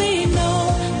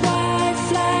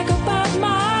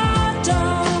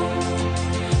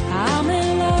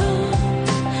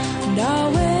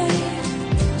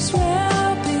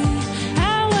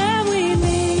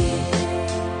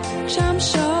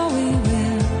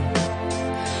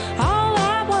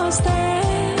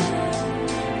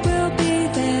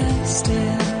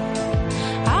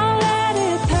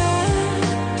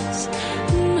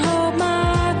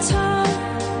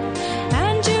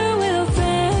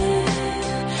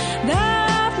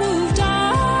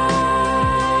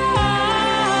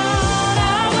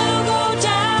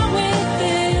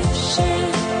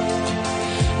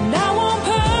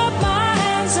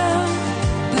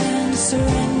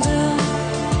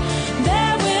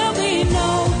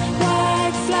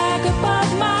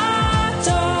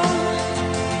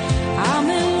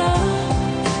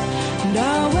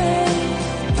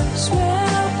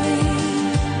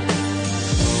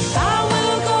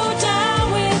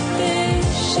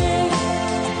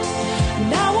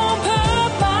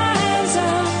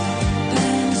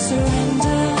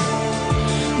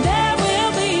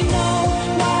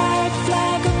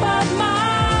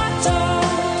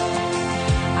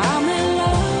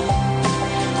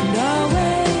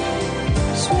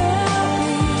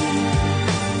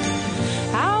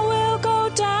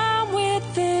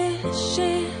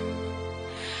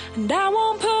And I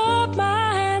won't put my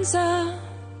hands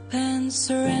up and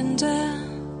surrender.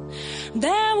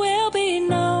 There will be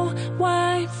no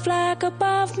white flag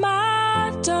above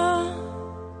my door.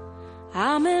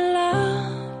 I'm in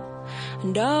love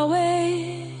and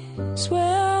always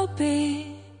will be.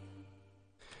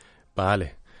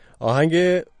 بله،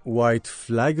 آهنگ وایت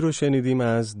فلگ رو شنیدیم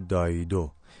از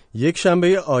دایدو. یک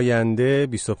شنبه آینده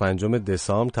 25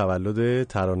 دسامبر تولد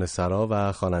ترانه‌سرا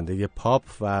و خواننده پاپ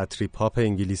و تریپ هاپ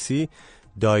انگلیسی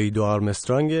دایدو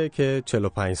آرمسترانگ که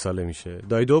 45 ساله میشه.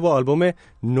 دایدو با آلبوم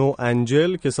نو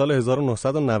انجل که سال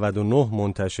 1999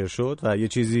 منتشر شد و یه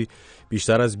چیزی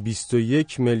بیشتر از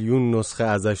 21 میلیون نسخه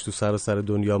ازش تو سراسر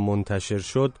دنیا منتشر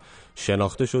شد،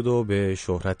 شناخته شد و به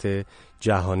شهرت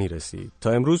جهانی رسید.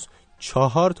 تا امروز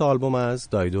 4 تا آلبوم از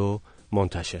دایدو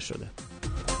منتشر شده.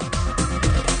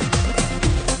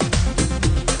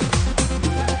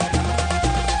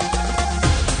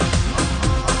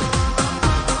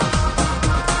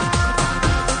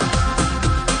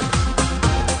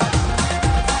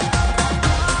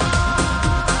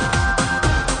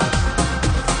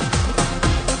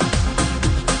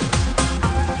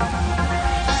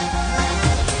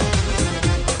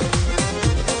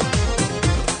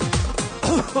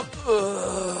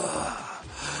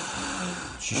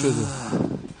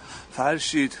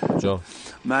 فرشید جا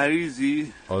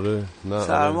مریضی؟ آره. نه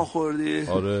سرما خوردی؟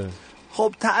 آره.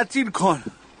 خب تعطیل کن،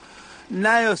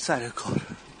 نه یا سر کار.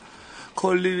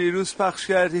 کلی ویروس پخش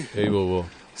کردی. ای بابا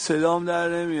صدام در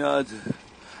نمیاد.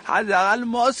 حداقل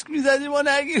ماسک میزدیم و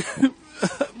نگیریم.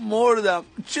 مردم.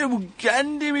 چه بو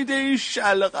گندی میده این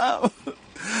شلقم.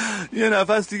 یه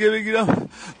نفس دیگه بگیرم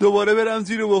دوباره برم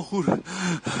زیر بخور.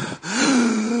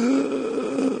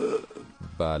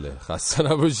 بله خسته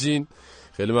نباشین.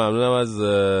 خیلی ممنونم از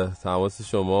تماس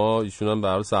شما. ایشون هم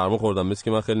برای سرما خوردم، مثل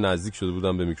که من خیلی نزدیک شده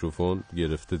بودم به میکروفون،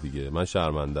 گرفته دیگه. من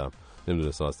شرمندم،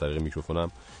 نمیدونستم از طریق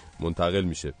میکروفونم منتقل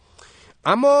میشه.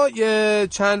 اما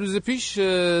چند روز پیش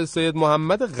سید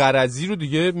محمد غرضی رو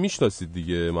دیگه میشناسید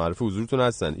دیگه، معرف حضورتون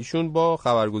هستن. ایشون با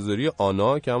خبرگزاری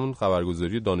آنا که همون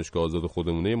خبرگزاری دانشگاه آزاد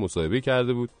خودمونه مصاحبه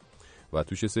کرده بود و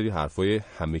توش سری حرفای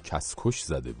همه کس کش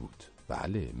زده بود.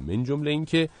 بله، من جمله این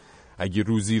که اگه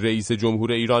روزی رئیس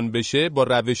جمهور ایران بشه با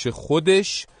روش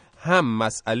خودش هم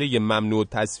مسئله ممنوع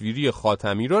تصویری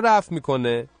خاتمی رو رفع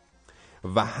میکنه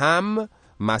و هم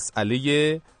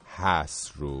مسئله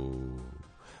حصر رو.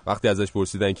 وقتی ازش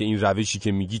پرسیدن که این روشی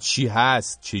که میگی چی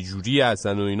هست، چه جوری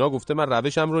هستن و اینا، گفته من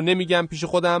روشم رو نمیگم، پیش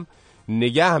خودم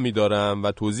نگه میدارم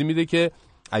و توضیح میده که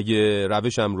اگه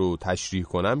روشم رو تشریح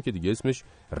کنم که دیگه اسمش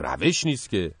روش نیست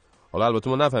که. حالا البته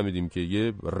ما نفهمیدیم که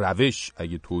یه روش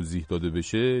اگه توضیح داده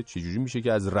بشه چجوری میشه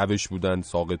که از روش بودن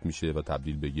ساقط میشه و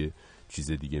تبدیل به یه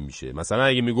چیز دیگه میشه. مثلا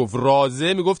اگه میگفت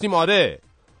رازه میگفتیم آره،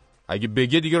 اگه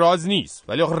بگه دیگه راز نیست.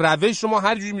 ولی آخه روش رو ما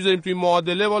هر جوری میذاریم توی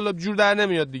معادله والا جور در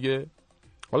نمیاد دیگه.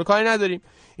 حالا کاری نداریم،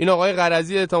 این آقای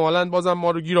غرضی احتمالاً بازم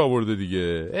ما رو گیر آورده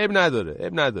دیگه، عیب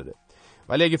نداره.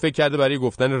 ولی اگه فکر کرده برای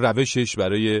گفتن روشش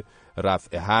برای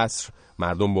رفع حصر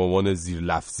مردم به عنوان زیر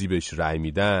لفظی بهش رأی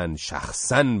میدن،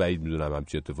 شخصاً بعید میدونم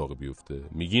همچین اتفاقی بیفته.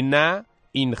 میگین نه،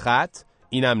 این خط،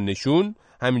 اینم نشون،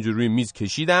 همینجور روی میز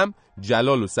کشیدم،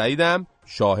 جلال و سعیدم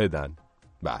شاهدن.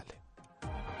 بله.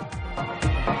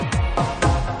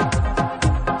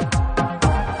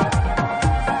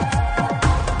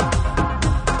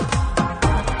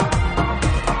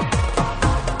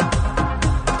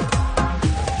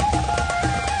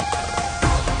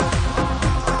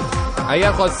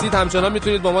 اگر خواستید همچنان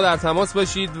میتونید با ما در تماس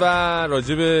باشید و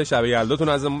راجع به شب یلداتون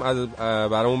از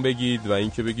برامون بگید و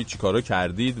اینکه بگید چی کارا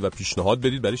کردید و پیشنهاد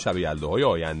بدید برای شب یلداهای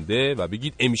آینده و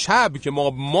بگید امشب که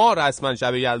ما رسما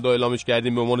شب یلدا اعلامش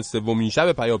کردیم به عنوان سومین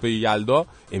شب پیاپی یلدا،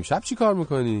 امشب چی کار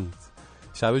میکنید؟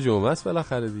 شب جمعه است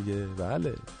بالاخره دیگه.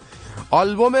 بله.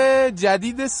 آلبوم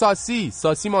جدید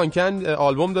ساسی مانکن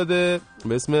آلبوم داده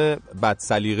به اسم بد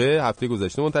سلیقه، هفته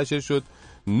گذشته منتشر شد.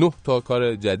 9 تا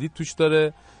کار جدید توش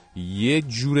داره. یه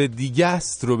جور دیگه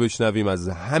است رو بشنویم از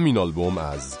همین آلبوم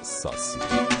از ساسی.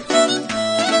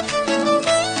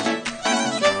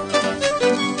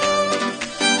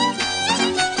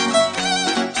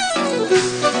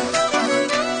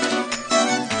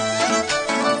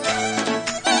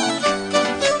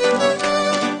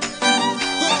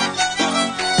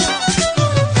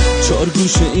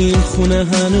 گوش این خونه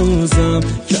هنوزم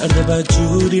کرده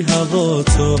بدجوری هوا،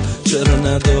 تو چرا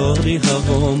نداری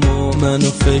هوامو، منو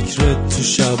فکرت تو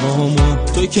شبامو،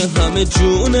 تو که همه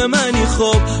جون منی،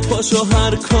 خب پاشو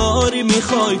هر کاری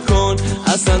میخوای کن،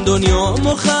 اصلا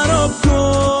دنیامو خراب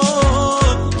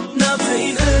کن. نبه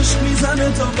این عشق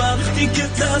میزنه تا وقتی که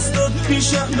دستات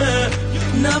پیشمه،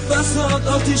 نفسات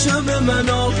آتیشمه من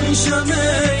آب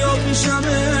میشمه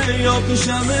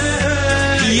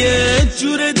یه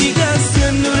جور دیگه است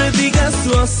یه نور دیگه است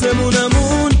تو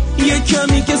آسمونمون یه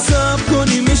کمی که صبر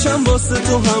کنی میشم واسه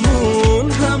تو همون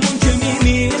که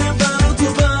میمیره برا تو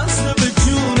بسته به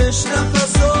جونش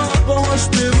نفسات باهاش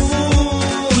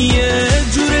بمون یه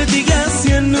جور دیگه است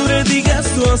یه نور دیگه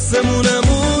است تو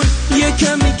آسمونمون یه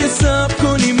کمی که صبر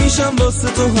کنی میشم واسه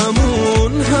تو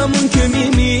همون که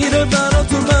میمیره برا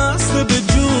تو بسته به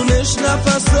جونش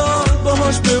نفسات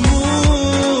باهاش بمون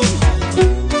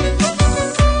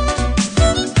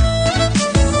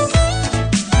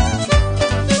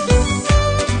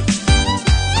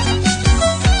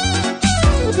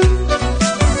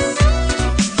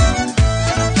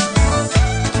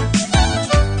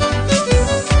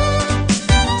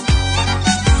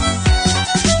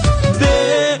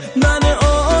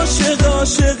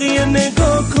عاشقی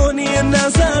نگاه کنی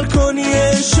نظر کنی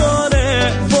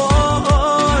اشاره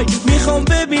وای میخوام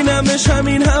ببینمش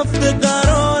همین هفته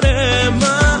قراره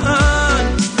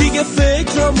من دیگه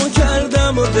فکرامو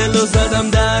کردم و دلو زدم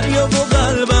دریا و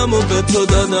قلبمو به تو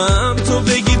دادم تو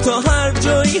بگی تا هر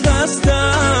جایی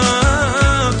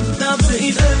هستم نبض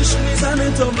این عشق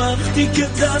میزنه تا وقتی که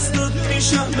دستت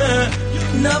میشمه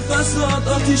نفسات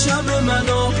آتیشمه من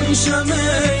آب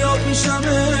میشمه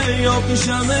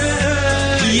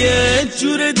یه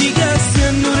جور دیگه است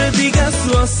یه نور دیگه است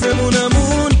تو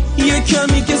آسمونمون یه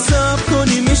کمی که صبر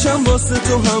کنی میشم واسه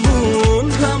تو همون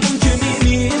که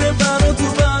میمیره برا تو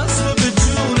بسته به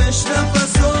جونش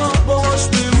نفسات باهاش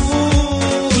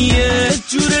بمون یه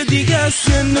جور دیگه است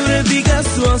یه نور دیگه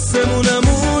است تو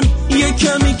آسمونمون یه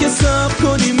کمی که صبر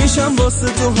کنی میشم واسه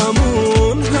تو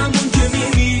همون که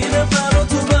میمیره برا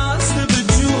تو بسته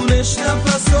به جونش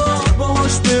نفسات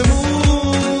باهاش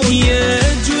بمون یه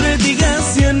جور دیگه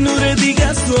است یه نور دیگه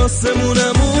است تو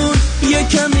آسمونمون یه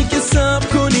کمی که صبر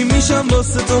کنی میشم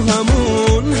واسه تو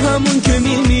همون که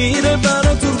میمیره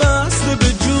برا تو بسته به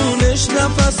جونش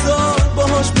نفسات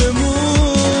باهاش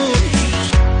بمون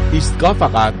ایستگاه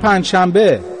فقط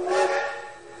پنجشنبه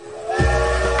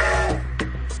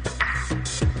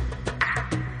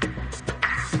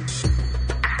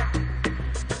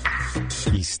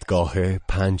ایستگاه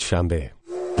پنجشنبه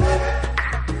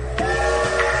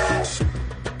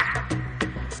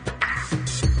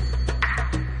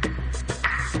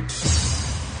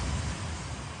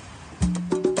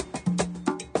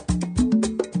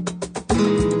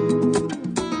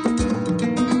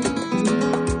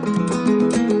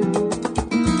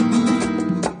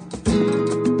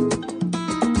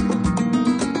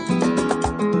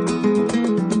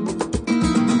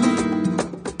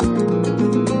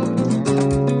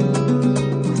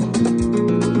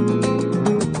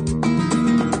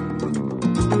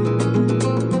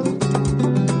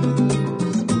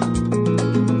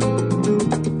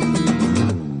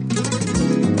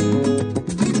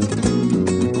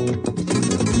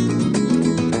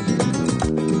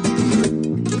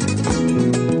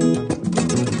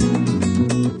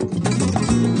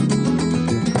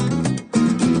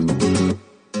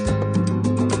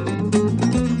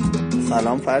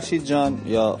فرشید جان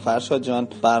یا فرشاد جان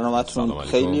برنامه‌تون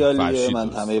خیلی عالیه. من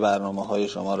همه برنامه‌های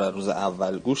شما رو روز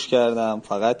اول گوش کردم.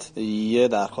 فقط یه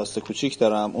درخواست کوچیک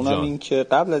دارم، اونم این که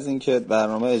قبل از اینکه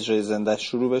برنامه اجرای زنده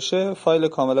شروع بشه فایل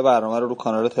کامل برنامه رو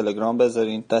کانال تلگرام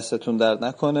بذارین، دستتون درد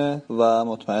نکنه و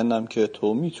مطمئنم که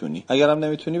تو میتونی. اگرم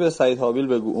نمیتونی به سعید حابیل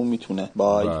بگو، اون میتونه.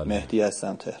 بای. مهدی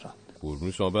هستم، تهران.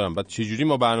 قربون شما برم. بعد چه جوری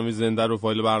ما برنامه زنده رو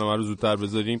فایل برنامه رو زودتر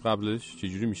بذاریم قبلش؟ چه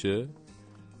جوری میشه؟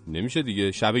 نمیشه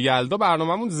دیگه. شب یلدا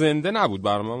برنامه‌مون زنده نبود،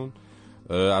 برنامه‌مون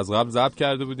از قبل ضبط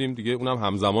کرده بودیم دیگه، اونم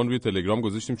همزمان روی تلگرام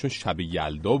گذاشتیم چون شب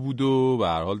یلدا بود و به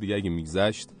هر حال دیگه اگه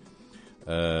میگذشت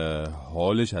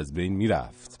حالش از بین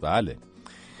میرفت. بله،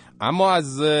 اما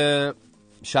از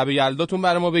شب یلداتون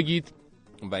برای ما بگید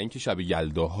و اینکه شب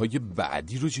یلداهای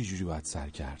بعدی رو چجوری باید سر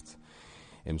کرد.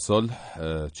 امسال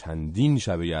چندین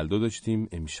شب یلدا داشتیم،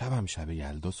 امشب هم شب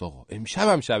یلداست آقا، امشب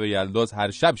هم شب یلداست،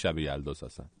 هر شب شب یلداست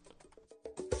اصلا.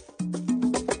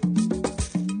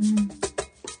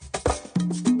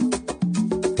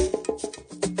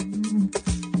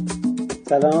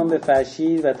 سلام به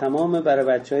فرشید و تمام برای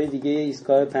بچهای دیگه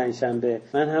ایستگاه پنجشنبه.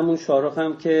 من همون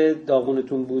شاهرخم که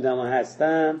داغونتون بودم و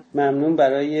هستم. ممنون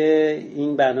برای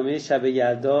این برنامه شب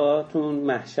یلداتون،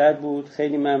 محشر بود.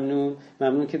 خیلی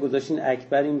ممنون که گذاشتین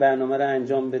اکبر این برنامه رو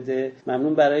انجام بده.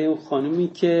 ممنون برای اون خانومی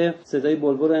که صدای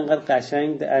بلبل رو انقدر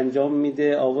قشنگ انجام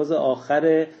میده. آواز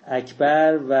آخر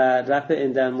اکبر و رپ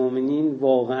اندرمومنین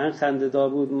واقعا خنده‌دار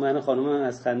بود. من خانومم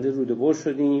از خنده روده بر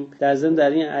شدیم. در ضمن در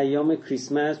این ایام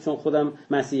کریسمس، چون خودم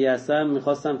مسیحی هستم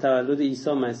میخواستم تولد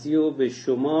عیسی مسیح رو به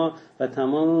شما و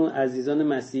تمام عزیزان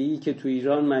مسیحی که تو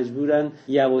ایران مجبورن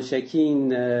یواشکی این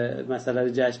مسئله رو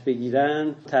جشن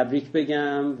بگیرن تبریک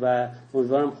بگم و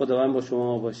امیدوارم خداوند با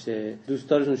شما باشه.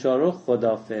 دوستدارتون شاهرخ،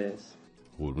 خداحافظ.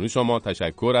 قربون شما،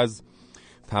 تشکر از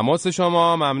تماس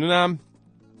شما، ممنونم.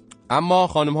 اما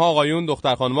خانم ها آقایون،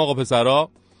 دختر خانم ها آقا پسرها،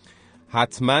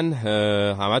 حتما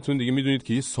همتون دیگه میدونید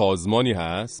که یه سازمانی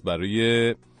هست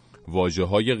برای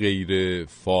واژه‌های غیر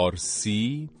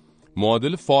فارسی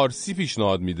معادل فارسی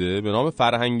پیشنهاد میده به نام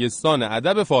فرهنگستان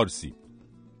ادب فارسی.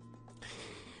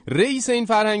 رئیس این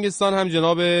فرهنگستان هم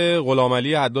جناب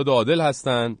غلامعلی حداد عادل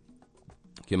هستن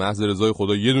که محض رضای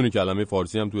خدا یه دونه کلمه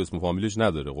فارسی هم تو اسم و فامیلش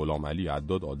نداره، غلامعلی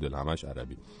حداد عادل، همش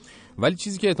عربی. ولی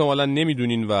چیزی که احتمالاً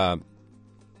نمیدونین و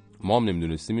ما هم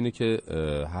نمیدونستیم اینه که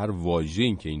هر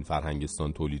واژه‌ای که این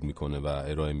فرهنگستان تولید میکنه و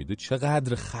ارائه میده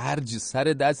چقدر خرج سر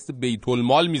دست بیت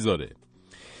المال میذاره.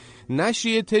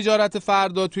 نشریه تجارت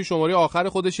فردا توی شماره آخر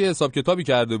خودش حساب کتابی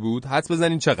کرده بود. حدس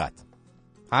بزنین چقدر؟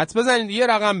 حدس بزنین، یه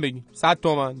رقم بگین. 100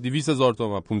 تومن، 200,000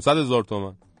 تومن، 500,000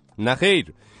 تومن. نه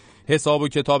خیر، حساب و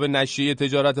کتاب نشریه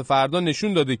تجارت فردا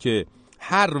نشون داده که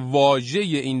هر واژه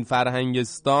این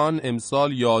فرهنگستان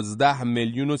امسال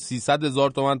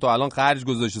 11,300,000 تومان تا الان خرج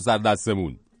گذاشته سر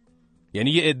دستمون.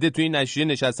 یعنی یه عده توی این نشریه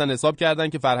نشستن حساب کردن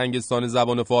که فرهنگستان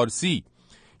زبان فارسی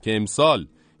که امسال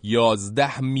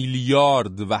 11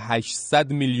 میلیارد و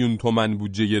 800 میلیون تومان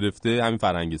بودجه گرفته، همین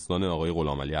فرهنگستان آقای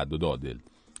غلامعلی حداد عادل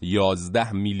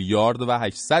 11 میلیارد و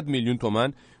 800 میلیون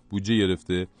تومان بودجه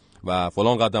گرفته و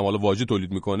فلان قدم حالا واژه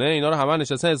تولید میکنه. اینا رو همه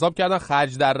نشستن حساب کردن،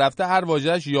 خرج در رفته هر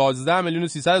واژه‌اش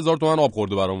 11,300,000 تومان آب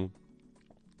خورده برامون.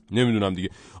 نمیدونم دیگه،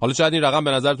 حالا شاید این رقم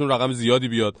به نظرتون رقم زیادی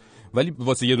بیاد، ولی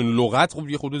واسه یه دونه لغت خب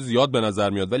یه خورده زیاد به نظر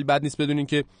میاد. ولی بد نیست بدونین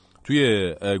که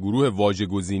توی گروه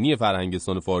واژه‌گزینی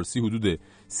فرهنگستان فارسی حدود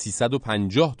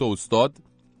 350 تا استاد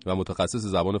و متخصص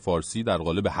زبان فارسی در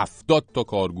قالب 70 تا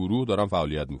کارگروه دارن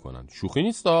فعالیت میکنن. شوخی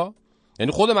نیستا؟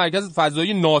 یعنی خود مرکز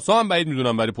فضایی ناسا هم بعید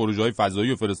میدونم برای پروژه‌های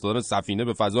فضایی و فرستادن سفینه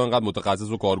به فضا انقدر متخصص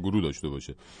و کارگروه داشته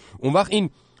باشه. اون وقت این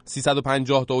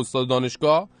 350 تا استاد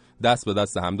دانشگاه دست به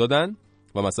دست هم دادن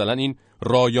و مثلا این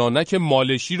رایانک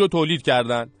مالشی رو تولید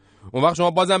کردن. اون وقت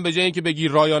شما بازم به جای اینکه بگی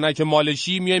رایانک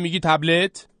مالشی میای میگی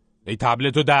تبلت. ای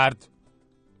تبلت و درد.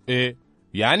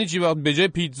 یعنی چی؟ به جای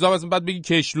پیتزا مثلا بعد بگی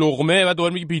کش لقمه و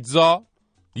دوباره میگی پیتزا.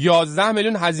 11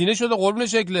 میلیون هزینه شده قربون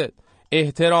شکلت.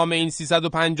 احترام این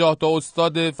 350 تا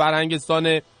استاد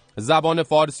فرهنگستان زبان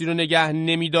فارسی رو نگه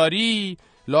نمیداری،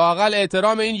 لااقل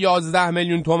احترام این 11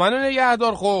 میلیون تومان رو نگه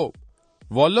دار. خب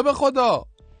والله به خدا.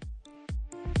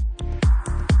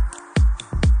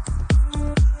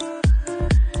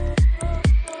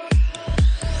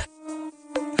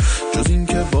 جز این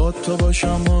که با تو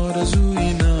باشم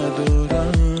آرزویی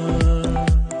ندارم،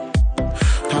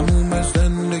 تموم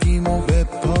زندگیمو به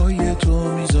پای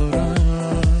تو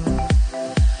میذارم.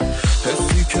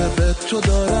 حسی که به تو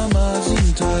دارم از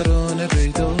این ترانه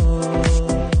پیداست،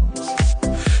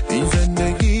 این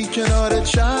زندگی کنارت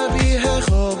شبیه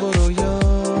خواب و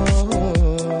رویاست،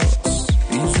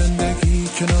 این زندگی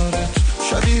کنارت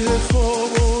شبیه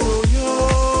خواب و رویاست.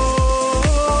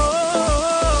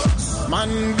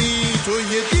 من بی تو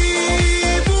یه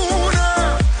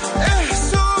دیوونم،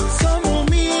 احساسم و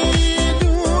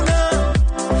میدونم،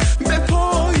 به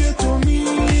پای تو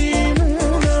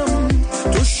میمونم،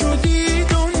 تو شدی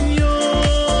دنیا.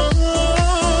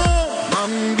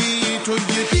 من بی تو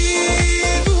یه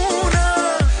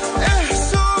دیوونم،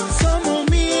 احساسم و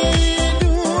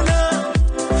میدونم،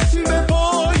 به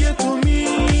پای تو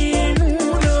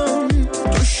میمونم،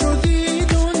 تو شدی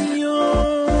دنیا.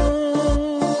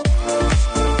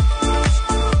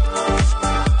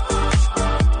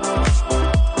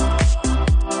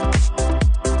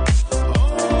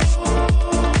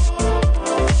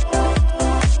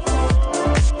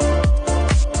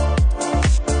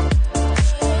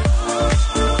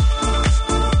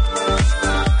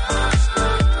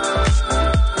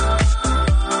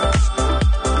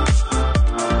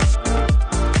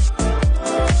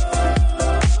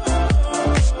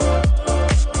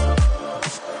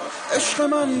 عشق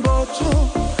من با تو،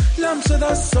 لمس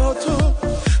دستاتو،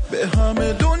 به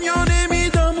همه دنیا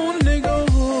نمیدم اون نگاه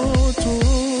تو.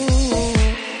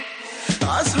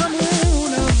 از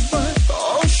همون اول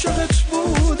عاشقت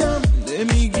بودم،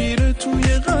 نمیگیره توی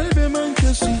قلب من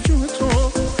کسی جو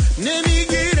تو،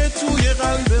 نمیگیره توی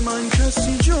قلب من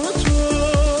کسی جو تو.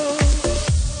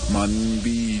 من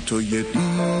بی تو یه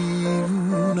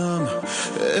دیوونم،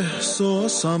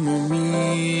 احساسم و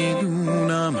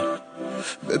میدونم،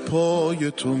 به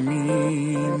پای تو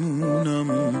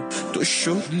میمونم، تو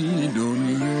شدی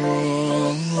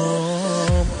دنیا.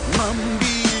 من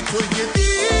بی تو یه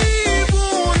دیوونم،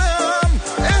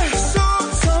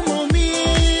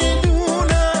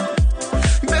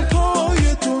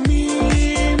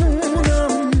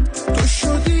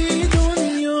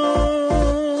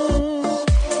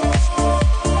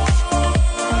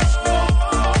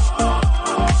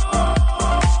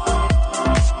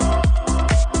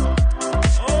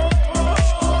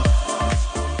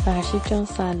 جان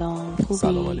سلام.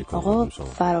 خوبی؟ آقا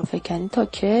فرافکنی تا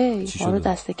کی؟ ما رو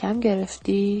دست کم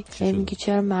گرفتی؟ میگی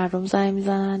چرا مردم زنگ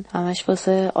میزنن همش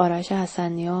واسه آرش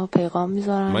حسنی‌ها پیغام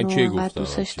میذارن و بعد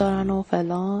دوستش دارن و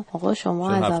فلان. آقا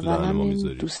شما از اول هم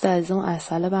این دوست عزیزم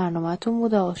اصل برنامه‌تون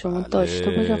بوده. شما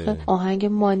داشته باش آخه آهنگ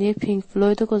مانی پینک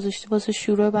فلوید رو گذاشتی واسه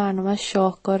شروع برنامه،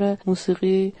 شاهکار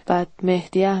موسیقی. بعد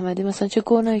مهدی احمدی مثلا چه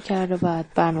گناهی کرده بعد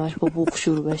برنامه‌اش با بوق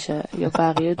شروع بشه؟ یا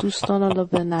بقیه دوستان حالا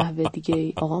به نحوه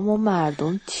دیگه. آقا ما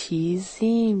مردم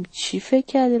تیزیم. چی فکر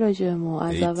کردی راجع به ما؟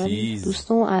 از اول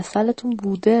دوستمون اصلتون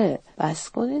بوده. بس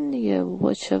کنین دیگه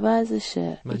بابا، چه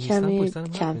وضعشه؟ کمی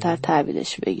کمتر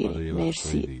تحویلش بگیریم.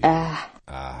 مرسی.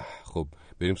 خب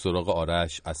بریم سراغ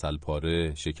آرش. عسل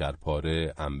پاره، شکر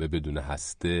پاره، انبه بدون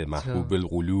هسته، محبوب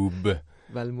القلوب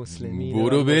و المسلمین.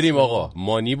 برو بریم آقا.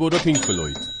 مانی برو پینک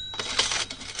فلوید.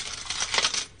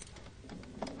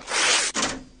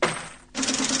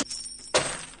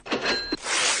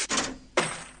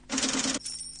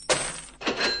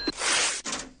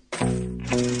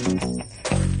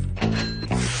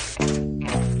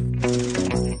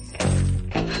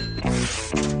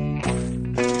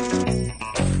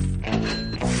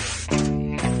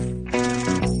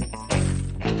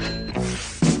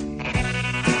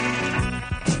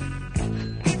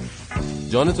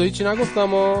 جان تو هیچی نگفتم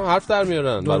ها، حرف در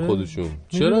میارن بر خودشون.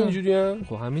 چرا اینجوری هم؟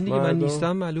 خب همین دیگه من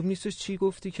نیستم، معلوم نیستش چی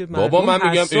گفتی که بابا من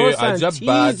میگم عجب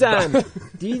تیزن.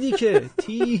 دیدی که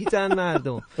تیزن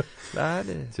مردم.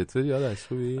 بله چطوری یادش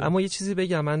خوبی؟ اما یه چیزی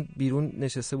بگم، من بیرون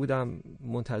نشسته بودم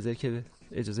منتظر که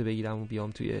اجازه بگیرم و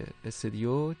بیام توی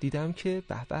استودیو، دیدم که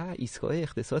به به ایستگاه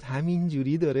اقتصاد همین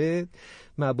جوری داره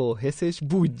مباحثش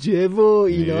بودجه و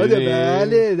اینا ده.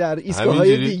 بله در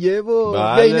ایستگاه‌های دیگه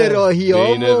و بین راهی‌ها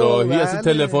بین راهی اصلا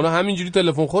تلفن همینجوری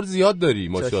تلفن خور زیاد داری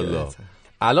ماشاءالله.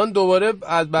 الان دوباره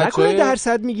از بچه‌های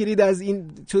درصد میگیرید از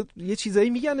این، چون یه چیزایی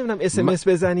میگن نمیدونم اس ام اس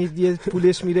بزنید یه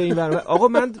پولش میره این ور. آقا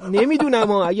من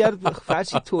نمیدونم اگر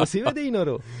فرشی توضیح بده اینا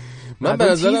رو. من به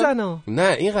نظرم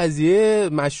نه این قضیه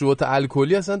مشروبات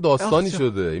الکلی اصلا داستانی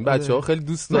شده. این بچه‌ها خیلی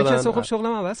دوست دارن. من کسا خب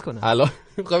شغلم عوض کنم. الان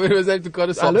می‌خوام بزنیم تو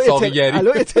کار ساقیگری.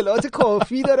 الان اطلاعات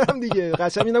کافی دارم دیگه.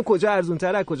 قشنگ می‌دونم کجا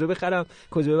ارزان‌تره، کجا بخرم،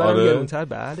 کجا ببرم گرون‌تر.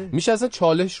 بله میشه اصلا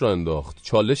چالش رو انداخت.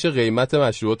 چالش قیمت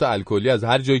مشروبات الکلی از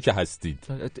هر جایی که هستید.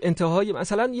 انتهای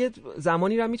مثلا یه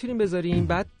زمانی رو می‌تونیم بذاریم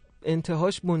بعد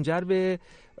انتهاش منجر به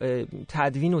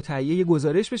تدوین و تهیه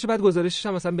گزارش بشه، بعد گزارشش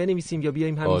هم مثلا بنویسیم یا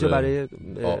بیایم همینجا برای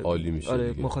عالی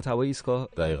میشه مخاطبای ایستگاه.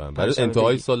 دقیقاً برای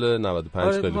انتهای سال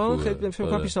 95 خیلی خوبه. خیلی فکر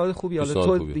کنم پیشنهاد خوبی. حالا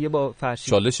تو دیگه با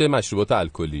فرشی چالش مشروبات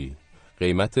الکلی،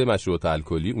 قیمت مشروبات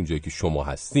الکلی اونجایی که شما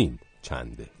هستین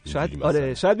چنده؟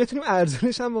 شاید بتونیم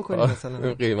ارزونش هم بکنیم.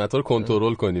 مثلا قیمتا رو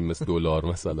کنترل کنیم مثل دلار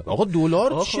مثلا. آقا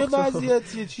دلار چه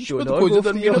وضعیتیه؟ چیش شد کجا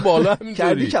داره میره بالا همینطوری؟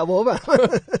 کردی کبابم.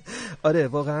 آره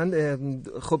واقعا.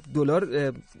 خب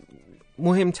دلار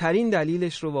مهمترین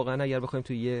دلیلش رو واقعا اگر بخوایم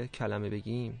توی یه کلمه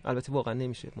بگیم، البته واقعا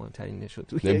نمیشه مهمترین نمیشه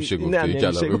گفت توی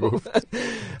کلمه گفت.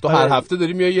 تو هر هفته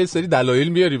داری میای یه سری دلایل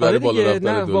میاری برای بالا رفتن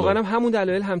دلار. نه واقعا همون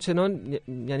دلایل همچنان،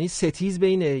 یعنی ستیز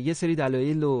بین یه سری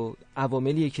دلایل و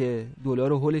عواملیه که دلار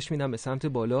رو هولش میدن به سمت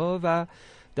بالا و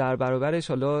در برابرش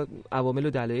حالا عوامل و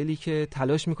دلایلی که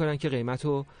تلاش میکنن که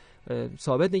قیمتو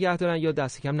ثابت نگه دارن یا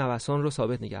دست کم نوسان رو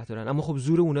ثابت نگه دارن. اما خب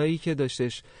زور اونایی که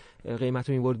داشتش قیمت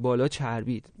رو میبرد بالا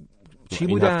چربید. چی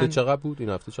این بودن؟ هفته چقدر بود؟ این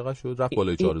هفته چقدر شد؟ رفت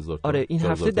بالای 4000 تومان. آره این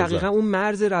هفته دقیقاً اون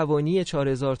مرز روانی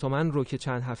 4000 تومان رو که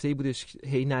چند هفته‌ای بودش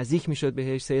هی نزدیک میشد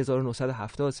بهش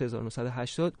 3970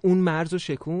 3980 اون مرز رو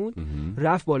شکون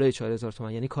رفت بالای 4000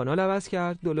 تومان. یعنی کانال عوض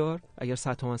کرد دلار. اگر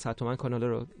 100 تومان کانال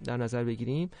رو در نظر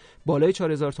بگیریم بالای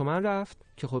 4000 تومان رفت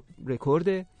که خب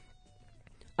رکورده.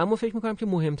 اما فکر می‌کنم که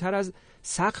مهمتر از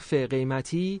سقف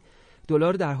قیمتی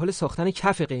دلار در حال ساختن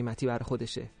کف قیمتی برای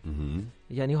خودشه.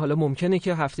 یعنی حالا ممکنه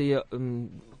که هفته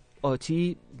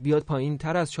آتی بیاد پایین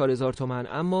تر از 4000 تومان،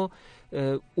 اما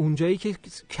اونجایی که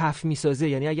کف میسازه،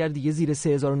 یعنی اگر دیگه زیر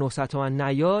 3900 تومان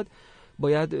نیاد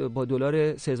باید با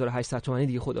دلار 3800 تومانی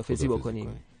دیگه خدافظی بکنیم.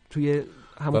 توی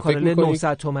همون کانال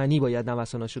 900 تومانی باید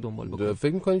نوساناشو دنبال بکنیم.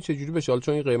 فکر می‌کنید چه جوری بشه؟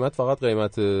 چون این قیمت فقط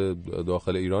قیمت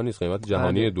داخل ایران نیست، قیمت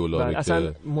جهانی دلاره.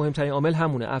 اصلا مهمترین عامل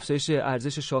همونه، افزایش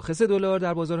ارزش شاخص دلار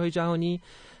در بازارهای جهانی.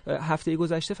 هفته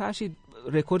گذشته فرشید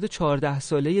رکورد 14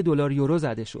 ساله دلار یورو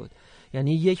زده شد.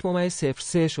 یعنی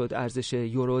 1.03 شد ارزش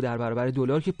یورو در برابر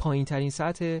دلار که پایین ترین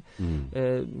سطح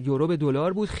یورو به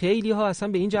دلار بود. خیلی ها اصلا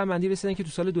به این جمع‌بندی رسیدن که تو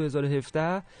سال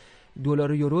 2017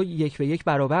 دلار و یورو 1 به 1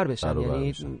 برابر بشن.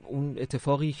 یعنی اون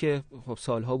اتفاقی که خب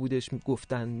سالها بودش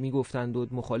میگفتند و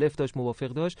مخالف داشت موافق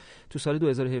داشت تو سال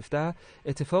 2017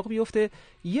 اتفاق بیفته.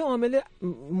 یه عامل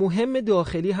مهم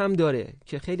داخلی هم داره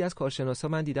که خیلی از کارشناسا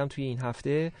من دیدم توی این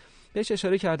هفته بهش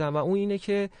اشاره کردم و اون اینه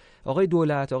که آقای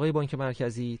دولت، آقای بانک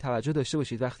مرکزی توجه داشته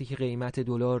باشید وقتی که قیمت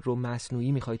دلار رو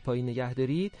مصنوعی میخواید پایین نگه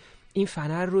دارید، این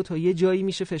فنر رو تا یه جایی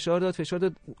میشه فشار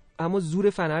داد، اما زور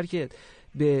فنر که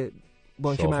به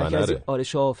بانک مرکزی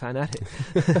شاه فنره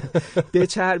به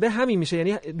چربه همین میشه.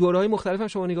 یعنی دوره‌های مختلف هم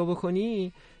شما نگاه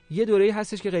بکنی، یه دوره‌ای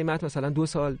هستش که قیمت مثلا 2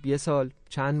 سال، 1 سال،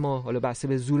 چند ماه، حالا بسته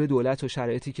به زور دولت و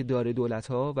شرایطی که داره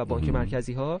دولت‌ها و بانک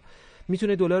مرکزی ها،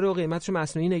 میتونه دلار رو قیمتش رو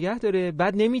مصنوعی نگه داره،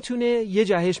 بعد نمیتونه یه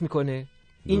جهش میکنه.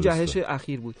 این جهش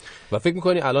اخیر بود. و فکر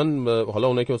می‌کنی الان حالا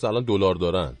اونایی که مثلا دلار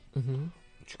دارن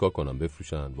چیکار کنن؟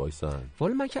 بفروشن، وایسن؟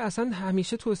 والا من که اصلا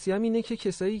همیشه توصیه‌ام اینه که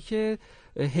کسایی که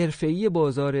حرفه‌ای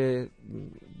بازار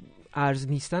ارز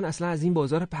نیستن اصلا از این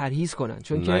بازار پرهیز کنن،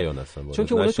 چون که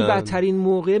اونا تو بدترین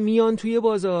موقع میان توی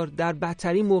بازار، در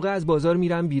بدترین موقع از بازار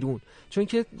میرن بیرون. چون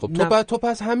که خب تو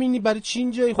پس همینی برای چی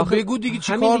اینجایی؟ خب بگو دیگه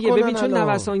چیکار کنن؟ ببین چون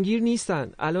نوسانگیر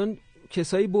نیستن. الان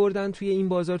کسایی بردن توی این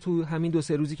بازار تو همین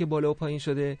 2-3 روزی که بالا و پایین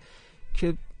شده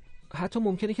که حتی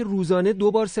ممکنه که روزانه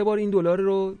 2 بار 3 بار این دلار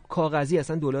رو کاغذی،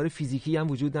 اصلا دلار فیزیکی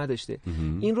هم وجود نداشته،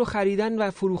 این رو خریدن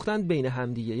و فروختن بین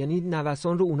هم دیگه. یعنی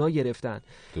نوسان رو اونها گرفتن،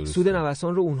 سود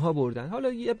نوسان رو اونها بردن.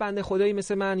 حالا یه بنده خدایی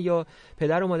مثل من یا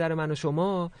پدر و مادر من و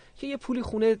شما که یه پولی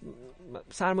خونه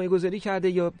سرمایه گذاری کرده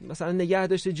یا مثلا نگه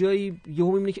داشته جایی،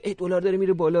 یهو میبینه که دلار داره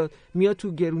میره بالا، میاد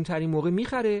تو گرونترین موقع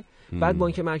میخره، بعد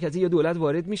بانک مرکزی یا دولت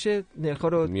وارد میشه نرخ‌ها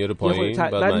رو میاره پایین،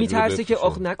 بعد میترسه که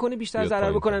نکنه بیشتر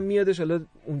ضرر بکنن، میادش حالا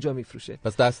اونجا میفروشه.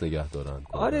 پس دست نگه دارن.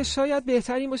 آره شاید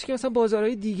بهتر این باشه که مثلا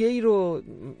بازارهای دیگه ای رو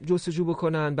جستجو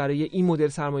بکنن برای این مدل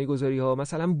سرمایه گذاری ها.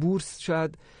 مثلا بورس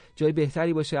شاید جای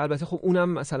بهتری باشه. البته خب اونم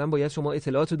مثلا باید شما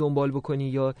اطلاعات دنبال بکنی،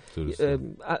 یا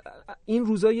این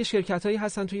روزا یه شرکتایی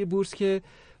هستن توی بورس که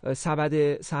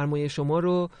سبد سرمایه شما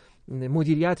رو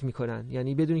مدیریت میکنن،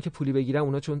 یعنی بدونی که پولی بگیرن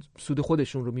اونا چون سود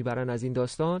خودشون رو میبرن از این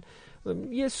داستان،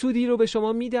 یه سودی رو به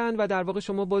شما میدن و در واقع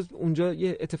شما باز اونجا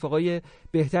یه اتفاقای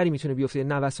بهتری میتونه بیفته.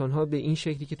 نوسان‌ها به این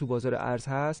شکلی که تو بازار ارز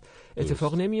هست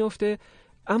اتفاق نمیفته.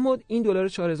 اما این دلار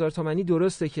 4000 تومانی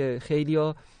درسته که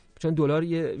خیلیا، چون دلار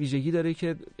یه ویژگی داره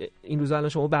که این روزا الان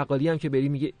شما بقالی هم که بری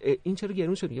میگه این چرا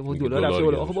گرون شد، میگه دلار رفته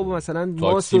بالا. آقا بابا مثلا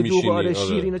ماست و دوغ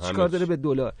شیر اینا چیکار داره به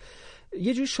دلار؟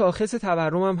 یه جور شاخص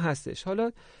تورم هم هستش.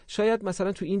 حالا شاید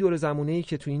مثلا تو این دور زمانه‌ای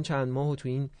که تو این چند ماه و تو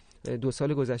این 2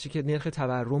 سال گذشته که نرخ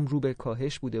تورم رو به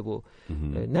کاهش بوده و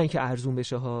نه اینکه ارزون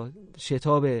بشه ها،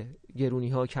 شتاب گرونی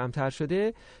ها کمتر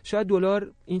شده، شاید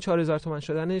دلار این 4000 تومان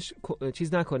شدنش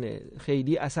چیز نکنه،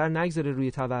 خیلی اثر نگذاره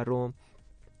روی تورم.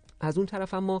 از اون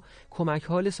طرف اما کمک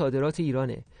حال صادرات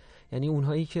ایرانه، یعنی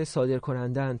اونهایی که صادر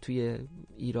کنندن توی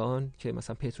ایران که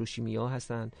مثلا پتروشیمیا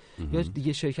هستن یا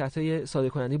دیگه شرکت‌های صادر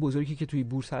کننده بزرگی که توی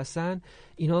بورس هستن،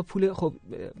 اینا پول خب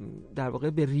در واقع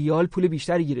به ریال پول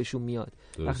بیشتری گیرشون میاد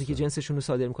وقتی که جنسشون رو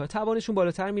صادر میکنن، توانشون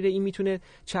بالاتر میره. این میتونه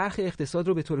چرخ اقتصاد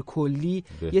رو به طور کلی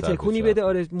یه تکونی بده.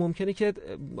 آره ممکنه که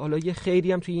حالا یه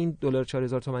خیری هم توی این دلار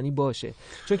 4000 تومانی باشه،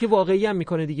 چون که واقعی هم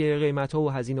میکنه دیگه، قیمت‌ها و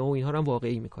هزینه‌ها و اینها رو هم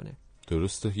واقعی میکنه.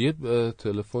 درسته. یه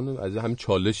تلفن از همین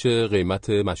چالش قیمت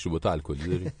مشروبات الکلی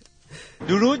داریم.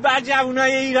 درود بر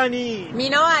جوانای ایرانی.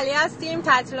 مینا و علی هستیم.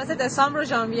 تعطیلات دسامبر و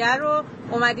ژانویه رو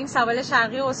اومدیم سواحل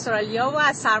شرقی استرالیا و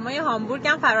از سرمای هامبورگ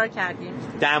هم فرار کردیم.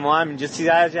 دما هم اینجا 30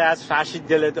 درجه است، فرش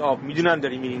دلت آب. میدونم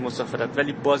داری میری مسافرت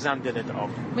ولی بازم دلت آب.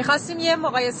 می‌خواستیم یه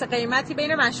مقایسه قیمتی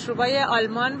بین مشروبای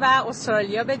آلمان و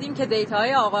استرالیا بدیم که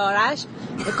دیتاهای آقا آرش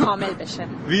کامل بشه.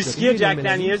 ویسکی جک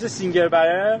دنیلز سینگل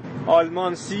بره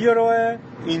آلمان 30 یوروه،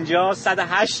 اینجا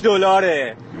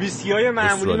 $108. ویسکی‌های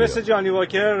معمولی مثل جانی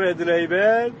واکر رد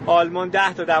لیبل آلمان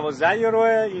 10 تا 12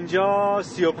 یوروه، اینجا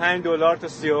 $35 تا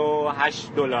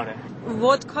 $38.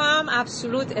 ودکا هم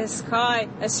ابسولوت، اسکای،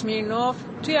 اسمیرنوف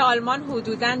توی آلمان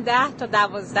حدوداً 10 تا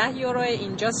 12 یورو،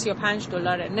 اینجا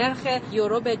 $35. نرخ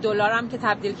یورو به دلار هم که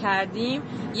تبدیل کردیم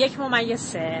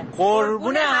 1.3.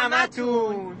 قربون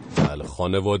همتون. بله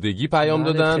خانوادگی پیام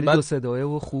دادن، بعد صدای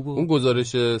و خوب. اون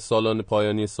گزارش سالانه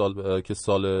پایانی سال که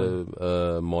سال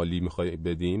مالی میخوای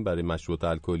بدیم برای مشروبات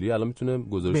الکلی الان میتونه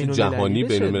گزارش جهانی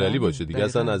بین‌المللی باشه دیگه،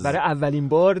 اصلا از برای اولین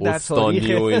بار در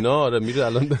تاریخ و اینا. آره میره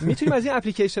الان میتونیم از این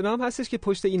اپلیکیشن ها هم هستش که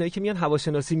پشت اینایی که میان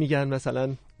هواشناسی میگن مثلا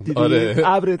دیدی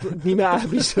ابر نیمه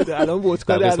ابری شده، الان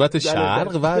ودکا در قسمت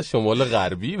شرق و شمال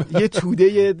غربی یه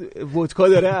توده ودکا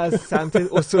داره از سمت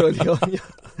استرالیا میاد.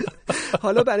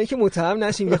 حالا برای اینکه متهم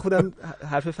نشیم یه خودم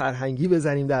حرف فرهنگی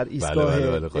بزنیم در ایستگاه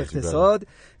اقتصاد،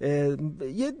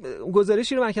 یه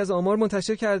گزارشی رو مرکز آمار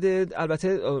منتشر کرده،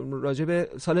 البته راجع به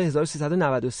سال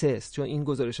 1393 است، چون این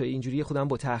گزارش‌های اینجوری خودم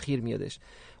با تأخیر میادش.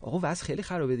 آقا وضع خیلی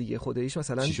خرابه دیگه، خداییش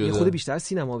مثلا یه خود بیشتر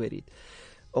سینما برید.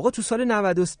 آقا تو سال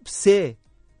 93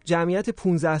 جمعیت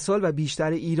 15 سال و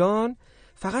بیشتر ایران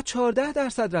فقط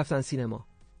 14% رفتن سینما.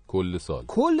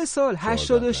 کل سال 86%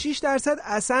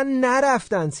 اصلا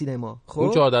نرفتن سینما. خب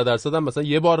اون 14% هم مثلا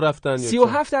یه بار رفتن،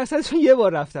 37%شون یه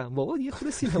بار رفتن. بابا یه خود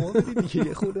سینما بدید دیگه،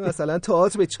 یه خود مثلا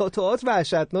تئاتر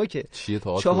وحشتناکه.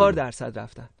 4%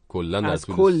 رفتن از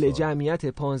کل جمعیت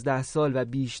 15 سال و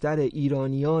بیشتر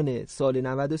ایرانیان سال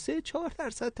 93 4%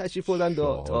 تشریف بردن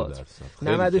تئاتر،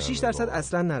 96%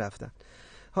 اصلا نرفتن.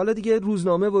 حالا دیگه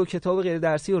روزنامه و کتاب غیر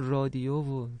درسی و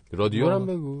رادیو هم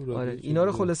بگو. آره اینا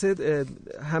رو خلاصه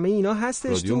همه اینا هستش.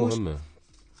 رادیو مهمه.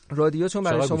 رادیو چون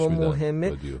برای شما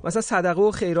مهمه. مثلا صدقه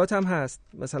و خیرات هم هست.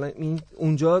 مثلا این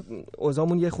اونجا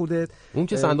اوضاعمون یه خورده، اون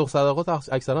که صندوق صدقات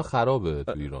اکثرا خرابه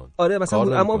تو ایران. آره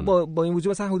مثلا اما با این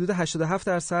وجود مثلا حدود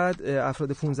 87%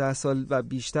 افراد 15 سال و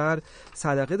بیشتر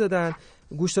صدقه دادن.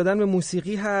 گوش دادن به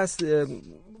موسیقی هست.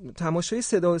 تماشای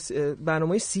صدا،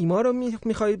 برنامه سیما رو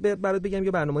میخوای برات بگم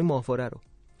یا برنامه ماهواره رو؟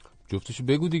 جفتشو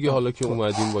بگو دیگه. حالا که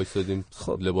اومدیم وایسادیم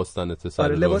لباس تنت سر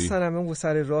راه، لباس تنم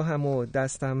سر راه هم و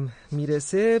دستم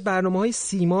میرسه. برنامه‌های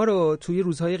سیما رو توی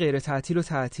روزهای غیر تعطیل و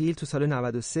تعطیل تو سال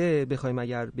 93 بخوایم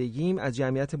اگر بگیم، از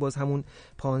جمعیت باز همون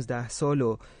 15 سال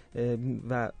و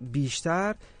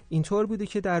بیشتر، اینطور بوده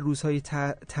که در روزهای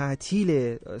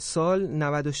تعطیل سال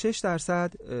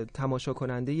 96% تماشا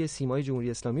کننده سیمای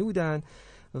جمهوری اسلامی بودن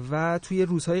و توی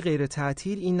روزهای غیر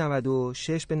تعطیل این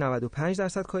 96 به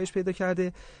 95% کاهش پیدا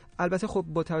کرده. البته خب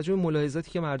با توجه به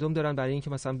ملاحظاتی که مردم دارن برای اینکه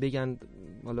مثلا بگن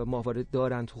حالا ماهواره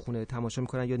دارن تو خونه تماشا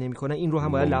میکنن یا نمیکنن، این رو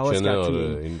هم باید لحاظ کرد توی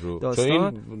این داستان. چون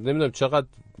این نمیدونم چقدر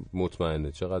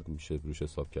مطمئنه، چقدر میشه روش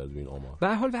حساب کرد این آمار. به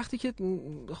هر حال وقتی که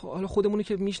حالا خودمون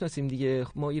که میشناسیم دیگه،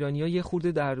 ما ایرانی‌ها یه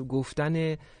خورده در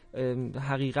گفتن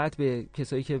حقیقت به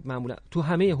کسایی که معمولا تو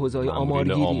همه حوزه‌های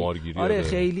آمارگیری آره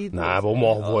خیلی نه با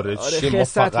ماهواره چه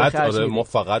ما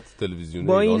فقط تلویزیون.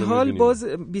 با این حال باز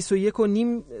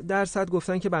 21.5%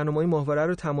 گفتن که برنامه‌های ماهواره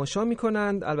رو تماشا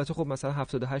می‌کنند. البته خب مثلا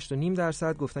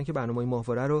 78.5% گفتن که برنامه‌های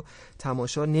ماهواره رو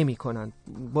تماشا نمی‌کنند.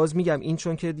 باز میگم این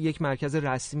چون که یک مرکز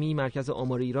رسمی، مرکز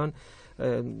آمار ایران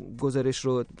گزارش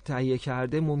رو تهیه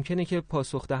کرده، ممکنه که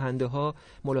پاسخ دهنده ها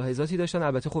ملاحظاتی داشتن.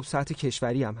 البته خب سطح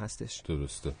کشوری هم هستش.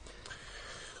 درسته.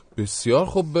 بسیار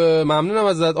خب، ممنونم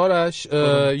ازت آرش.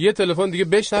 یه تلفن دیگه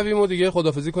بشنویم و دیگه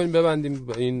خداحافظی کنیم، ببندیم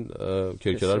این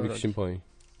کرکره رو بکشیم پایین.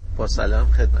 با سلام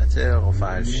خدمت آقا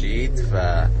فرشید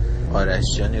و آرش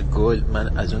جان گل.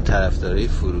 من از اون طرفدارای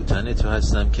فروتن تو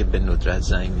هستم که به ندرت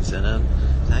زنگ میزنم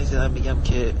میگم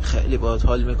که خیلی باحال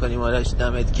حال میکنیم آرش،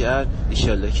 دمت گرم.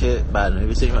 ان که برنامه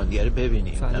بذاریم هم دیگه رو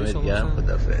ببینیم. دمت گرم،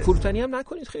 خدافظ. فروتنی هم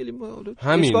نکنید، خیلی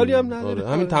اشکالی هم نداره.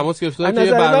 همین تماس گرفته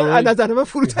که برنامه از نظر من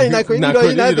فروتنی نکنید،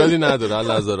 ایرادی نداره.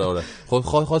 الله نظر آره.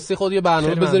 خواستی خود یه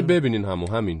برنامه بذاریم ببینین.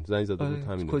 همین زنگ زده بود.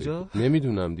 همین کجا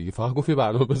نمیدونم دیگه، فقط گفت یه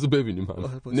برنامه بذار ببینیم.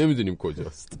 نمیدونیم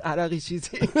کجاست. عرقی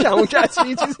چیزی کمون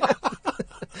کچی چیزی.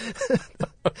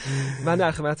 من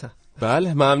در خدمتم.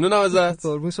 بله ممنونم ازت.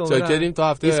 چاکریم. تا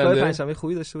هفته آینده پنجشنبه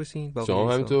خوبی داشته باشین.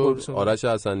 شما همینطور. آرش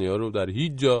حسنی‌ها رو در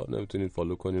هیچ جا نمیتونید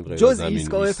فالو کنید غیر جز زمین.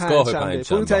 ایستگاه پنجشنبه.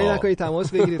 فروتنی نکنید،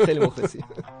 تماس بگیرید. خیلی مخلصیم.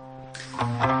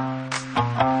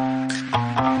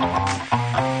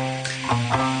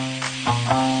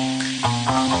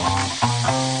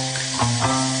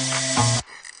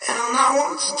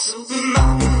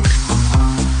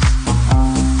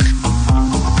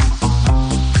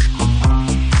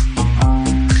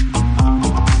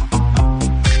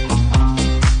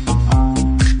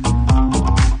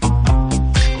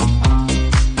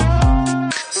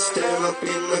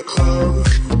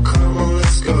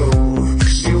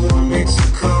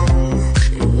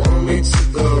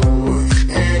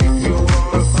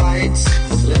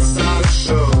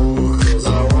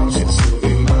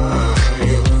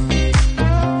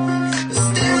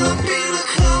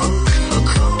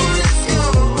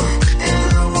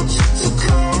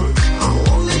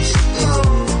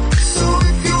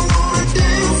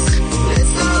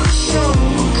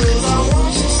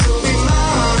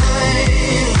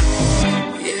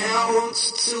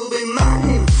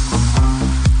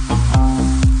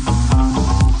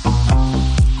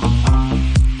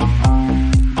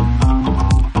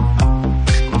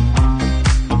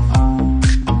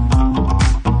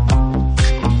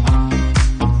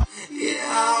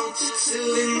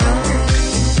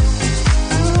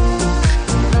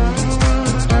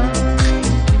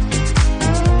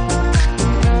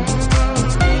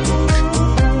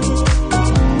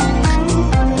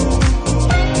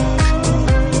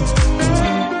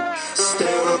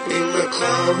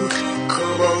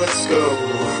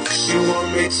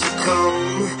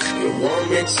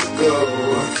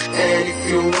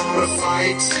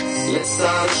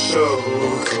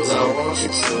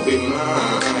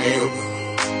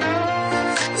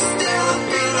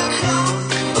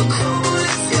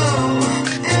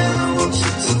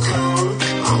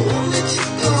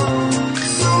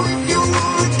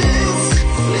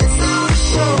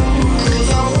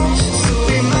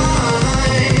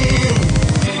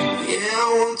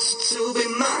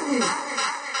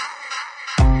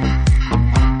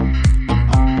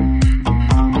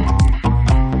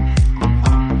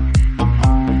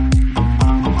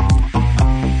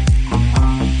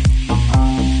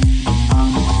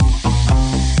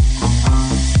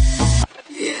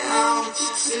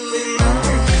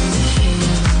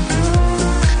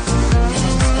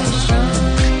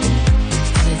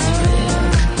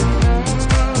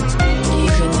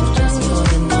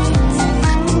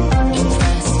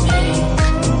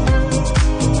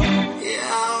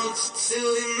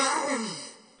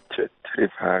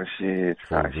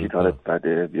 فرشید حالت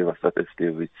بده، بیا وسط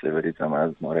اسلیویچه بریزم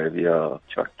از ماره، بیا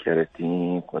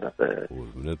چاکرتیم خدافظ.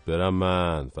 قربونت برم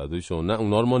من فدای شما. نه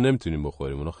اونا رو ما نمیتونیم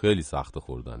بخوریم، اونا خیلی سخت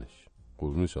خوردنش.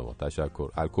 قربون شما، تشکر.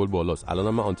 الکل بالاست.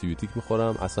 الانم من آنتی بیوتیک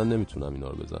میخورم، اصلا نمیتونم اینا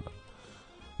رو بزنم.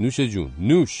 نوش جون،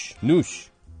 نوش نوش.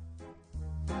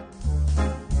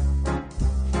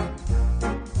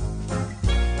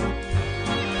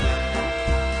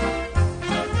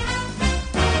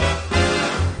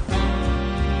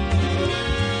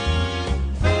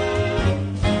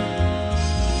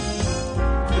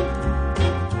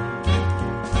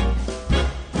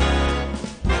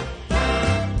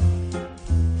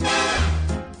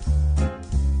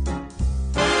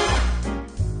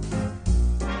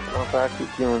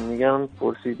 میگم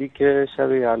پرسیدی که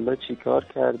شب یلدا چی کار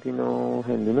کردین و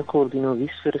هندونه خوردین و ویس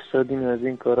فرستادین و از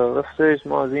این کارا. راستش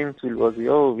ما از این طولبازی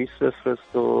ها و ویس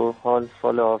بفرست و حال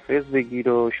فال حافظ بگیر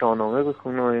و شاهنامه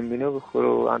بخون و هندونه بخور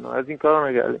و از این کارا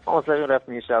نگردیم. ما سقیم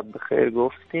رفتیم یه شب بخیر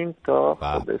گفتیم تا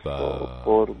خود صبح.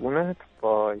 قربونت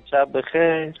بای، شب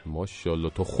بخیر. ماشاءالله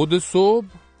تا خود صبح.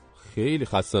 خیلی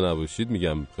خسته نباشید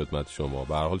میگم خدمت شما.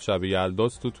 به هر حال شب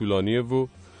یلداست و طولانیه و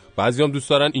بعضی هم دوست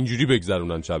دارن اینجوری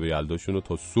بگذرونن شب یلداشونو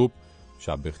تا صبح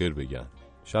شب بخیر بگن.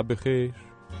 شب بخیر.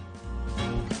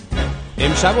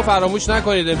 امشب رو فراموش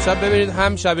نکنید، امشب ببینید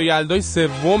هم شب یلدای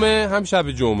سومه هم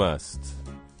شب جمعه است.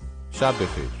 شب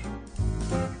بخیر.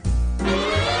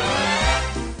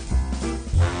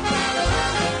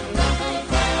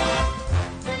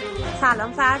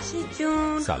 سلام فرشید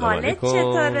جون، سلام حالت علیکم.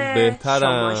 چطوره؟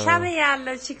 بهترم. شما شب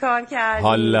یلدا چی کار کردی؟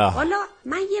 حالا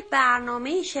من یه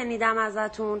برنامه شنیدم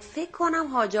ازتون، فکر کنم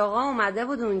حاج آقا اومده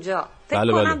بود اونجا، فکر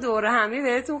بله کنم بله. دوره همی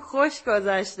بهتون خوش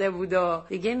گذشته بود و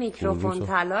دیگه میکروفون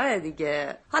طلاه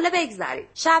دیگه. حالا بگذاریم،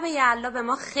 شب یلدا به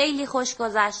ما خیلی خوش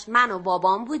گذشت. من و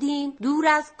بابام بودیم دور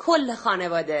از کل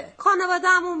خانواده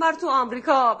همون بر تو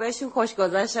آمریکا، بهشون خوش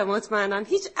گذشته مطمئنم.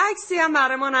 هیچ عکسی هم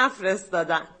برای ما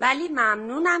نفرستادن، ولی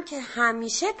ممنونم که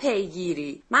همیشه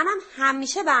پیگیری. منم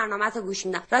همیشه برنامه‌تو گوش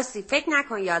میدم. راستی فکر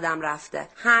نکن یادم رفته،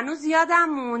 هنوز یادم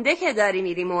مونده که داری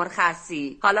میری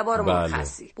مرخصی. حالا برو بله.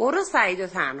 مرخصی، برو سعیدو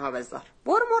تنها بذار،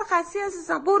 برو مرخصی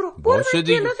عزیزم، برو من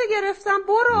جلوتو گرفتم،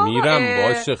 برو. میرم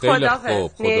باشه، خیلی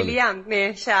خوب. نلیم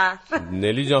مهشهر.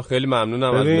 نلی جان خیلی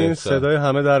ممنونم از ببین مهشهر. صدای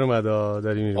همه در اومده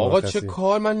داری میری آقا مرخصی. چه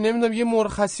کار، من نمیدونم یه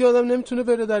مرخصی آدم نمیتونه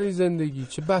بره در این زندگی.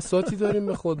 چه بساطی داریم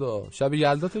به خدا. شب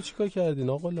یلدا تو چیکار کردین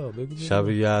آقالا بگو. شب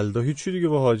یلدا هیچی دیگه،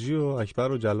 با حاجی و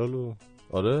اکبر و جلال و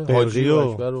آره حاجی و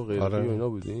اکبر و غیره آره. و اینا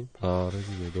بودیم. آره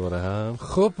دیگه دوره هم.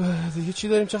 خب دیگه چی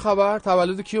داریم؟ چه خبر؟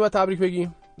 تولد کیو تبریک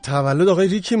بگیم؟ تولد آقای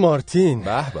ریکی مارتین.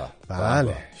 به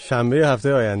بله، شنبه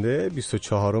هفته آینده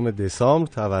 24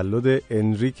 دسامبر تولد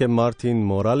انریک مارتین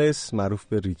مورالس معروف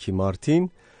به ریکی مارتین،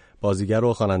 بازیگر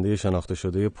و خواننده شناخته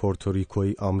شده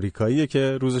پورتوریکویی آمریکاییه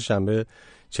که روز شنبه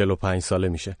 45 ساله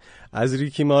میشه. از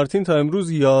ریکی مارتین تا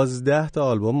امروز 11 تا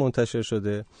آلبوم منتشر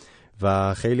شده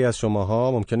و خیلی از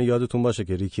شماها ممکنه یادتون باشه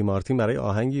که ریکی مارتین برای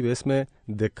آهنگی به اسم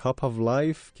The Cup of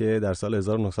Life که در سال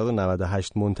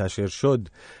 1998 منتشر شد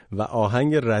و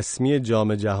آهنگ رسمی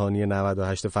جام جهانی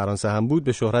 98 فرانسه هم بود،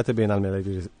 به شهرت بین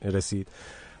المللی رسید.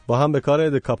 با هم به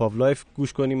کار The Cup of Life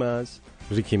گوش کنیم از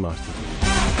ریکی مارتین.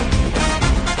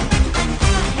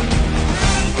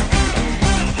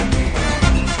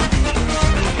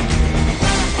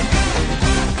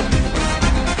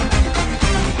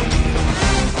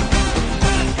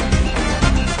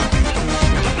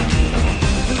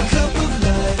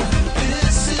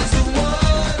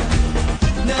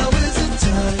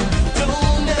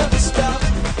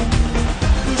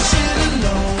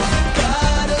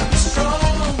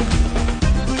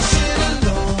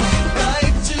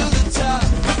 To the top.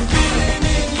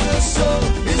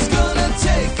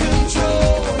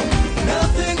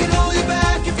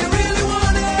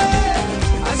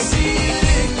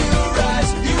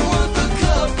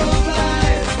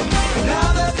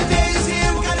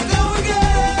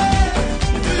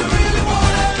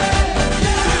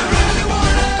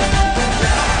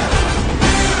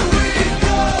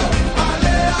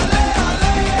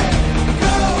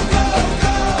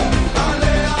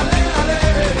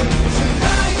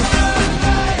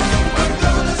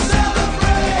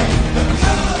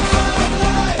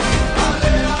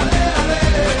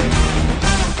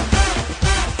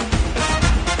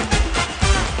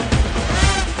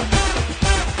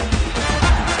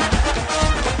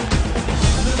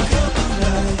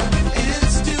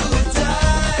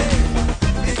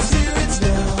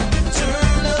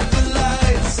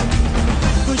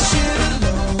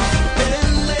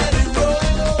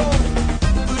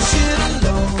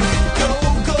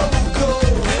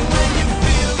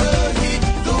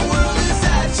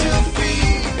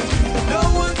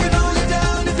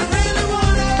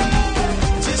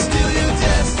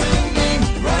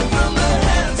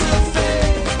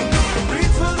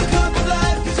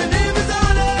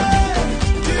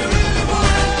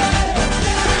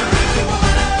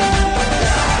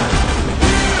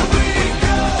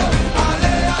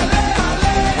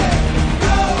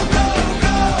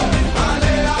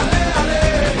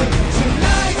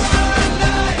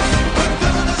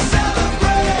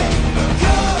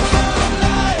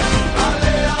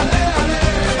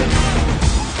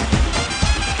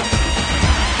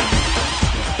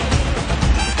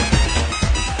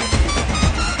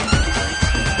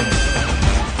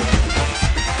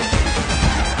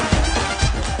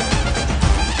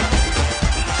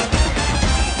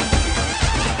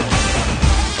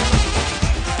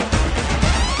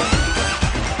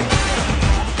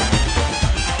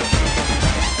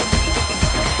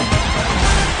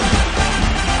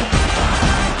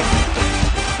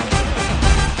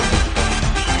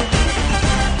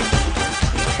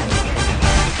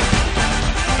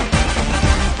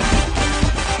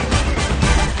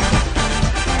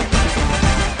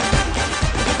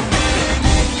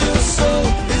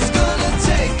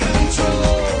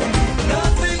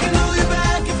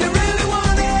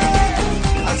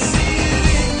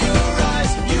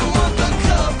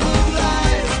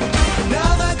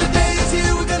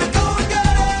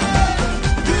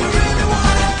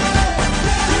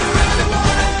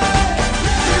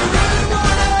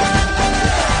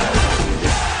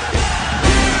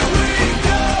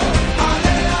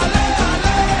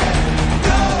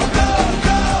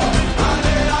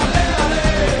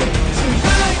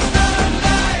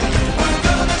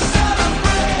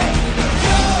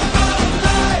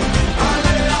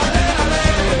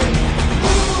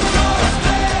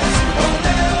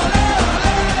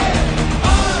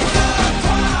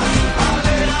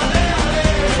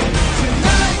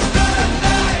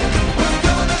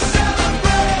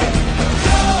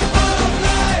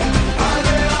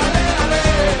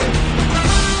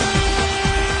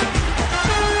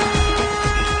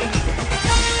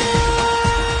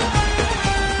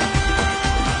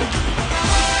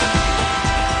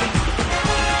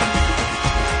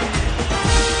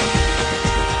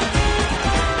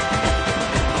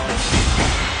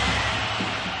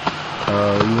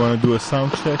 do a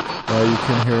sound check. You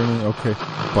can hear me. Okay.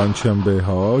 پنجشنبه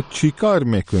ها چی کار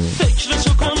میکنی؟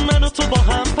 فکرشو کن منو تو با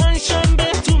هم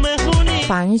پنجشنبه تو مهمونی.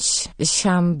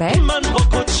 پنجشنبه من با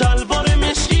کت شلوار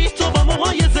مشکی تو با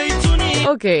موهای زیتونی.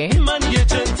 اوکی. من یه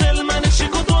جنتلمن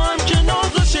شیک و تو هم که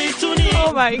ناز و شیطونی.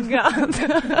 Oh my god.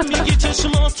 میگی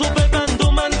چشماتو ببند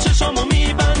و من چشامو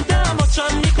میبندم و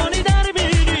چند میکنی در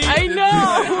میری. I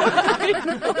know.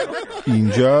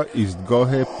 اینجا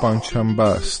ایستگاه پنجشنبه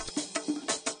است.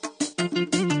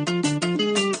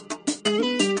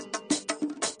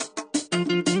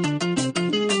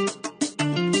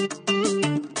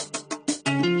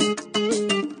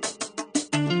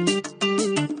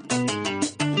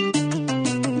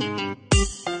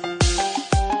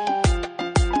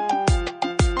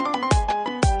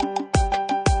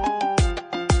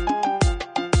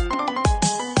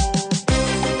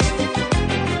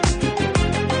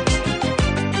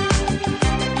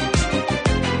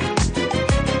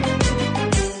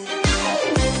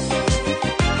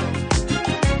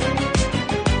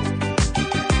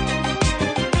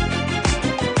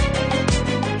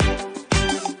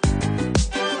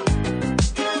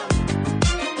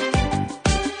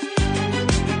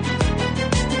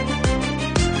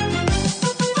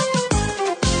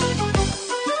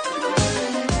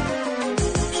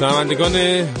 شنوندگان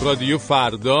رادیو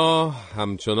فردا،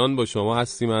 همچنان با شما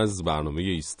هستیم از برنامه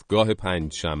ایستگاه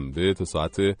پنجشنبه تا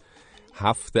ساعت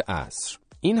 7 عصر.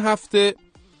 این هفته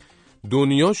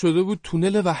دنیا شده بود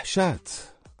تونل وحشت.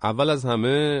 اول از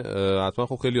همه حتما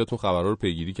خب خیلیاتون خبرها رو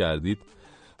پیگیری کردید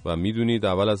و میدونید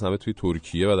اول از همه توی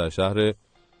ترکیه و در شهر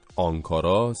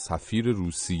آنکارا سفیر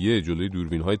روسیه جلوی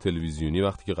دوربین‌های تلویزیونی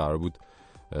وقتی که قرار بود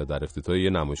در افتتاح یه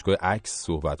نمایشگاه عکس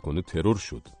صحبت کنه ترور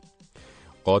شد.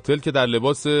 قاتل که در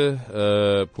لباس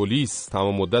پلیس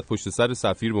تمام مدت پشت سر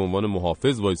سفیر به عنوان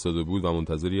محافظ وایساده بود و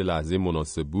منتظر یه لحظه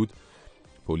مناسب بود،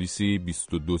 پلیسی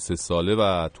 22 ساله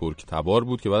و ترک تبار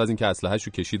بود که بعد از اینکه اسلحه‌اش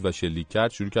رو کشید و شلیک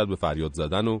کرد شروع کرد به فریاد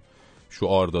زدن و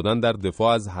شعار دادن در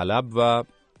دفاع از حلب و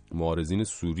معارضین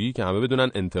سوری که همه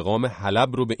بدونن انتقام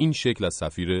حلب رو به این شکل از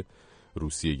سفیر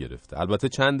روسیه گرفته. البته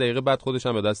چند دقیقه بعد خودش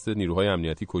هم به دست نیروهای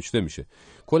امنیتی کشته میشه.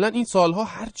 کلا این سالها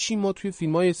هر چی ما توی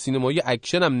فیلم‌های سینمایی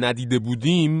اکشن هم ندیده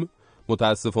بودیم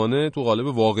متاسفانه تو قالب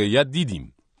واقعیت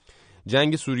دیدیم.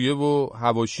 جنگ سوریه و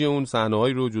حواشی اون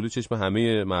صحنه‌هایی رو جلوی چشم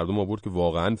همه مردم آورد که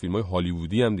واقعا فیلم‌های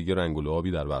هالیوودی هم دیگه رنگ و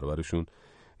لعابی در برابرشون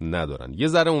ندارن. یه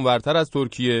ذره اونورتر از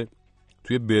ترکیه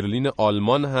توی برلین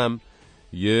آلمان هم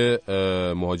یه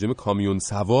مهاجم کامیون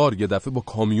سوار یه دفعه با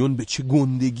کامیون به چه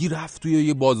گندگی رفت توی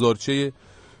یه بازارچه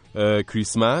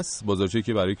کریسمس، بازارچه‌ای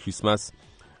که برای کریسمس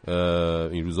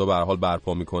این روزا به هر حال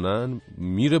برپا میکنن،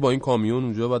 میره با این کامیون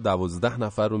اونجا و 12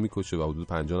 نفر رو میکشه و حدود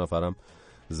 50 نفر هم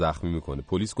زخمی میکنه.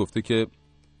 پلیس گفته که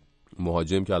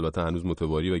مهاجم که البته هنوز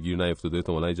متواری و گیر نیفتاده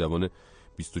احتمالاً جوان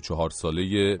 24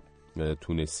 ساله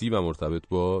تونسی و مرتبط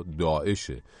با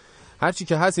داعشه. هرچی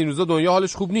که هست این روزا دنیا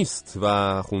حالش خوب نیست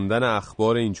و خوندن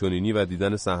اخبار اینچنینی و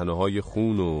دیدن صحنه‌های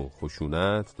خون و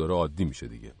خشونت داره عادی میشه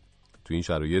دیگه. تو این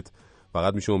شرایط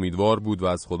فقط میشه امیدوار بود و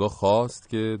از خدا خواست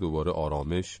که دوباره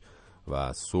آرامش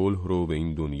و صلح رو به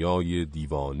این دنیای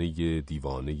دیوانه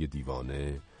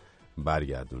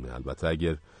برگردونه. البته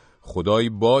اگر خدایی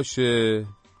باشه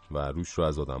و روش رو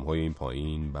از آدم‌های این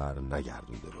پایین بر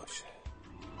نگردونده باشه.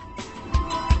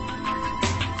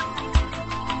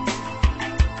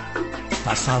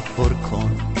 تصور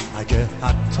کن اگه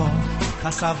حتی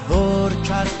تصور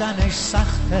کردنش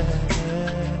سخته،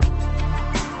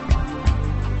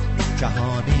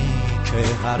 جهانی که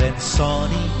هر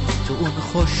انسانی تو اون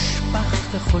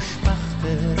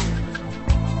خوشبخته،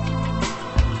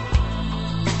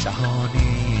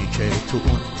 جهانی که تو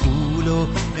اون پول و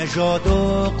نژاد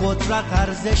و قدرت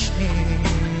ارزش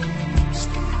نیست،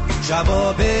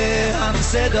 جواب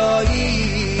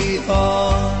همصدایی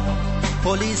ها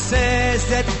پلیس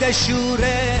ضد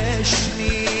شورش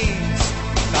نیست،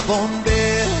 نه بمب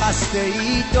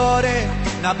هسته‌ای داره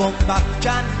نه بمب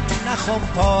افکن نه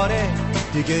خمپاره،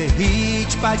 دیگه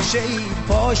هیچ بچه‌ای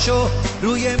پاشو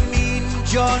روی مین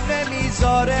جا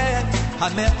نمیذاره،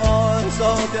 همه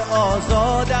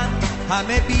آزادن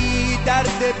همه بی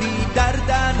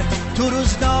دردن، تو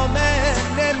روزنامه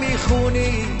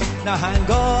نمیخونی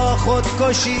نهنگا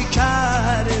خودکشی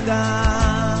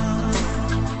کردن.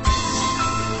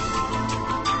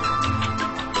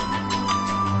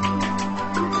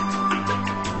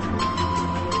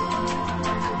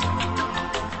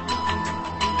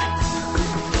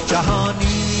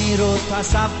 جهانی رو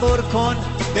تصور کن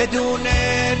بدون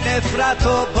نفرت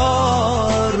و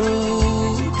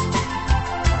بارود،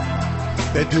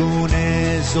 بدون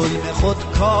ظلم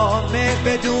خودکامه،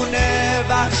 بدون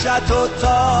وحشت و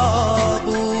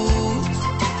تابوت،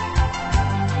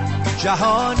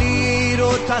 جهانی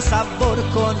رو تصور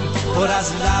کن پر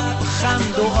از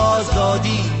لبخند و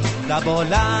آزادی،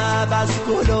 لبالب از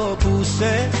گل و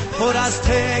بوسه پر از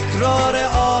تکرار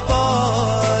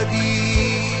آبادی.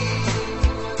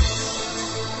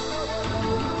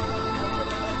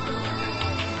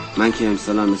 من که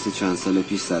امسالم مثل چند سال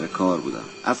پیش سر کار بودم.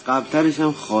 از قبلترش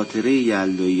هم خاطره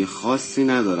یلدایی خاصی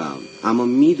ندارم، اما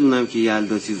میدونم که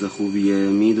یلدا چیز خوبیه،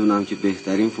 میدونم که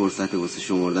بهترین فرصت واسه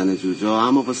شمردن جوجا،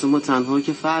 اما واسه ما تنها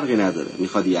که فرقی نداره،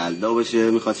 میخواد یلدا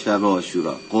باشه میخواد شب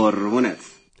عاشورا. قربونت.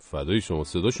 فدای شما.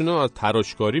 صداشون از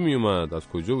تراشکاری میومد. از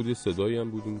کجا بود؟ یه صدایی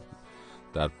هم بود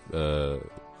در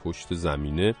پشت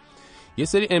زمینه. یه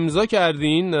سری امضا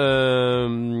کردین.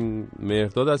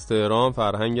 مهرداد از تهران،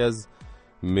 فرهنگ از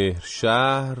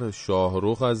مهرشهر،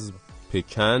 شاهرخ از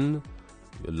پکن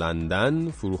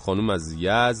لندن، فروخانم از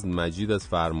یزد، مجید از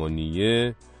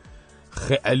فرمانیه.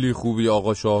 خیلی خوبی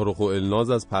آقا شاهرخ و الناز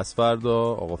از پسفردا.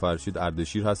 آقا فرشید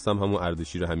اردشیر هستم، همون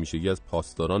اردشیر همیشگی از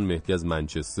پاسداران. مهدی از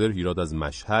منچستر، هیراد از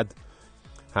مشهد،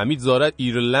 حمید زارد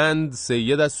ایرلند،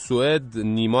 سید از سوئد،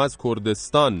 نیما از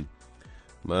کردستان،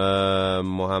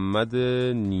 محمد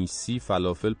نیسی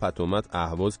فلافل پتومت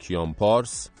اهواز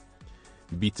کیانپارس،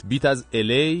 بیت از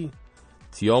الی،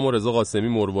 تیام و رضا قاسمی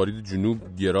مروارید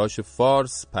جنوب گراش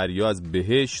فارس، پریا از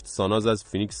بهشت، ساناز از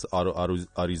فینیکس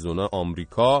آریزونا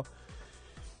آمریکا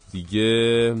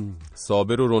دیگه،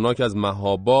 صابر و روناک از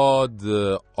مهاباد،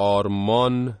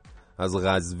 آرمان از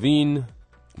قزوین،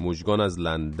 مژگان از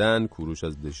لندن، کوروش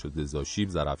از دزاشیب،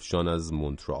 زرفشان از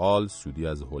مونترال، سودی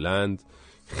از هلند.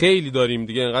 خیلی داریم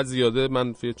دیگه، اینقدر زیاده.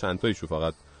 من چند تایشو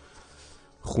فقط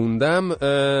خوندم.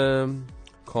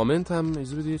 کامنت هم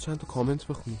اجازه بده چند تا کامنت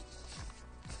بخونی.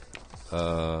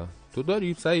 تو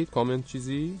داری سعید کامنت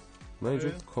چیزی؟ من اینجا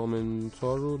کامنت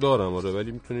ها رو دارم آره،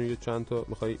 ولی میتونی یه چند تا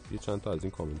میخوای یه چند تا از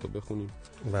این کامنت ها بخونیم؟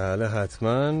 بله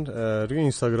حتما. روی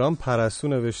اینستاگرام پرستو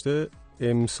نوشته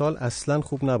امسال اصلا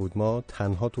خوب نبود، ما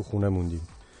تنها تو خونه موندیم.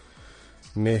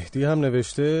 مهدی هم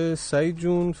نوشته سعید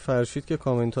جون فرشید که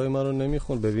کامنت های ما رو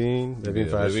نمیخون. ببین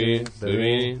فرشید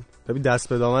ببین دست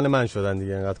به دامن من شدن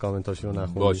دیگه، اینقدر کامنتاشون رو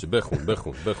نخون. باشه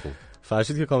بخون.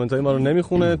 فرشید که کامنت های ما رو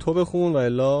نمیخونه، تو بخون و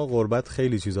الا قربت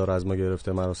خیلی چیزا رو از ما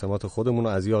گرفته. مراسمات خودمون رو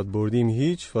از یاد بردیم،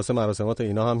 هیچ واسه مراسمات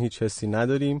اینا هم هیچ حسی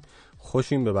نداریم.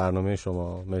 خوشیم به برنامه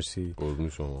شما. مرسی. قربون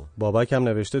شما. بابک هم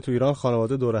نوشته تو ایران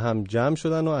خانواده دوره هم جمع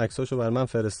شدن و عکساشو بر من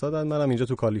فرستادن. منم اینجا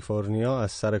تو کالیفرنیا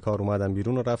از سر کار اومدم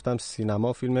بیرون و رفتم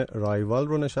سینما فیلم رایوال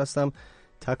رو نشستم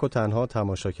تک و تنها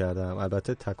تماشا کردم.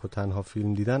 البته تک و تنها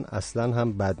فیلم دیدن اصلا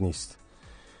هم بد نیست.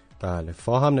 بله.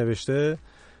 فا هم نوشته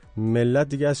ملت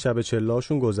دیگه از شب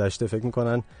چله‌هاشون گذشته، فکر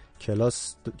میکنن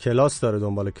کلاس داره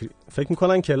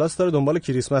دنبال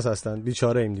کریسمس هستن.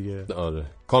 بیچاره ایم دیگه. آره.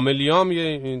 کاملیام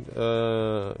یه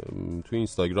تو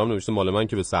اینستاگرام نوشته مال من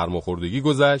که به سرماخوردگی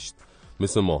گذشت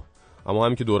مثل ما، اما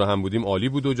همین که دوره هم بودیم عالی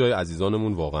بود و جای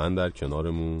عزیزانمون واقعا در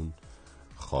کنارمون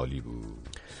خالی بود.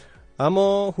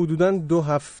 اما حدوداً 2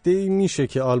 هفته میشه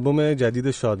که آلبوم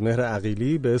جدید شادمهر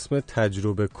عقیلی به اسم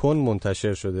تجربه کن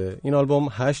منتشر شده. این آلبوم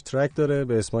 8 ترک داره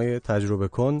به اسمای تجربه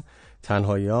کن،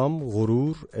 تنهاییام،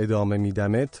 غرور، ادامه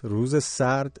میدمت، روز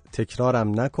سرد،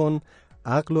 تکرارم نکن،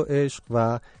 عقل و عشق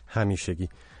و همیشگی.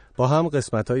 با هم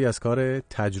قسمت‌هایی از کار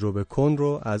تجربه کن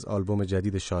رو از آلبوم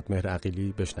جدید شادمهر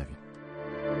عقیلی بشنویم.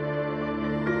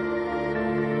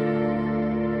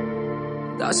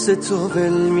 دست تو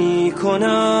ول می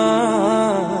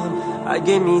کنم،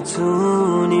 اگه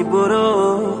میتونی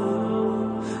برو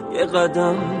یه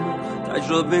قدم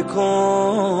تجربه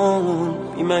کن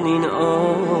بی من این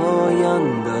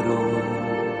آینده رو.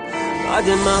 بعد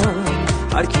من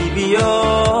هر کی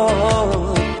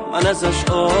بیاد من ازش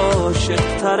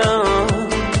عاشق ترم،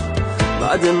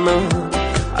 بعد من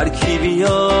هر کی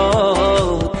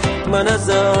بیاد من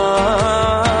ازت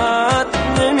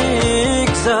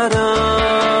نمیگذرم.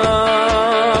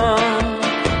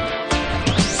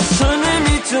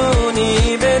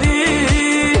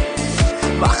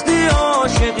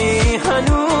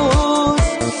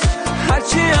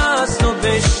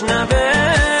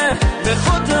 بشنوه به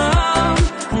خودم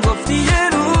گفتی یه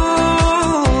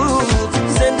روز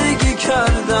زندگی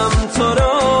کردم تو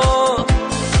رو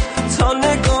تا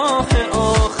نگاه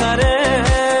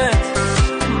آخرت،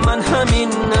 من همین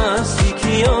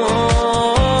نزدیکیام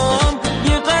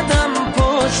یه قدم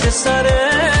پشت سرت.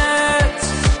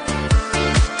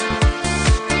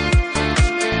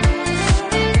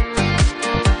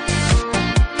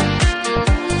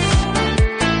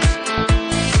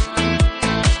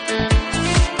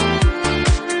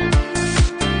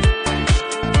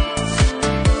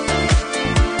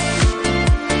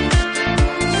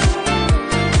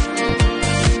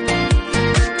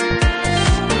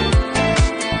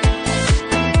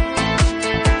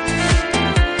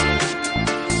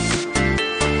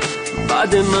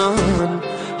 بعد من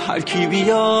هر کی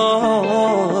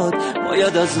بیاد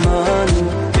باید از من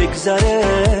بگذره.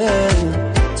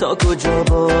 تا کجا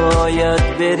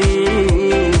باید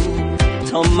بری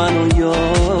تا منو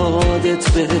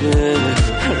یادت بره؟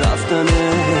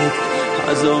 رفتنت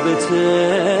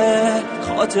عذابته،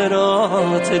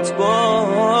 خاطراتت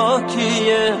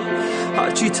باکیه.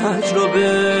 هرچی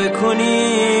تجربه کنی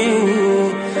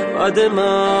بعد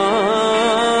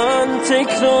من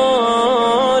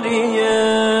تکراریه.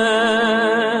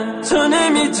 تو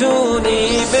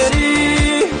نمیتونی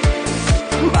بری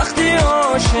وقتی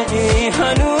عاشقی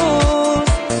هنوز،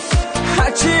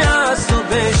 هرچی از تو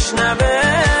بشنوه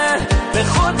به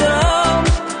خودم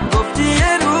گفتی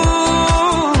یه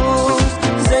روز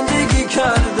زندگی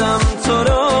کردم تو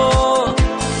رو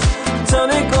تا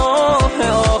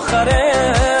نگاه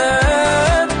آخره.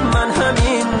 من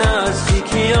همین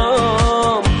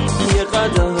نزدیکیام یه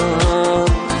قدم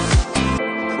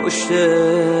پشت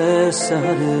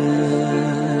سرت.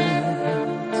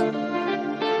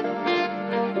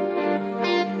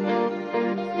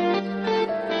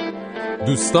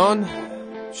 دوستان،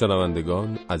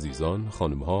 شنوندگان عزیزان،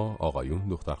 خانم‌ها، آقایون،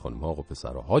 دختر خانم‌ها، آقا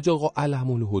پسرها، حاج آقا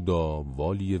علم‌الهدی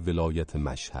والی ولایت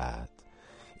مشهد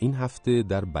این هفته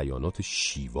در بیانات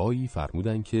شیوایی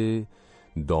فرمودن که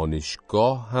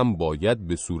دانشگاه هم باید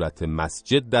به صورت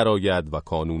مسجد درآید و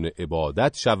کانون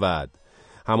عبادت شود،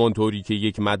 همانطوری که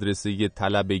یک مدرسه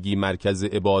طلبگی مرکز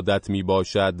عبادت می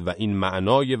باشد و این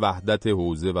معنای وحدت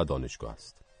حوزه و دانشگاه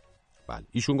است. بله،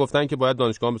 ایشون گفتن که باید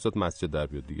دانشگاه هم به صورت مسجد در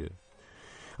بیاد دیگه.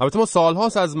 البته ما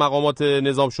سالهاست از مقامات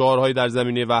نظام شعارهایی در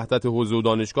زمینه وحدت حوزه و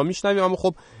دانشگاه میشنویم، اما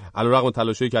خب علیرغم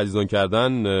تلاشایی که عزیزان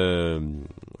کردن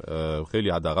خیلی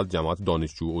حداقل جماعت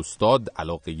دانشجو و استاد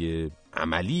علاقه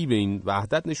عملی به این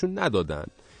وحدت نشون ندادن.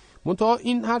 منتها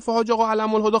این حرف حاج آقا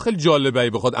علم‌الهدی خیلی جالبه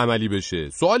بخواد عملی بشه.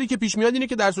 سوالی که پیش میاد اینه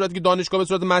که در صورتی که دانشگاه به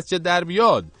صورت مسجد در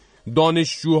بیاد،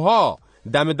 دانشجوها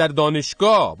دم در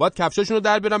دانشگاه باید کفشاشون رو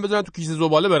در بیارن بذارن تو کیسه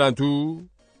زباله برن تو؟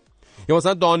 یا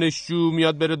مثلا دانشجو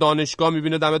میاد بره دانشگاه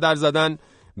میبینه دم در زدن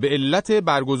به علت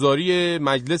برگزاری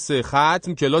مجلس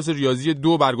ختم کلاس ریاضی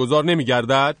 2 برگزار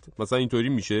نمیگردد، مثلا اینطوری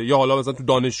میشه. یا حالا مثلا تو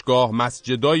دانشگاه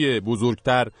مسجدای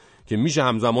بزرگتر که میشه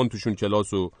همزمان توشون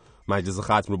کلاس و مجلس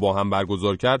ختم رو با هم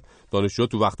برگزار کرد، دانشجوها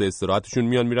تو وقت استراحتشون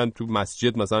میرن تو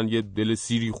مسجد مثلا یه دل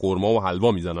سیری خرما و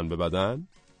حلوا میزنن به بدن.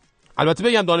 البته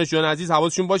بگم دانشجویان عزیز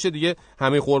حواسشون باشه دیگه،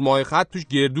 همه خرماهای خط توش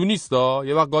گردو نیستا.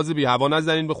 یه وقت گاز بی هوا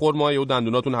نزنین به خرمای و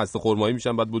دندوناتون هسته خرمایی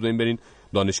میشن، بعد بدوین برین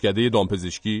دانشکده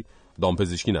دامپزشکی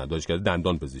نه، دانشکده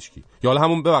دندان پزشکی، یا حالا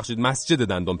همون ببخشید مسجد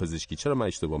دندان پزشکی. چرا من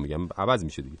اشتباه میگم؟ عوض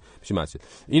میشه دیگه، میشه مسجد.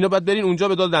 اینو بعد برین اونجا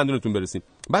به داد دندونتون برسین.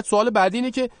 بعد سوال بعدی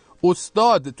اینه که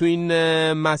استاد تو این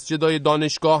مسجدای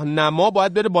دانشگاه نما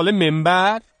باید بره بالا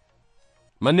منبر؟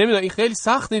 من نمیدونم، این خیلی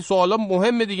سخته، این سوالا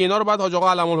مهمه دیگه. اینا رو بعد حاج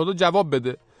آقا علم‌الهدی جواب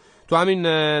بده تو همین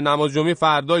نماز جمعه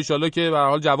فردا ان شاءالله که به هر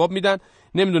حال جواب میدن.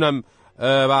 نمیدونم به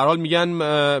هر حال میگن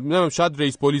نمیدونم شاید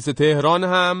رئیس پلیس تهران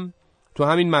هم تو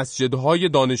همین مسجدهای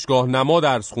دانشگاه نما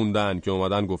درس خوندن که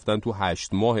اومدن گفتن تو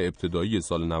 8 ماه ابتدایی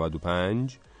سال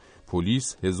 95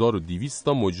 پلیس 1200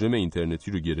 تا مجرم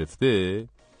اینترنتی رو گرفته.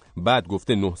 بعد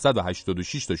گفته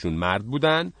 986 تاشون مرد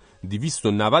بودن،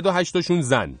 298 تاشون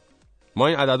زن. ما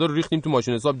این عددا رو ریختیم تو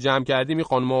ماشین حساب جمع کردیم، این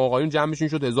خانم و آقایون جمعشون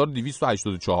شد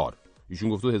 1284. ایشون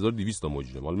گفته 1200 تا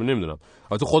مجرم. حالا من نمیدونم،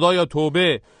 البته خدایا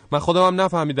توبه، من خودم هم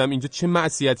نفهمیدم اینجا چه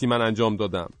معصیتی من انجام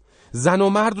دادم. زن و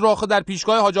مرد رو آخه در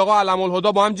پیشگاه حاج آقا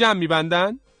علم‌الهدی با هم جمع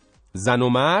می‌بندن؟ زن و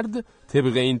مرد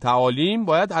طبق این تعالیم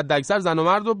باید حداکثر زن و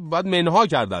مرد رو باید منها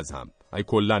کرد از هم. ای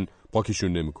کلا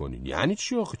پاکشون نمی‌کنین. یعنی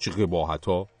چی آخه؟ چه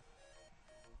قباحتا.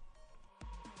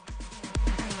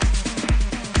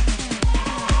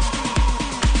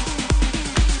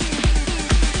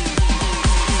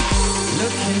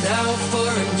 Out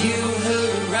for a new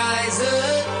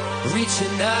horizon,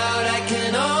 reaching out, I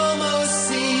can almost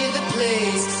see the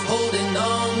place, holding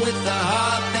on with the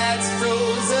heart that's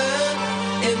frozen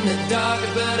in the dark,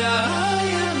 but I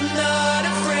am not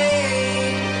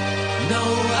afraid, no,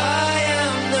 I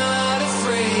am not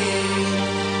afraid.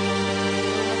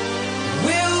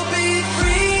 We'll be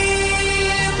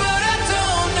free, but I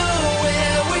don't know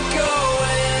where we're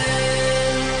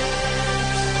going.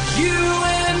 You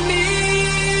and me,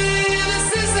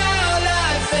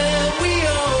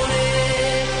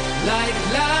 like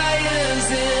lions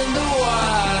in the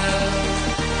wild,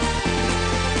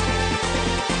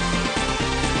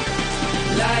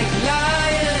 like lions.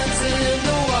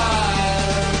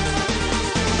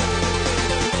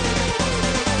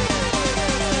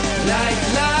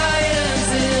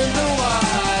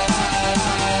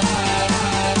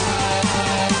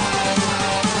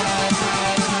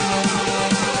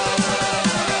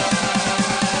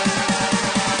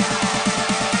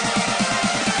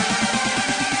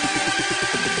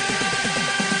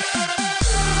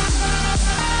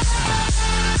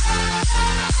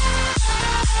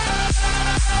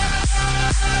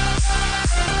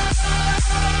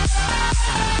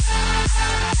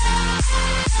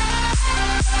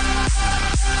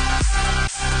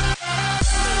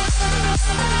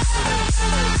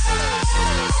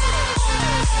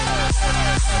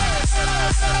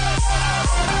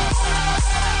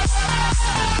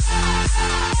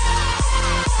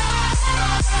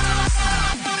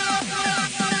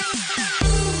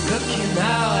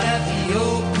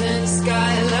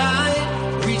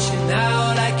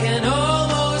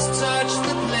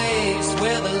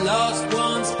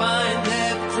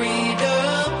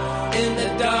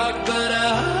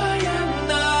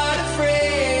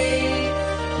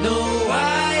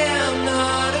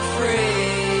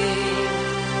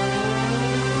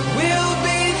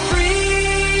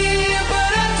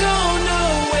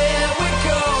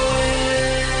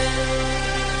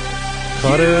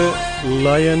 آره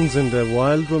Lions in the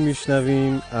Wild رو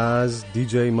میشنویم از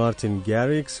دیجی مارتین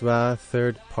گاریکس و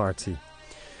Third Party.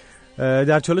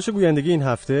 در چالش گویندگی این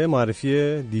هفته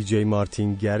معرفی دیجی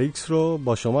مارتین گاریکس رو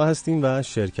با شما هستیم و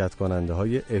شرکت کننده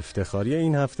های افتخاری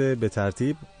این هفته به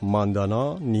ترتیب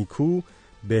ماندانا، نیکو،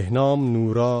 بهنام،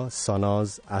 نورا،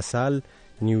 ساناز، عسل،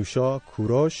 نیوشا،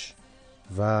 کوروش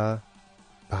و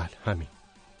بله همین.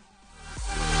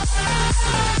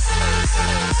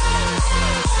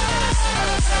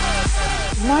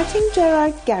 مارتین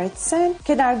جرارد گاریتسن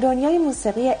که در دنیای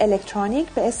موسیقی الکترونیک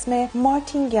به اسم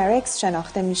مارتین گاریکس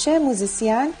شناخته میشه،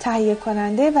 موزیسین، تهیه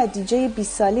کننده و دیجی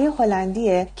 20 ساله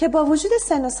هلندیه که با وجود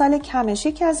سن و سال کمش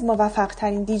یکی از موفق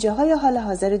ترین دیجی های حال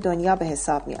حاضر دنیا به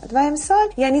حساب میاد و امسال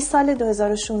یعنی سال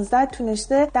 2016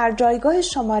 تونسته در جایگاه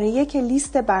شماره 1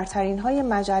 لیست برترین های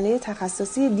مجله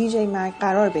تخصصی دیجی مگ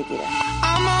قرار بگیره.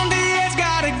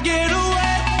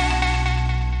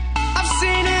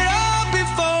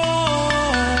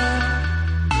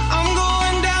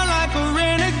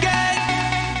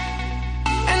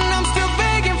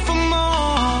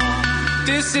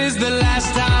 This is the last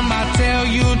time I tell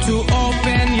you to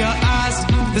open your eyes.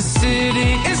 The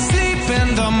city is sleeping,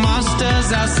 the monsters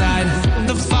outside.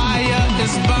 The fire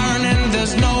is burning,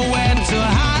 there's nowhere to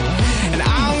hide. And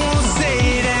I won't say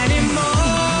it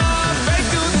anymore. Break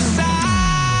through the silence.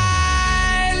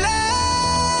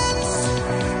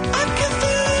 I can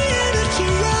feel the energy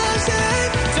rising.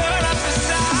 Turn up the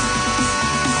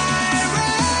sirens.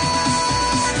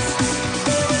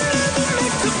 We were never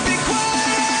meant to be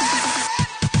quiet.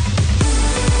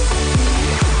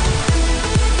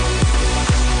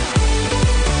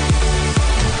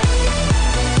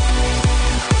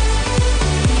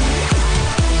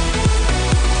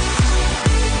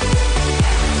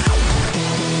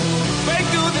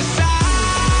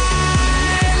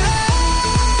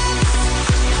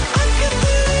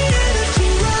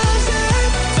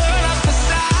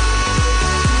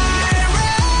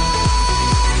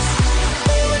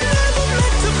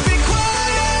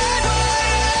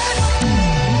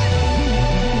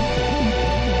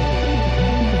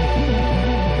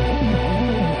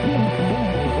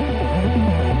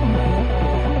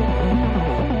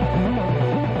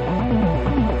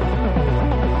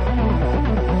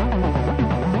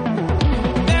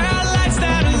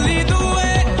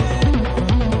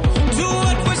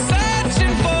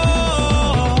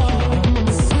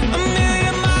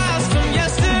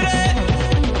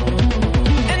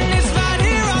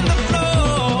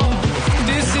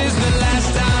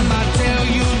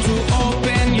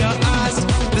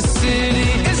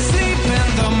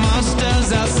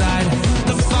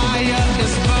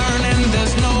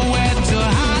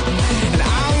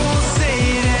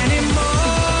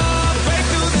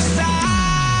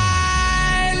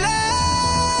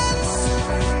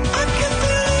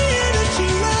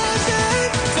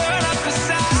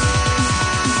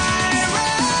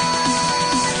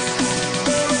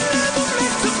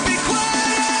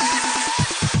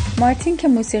 مارتین که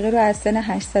موسیقی رو از سن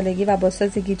 8 سالگی و با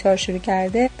ساز گیتار شروع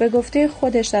کرده، به گفته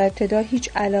خودش در ابتدا هیچ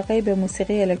علاقه‌ای به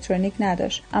موسیقی الکترونیک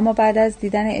نداشت، اما بعد از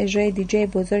دیدن اجرای دیجی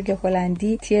بزرگ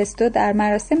هلندی تیستو در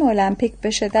مراسم المپیک به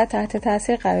شدت تحت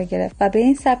تاثیر قرار گرفت و به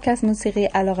این سبک از موسیقی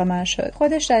علاقه‌مند شد.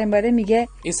 خودش در این باره میگه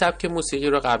این سبک موسیقی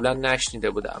رو قبلا نشنیده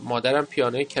بودم. مادرم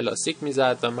پیانوی کلاسیک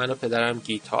میزد و من و پدرم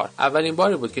گیتار. اولین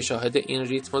باری بود که شاهد این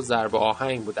ریتم و ضرب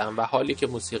آهنگ بودم و حالی که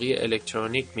موسیقی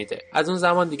الکترونیک میده. از اون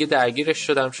زمان دیگه درگیرش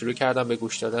شدم، شروع کردم به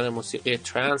گوش دادن موسیقی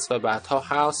ترنس و بعدها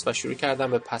هاوس و شروع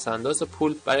کردم به پسنداز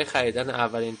پول برای خریدن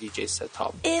اولین دیجی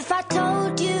ستاپ. If I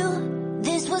told you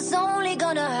this was only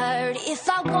gonna hurt, if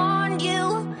I warned you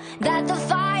that the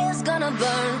fire's gonna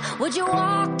burn, would you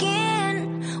walk in?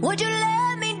 Would you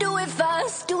let me do it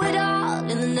first? Do it all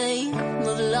in the name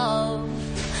of love.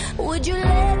 Would you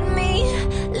let me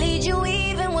lead you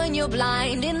even when you're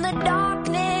blind? In the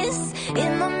darkness,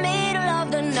 in the middle of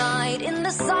the night, in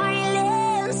the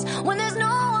silence, when there's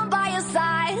no one by your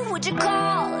side, would you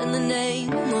call in the name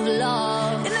of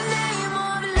love? In the name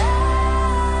of love,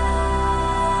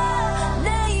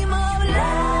 name of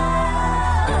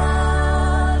love,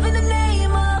 in the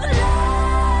name of love,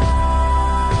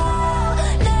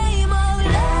 name of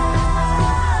love,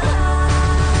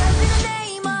 in the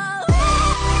name of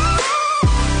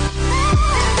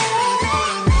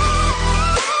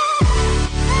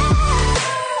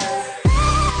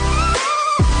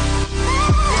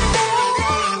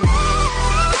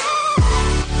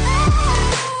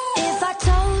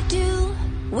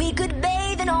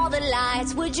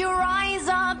would you rise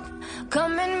up,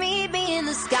 come and meet me in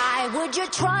the sky? Would you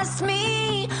trust me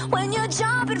when you're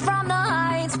jumping from the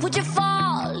heights? Would you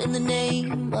fall in the name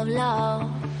of love?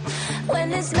 when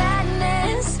there's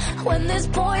madness, when there's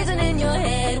poison in your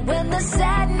head, when the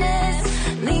sadness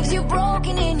leaves you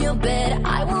broken in your bed.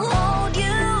 I will hold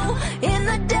you in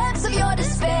the depths of your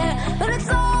despair, but it's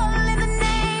all in the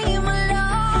name of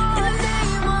love, in the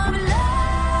name of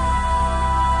love,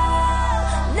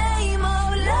 name of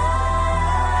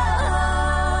love,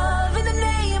 in the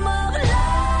name of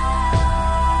love,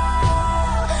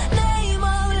 name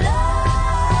of love,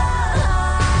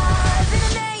 in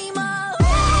the name of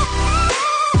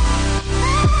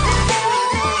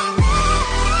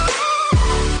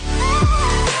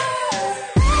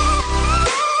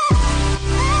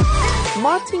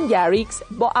مارتین گریکس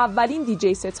با اولین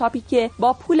دیجی ستاپی که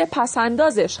با پول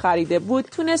پسندازش خریده بود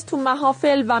تونست تو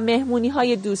محافل و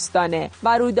مهمونی‌های دوستانه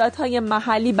و رویدادهای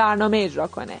محلی برنامه اجرا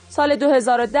کنه. سال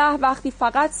 2010 وقتی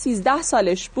فقط 13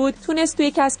 سالش بود تونست تو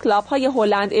یکی از کلاب‌های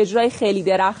هلند اجرای خیلی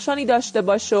درخشانی داشته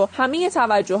باشه و همه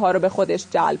توجه‌ها رو به خودش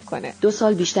جلب کنه. 2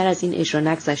 سال بیشتر از این اجرا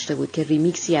نگذشته بود که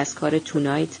ریمیکسی از کار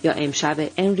تونایت یا امشب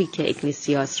انریکه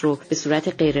اگلیسیاس رو به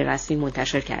صورت غیر رسمی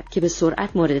منتشر کرد که به سرعت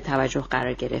مورد توجه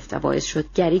قرار گرفت و باعث شد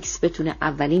گریکس بتونه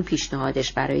اولین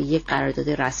پیشنهادش برای یک قرارداد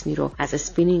رسمی رو از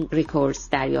اسپینینگ ریکوردز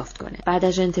دریافت کنه. بعد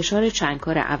از انتشار چند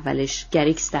کار اولش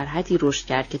گریکس در حدی رشد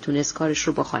کرد که تونست کارش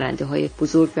رو با خواننده‌های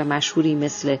بزرگ و مشهوری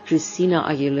مثل کریستینا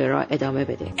آگیلرا ادامه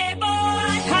بده.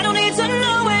 I don't need to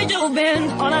know where you've been.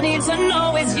 All I need to know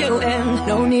is you and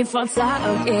no need for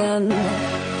talking.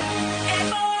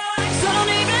 So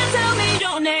don't even tell me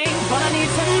your name. All I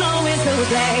need to know is the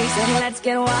place and let's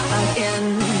get walking.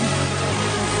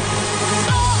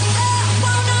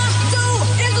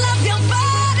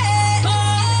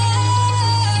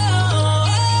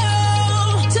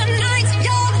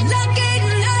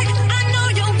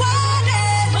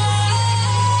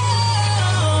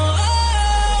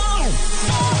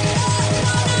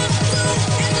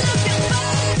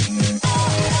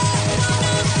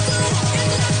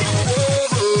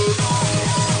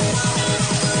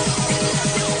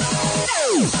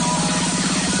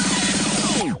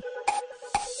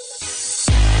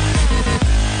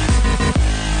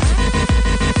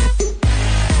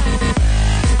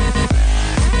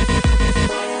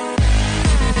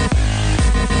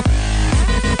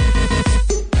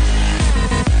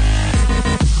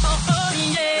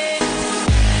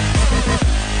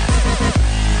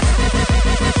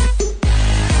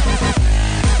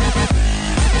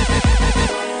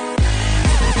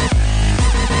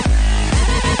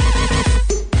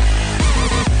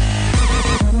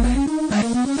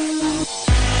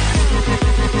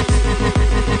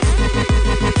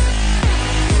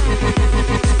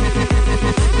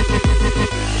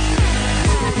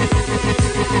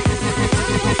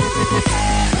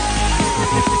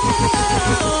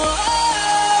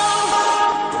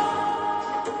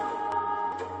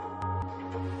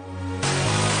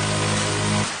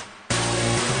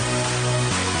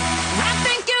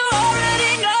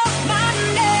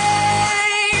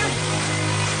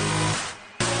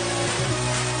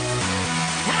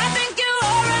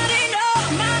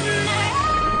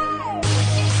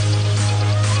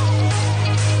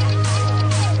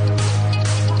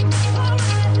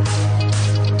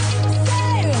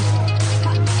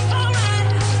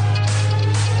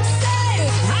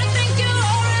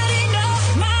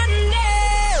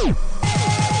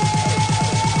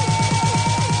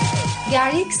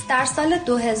 گریکس در سال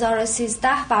 2013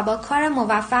 و با کار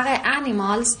موفق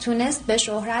انیمالز تونست به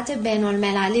شهرت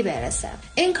بین‌المللی برسه.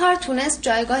 این کار تونست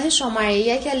جایگاه شماره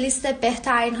 1 لیست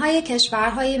بهترین های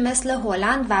کشورهای مثل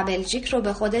هلند و بلژیک رو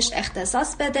به خودش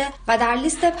اختصاص بده و در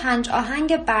لیست 5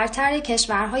 آهنگ برتر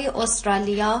کشورهای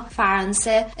استرالیا،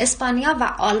 فرانسه، اسپانیا و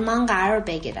آلمان قرار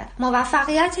بگیره.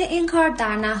 موفقیت این کار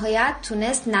در نهایت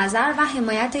تونست نظر و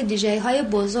حمایت دیجی های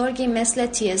بزرگی مثل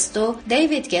تیستو،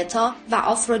 دیوید گتا و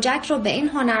آفروجک رو به این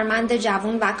هنرمند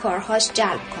جوان و کارهاش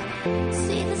جلب کنه.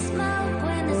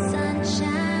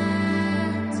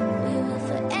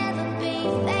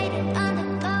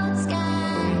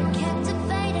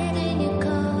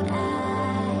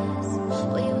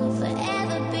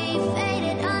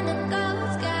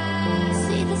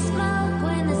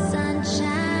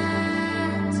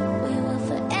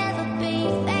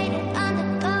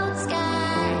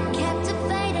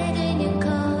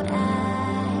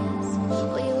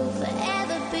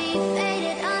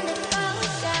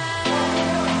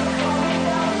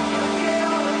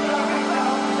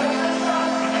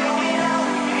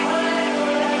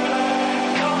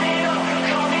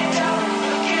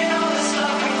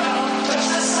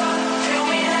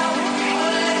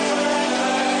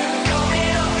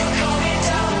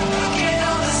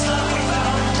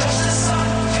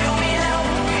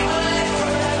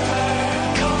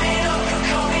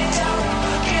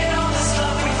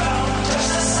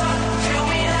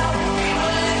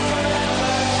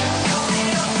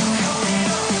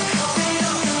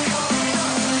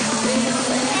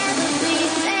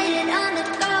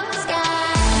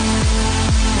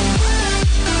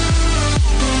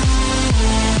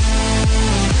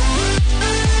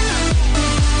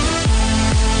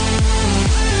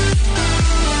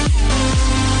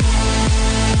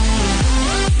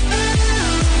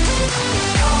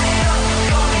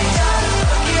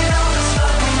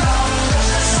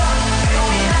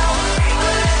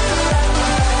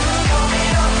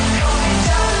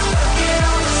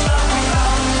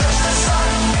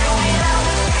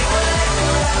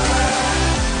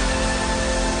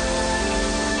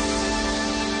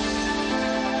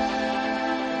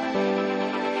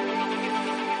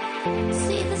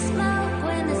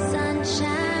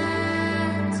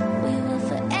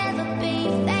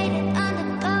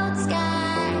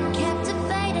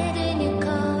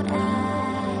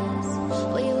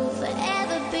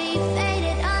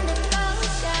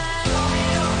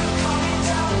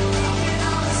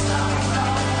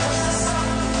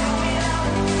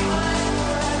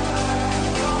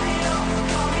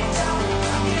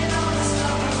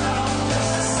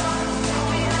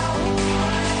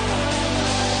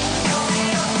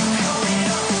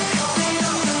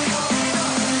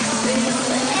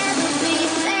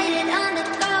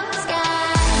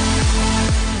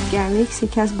 گریکس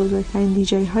یکی از بزرگترین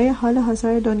دیجی های حال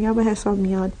حاضر دنیا به حساب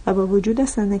میاد و با وجود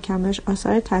سن کمش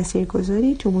آثار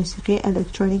تاثیرگذاری تو موسیقی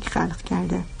الکترونیک خلق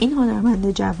کرده. این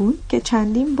هنرمند جوان که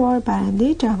چندین بار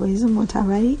برنده جوایز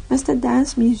معتبری مثل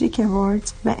دنس میوزیک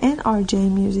اواردز و NRJ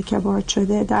میوزیک اوارد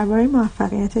شده، درباره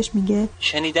موفقیتش میگه: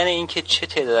 شنیدن این که چه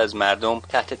تعداد از مردم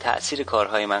تحت تأثیر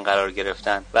کارهای من قرار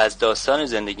گرفتن و از داستان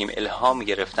زندگیم الهام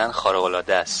گرفتن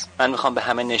خارق‌العاده است. من میخوام به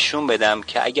همه نشون بدم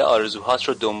که اگه آرزوهات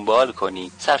رو دنبال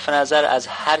کنی، صرف نظر از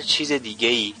هر چیز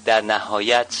دیگه‌ای، در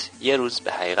نهایت یه روز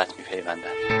به حقیقت میپیوندن.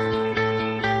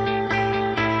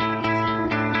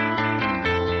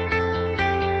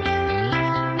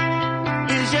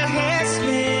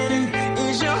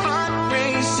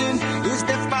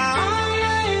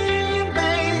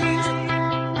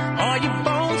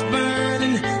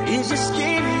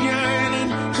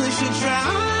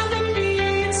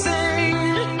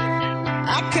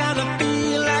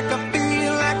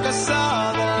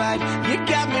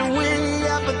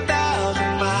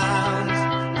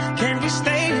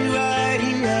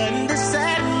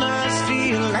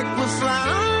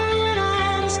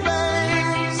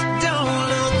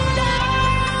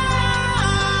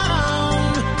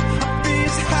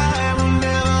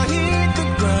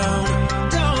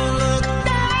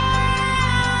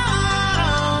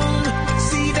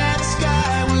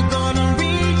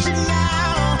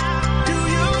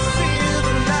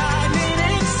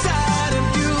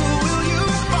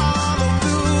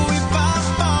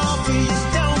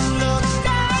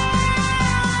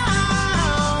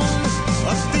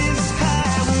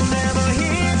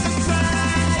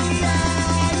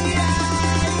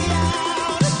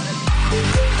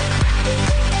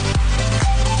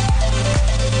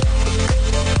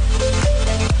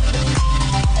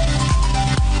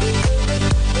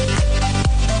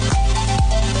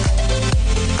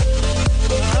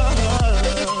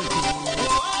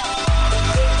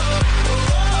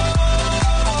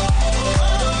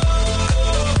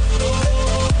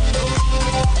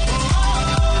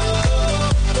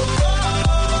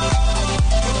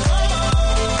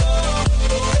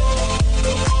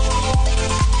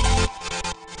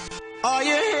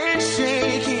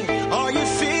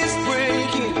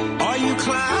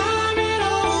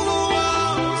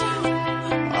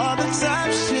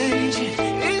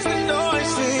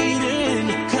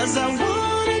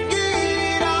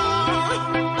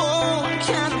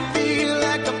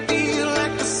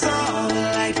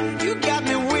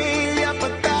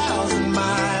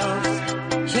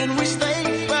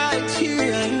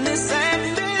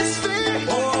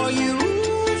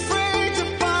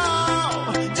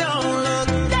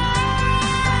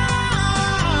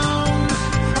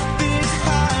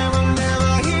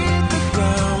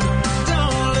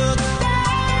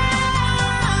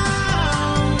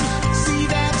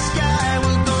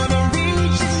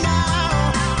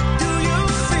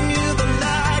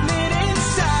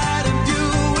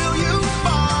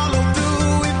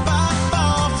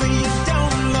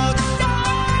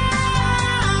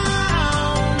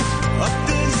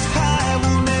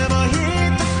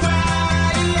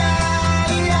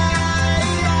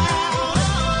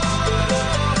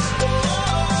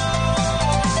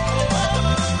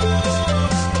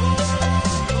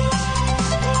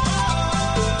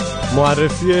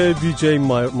 معرفی دیجی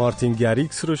مارتین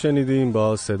گریکس رو شنیدیم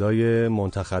با صدای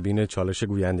منتخبین چالش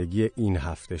گویندگی این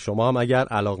هفته. شما هم اگر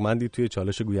علاقمندید توی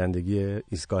چالش گویندگی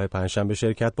ایستگاه پنجشنبه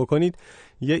شرکت بکنید،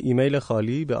 یه ایمیل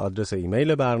خالی به آدرس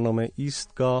ایمیل برنامه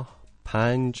ایستگاه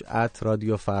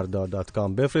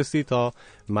 5@radiofarda.com بفرستید تا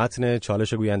متن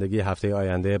چالش گویندگی هفته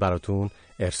آینده براتون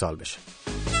ارسال بشه.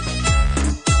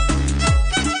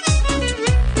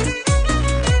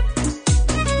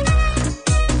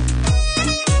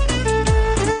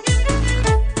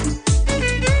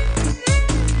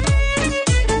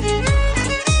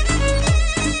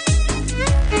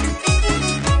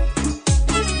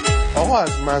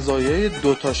 از مزایای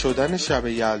دوتا شدن شب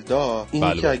یلدا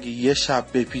اینی که اگه یه شب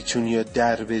بپیچونی یا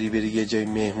در بری یه جای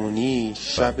مهمونی،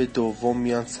 شب دوم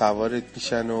میان سوارت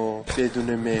میشن و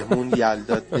بدون مهمون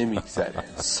یلدات نمیگذره.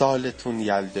 سالتون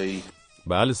یلدایی.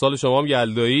 بله سال شما هم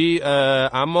یلدایی.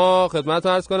 اما خدمت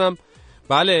عرض کنم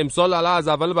بله امسال حالا از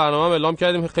اول برنامه هم اعلام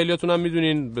کردیم، خیلیاتون هم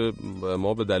میدونین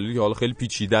ما به دلیلی که حالا خیلی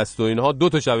پیچیده است و اینها 2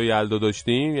 تا شب یلدا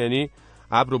داشتیم، یعنی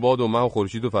ابر و باد و مه و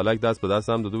خورشید و فلک دست به دست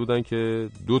هم داده بودن که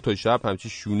 2 تا شب همچی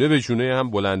شونه به شونه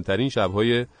هم بلندترین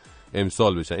شب‌های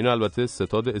امسال بشن. اینو البته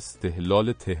ستاد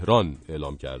استهلال تهران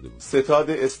اعلام کرده بود. ستاد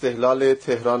استهلال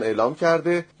تهران اعلام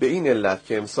کرده به این علت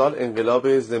که امسال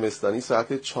انقلاب زمستانی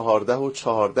ساعت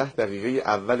 14:14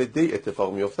 اول دی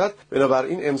اتفاق میافتد،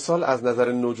 بنابراین امسال از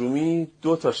نظر نجومی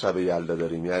 2 تا شب یلدا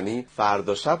داریم، یعنی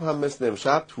فردا شب هم مثل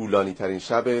امشب طولانی ترین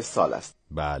شب سال است.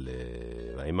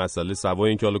 بله و این مسئله سوای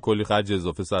این که حالا کلی خرج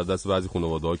اضافه سر دست بعضی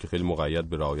خانواده‌ها که خیلی مقید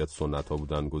به رعایت سنت‌ها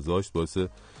بودن گذاشت، باعث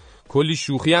کلی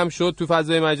شوخی هم شد تو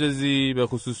فضای مجازی، به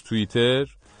خصوص توییتر.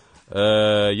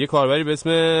 یه کاربری به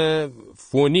اسم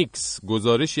فونیکس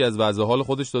گزارشی از وضع حال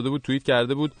خودش داده بود، توییت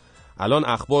کرده بود الان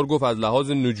اخبار گفت از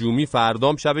لحاظ نجومی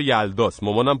فردام شب یلداست،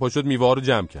 مامانم پا شد میوه‌ها رو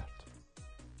جمع کرد.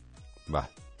 بله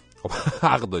خب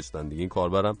حق داشتن دیگه. این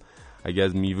کاربرم اگه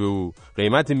از میوه و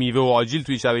قیمت میوه و آجیل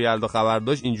توی شب یلدا خبر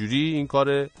داشت اینجوری این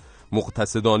کار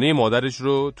مقتصدانه مادرش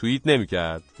رو توییت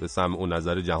نمی‌کرد به سمع و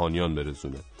نظر جهانیان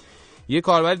برسونه. یه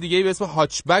کاربر دیگه‌ای به اسم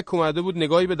هاچبک اومده بود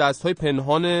نگاهی به دست‌های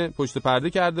پنهان پشت پرده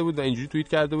کرده بود و اینجوری توییت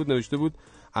کرده بود، نوشته بود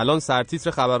الان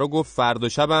سرتیتر خبرها گفت فردا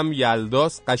شبم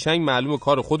یلداست، قشنگ معلومه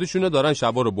کار خودشونه دارن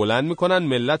شبا رو بلند میکنن،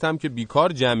 ملت هم که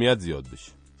بیکار جمعیت زیاد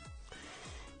بشه.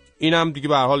 این هم دیگه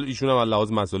به هر حال ایشون هم از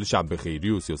لحاظ مسائل شب خیری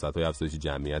و سیاست‌های افزایش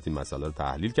جمعیت این مسئله رو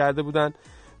تحلیل کرده بودن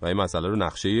و این مسئله رو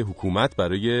نقشه حکومت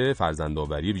برای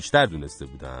فرزندآوری بیشتر دونسته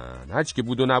بودن. هرچی که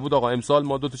بود و نبود آقا امسال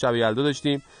ما 2 تا شب یلدا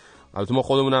داشتیم. البته ما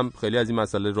خودمونم خیلی از این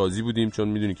مسئله راضی بودیم چون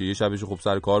میدونی که یه شبش خب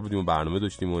سر کار بودیم و برنامه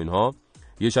داشتیم و اینها.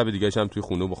 یه شب دیگه‌ش هم توی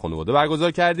خونه با خانواده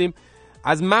برگزار کردیم.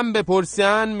 از من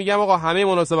بپرسن میگم آقا همه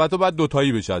مناسبت‌ها باید 2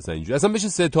 تایی بشه، اصلا اینجوری اصلا بشه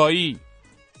 3 تایی.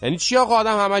 یعنی چی آقا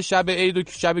آدم همش شب عید و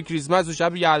شب کریسمس و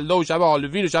شب یلدا و شب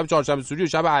هالووین و شب چهارشنبه سوری و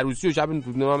شب عروسی و شب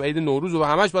عید نوروز و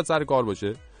همش باید سر کار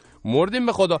باشه؟ مردیم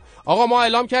به خدا. آقا ما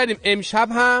اعلام کردیم امشب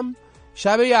هم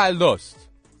شب یلداست،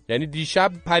 یعنی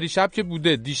دیشب پریشب که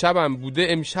بوده دیشب هم بوده،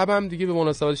 امشب هم دیگه به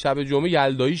مناسبت شب جمعه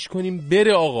یلداییش کنیم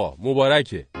بره آقا.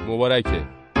 مبارکه مبارکه.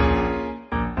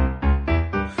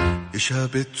 یه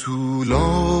شب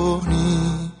طولانی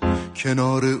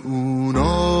کنار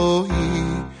اونایی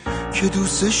که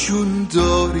دوستشون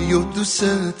داری و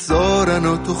دوست دارن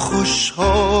و تو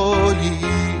خوشحالی،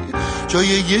 جای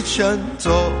یه چند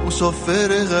تا مسافر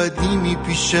قدیمی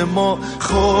پیش ما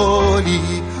خالی.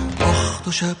 آخ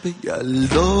تو شب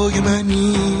یلدای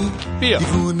منی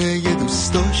دیوونه یه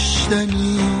دوست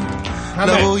داشتنی،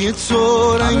 لبای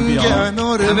تو رنگ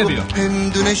اناره و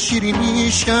هندونه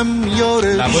شیرینیش کم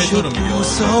میاره، پیش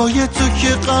بوسهای تو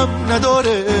که غم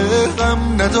نداره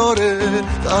غم نداره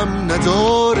غم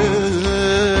نداره.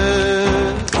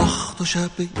 آخ تو شب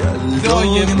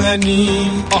یلدای منی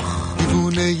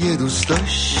دیوونه یه دوست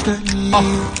داشتنی،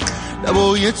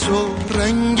 لبای تو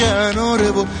رنگ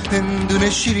اناره و هندونه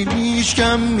شیرینیش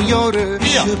کم میاره،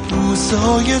 پیش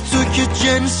بوسهای تو که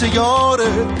جنس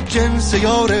یاره جنس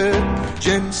یاره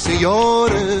جنس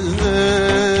یاره.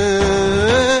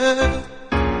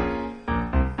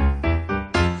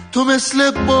 تو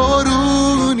مثل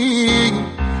بارونی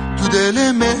تو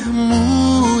دل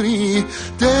مهمونی،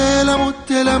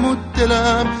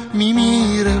 دلم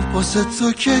میمیره واسه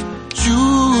تو که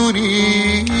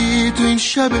جونی. تو این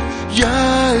شب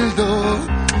یلدا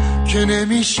که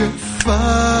نمیشه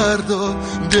فردا،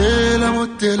 دلم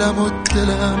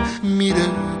میره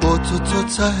با تو تا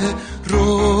ته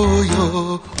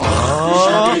رویا.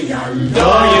 شب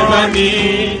یلدای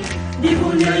منی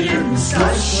دیوونه یه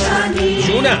دوستاشنی،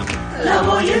 جونم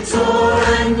لبای تو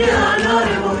رنگ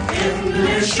اناره و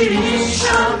هندونه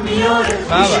شیرینیشم میاره،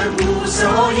 پیش بوسه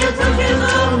های تو که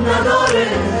غم نداره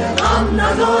غم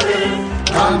نداره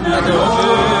غم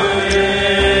نداره.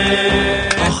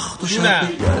 آخ تو شب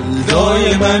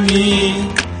یلدای منی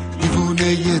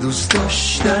دیوونه یه دوست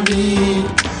داشتنی،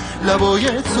 لبای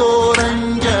تو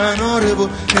رنگ اناره و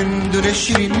هندونه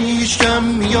شیرینیش کم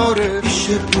میاره، پیش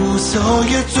بوسه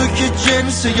های تو که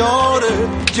جنس یاره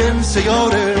جنس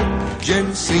یاره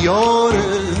جنس یاره.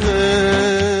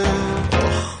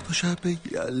 آخ تو شب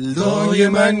یلدای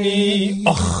منی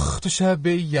آخ تو شب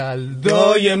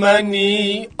یلدای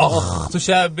منی آخ تو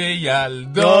شب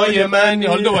یلدای منی.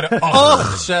 حالا دوباره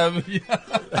آخ شب.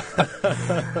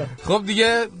 خب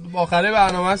دیگه آخره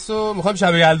برنامه است و میخوایم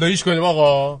شب یلداییش کنیم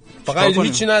آقا. فقط اینجا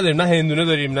هیچی نداریم، نه هندونه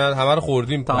داریم نه همه رو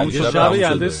خوردیم. شب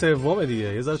یلدای سوم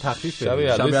دیگه یه ذره تخفیف. شب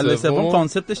یلدای سوم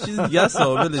کانسپتش چیز دیگه است.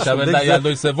 شب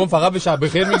یلدای سوم فقط به شب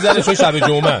بخیر میگذره چون شب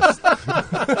جمعه است.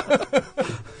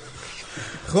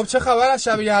 خب چه خبر از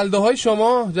شب یلداهای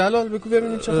شما؟ جلال بگو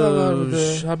ببینیم چه خبر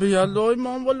بوده. شب یلداهای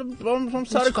ما والا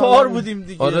سر کار بودیم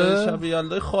دیگه. آره؟ شب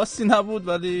یلدای خاصی نبود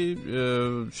ولی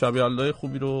شب یلدای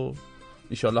خوبی رو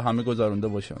ان همه گذرونده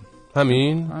باشن.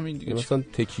 همین دیگه. مثلا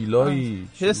تکیلایی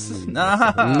نه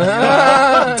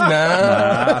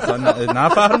اصلا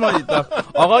نفرمایید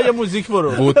آقا یه موزیک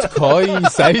برو. ودکایی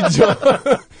سعید جان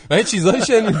من چیزایی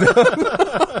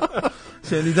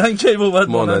شنیدن کی بود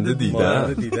مانند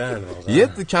دیدن. یه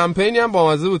کمپینی هم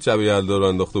بامزه بود شب یلدا رو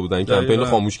انداخته بودن، کمپین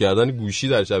خاموش کردن گوشی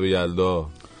در شب یلدا.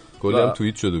 کلی هم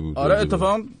توییت شده بود. آره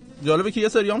اتفاقا جالبه که یه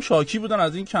سری هم شاکی بودن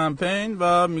از این کمپین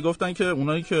و میگفتن که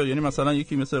اونایی که یعنی مثلا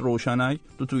یکی مثل روشنک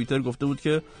تو توییتر گفته بود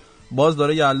که باز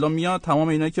داره یلدا میاد، تمام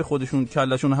اینایی که خودشون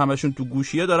کلشون همشون تو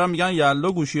گوشیه دارن میگن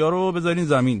یلدا گوشی‌ها رو بذارین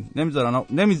زمین،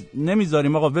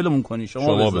 نمیذاریم آقا ولمون کنی،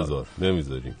 شما بذار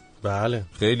نمیذاریم. بله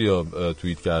خیلی‌ها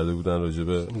توییت کرده بودن راجع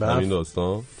به همین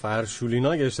داستان.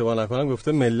 فرشولینا اگه اشتباه نکنم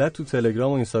گفته ملت تو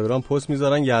تلگرام و اینستاگرام پست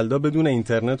میذارن یلدا بدون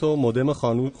اینترنت و مودم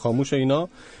خاموش اینا،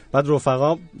 بعد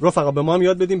رفقا به ما هم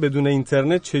یاد بدیم بدون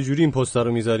اینترنت چجوری این پستا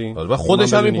رو میذارین. و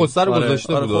خودش هم این پستا رو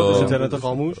گذاشته بود. اینترنت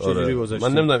خاموش چجوری گذاشته.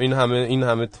 من نمیدونم این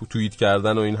همه توییت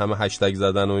کردن و این همه هشتگ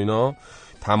زدن و اینا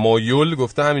تمایل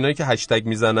گفته همینایی که هشتگ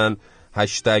میزنن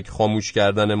هشتگ خاموش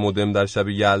کردن مودم در شب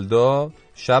یلدا،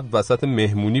 شب وسط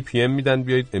مهمونی پی ام میدن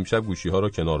بیایید امشب گوشی ها رو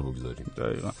کنار بگذاریم.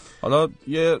 دقیقاً. حالا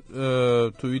یه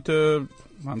توییت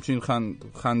همچین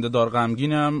خنده دار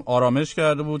غمگینم آرامش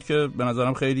کرده بود که به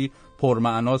نظرم خیلی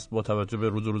پرمعناست با توجه به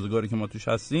روز و روزگاری که ما توش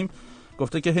هستیم.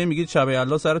 گفته که هی میگید شب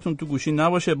یلدا سرتون تو گوشی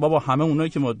نباشه، بابا همه اونایی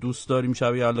که ما دوست داریم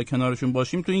شب یلدا کنارشون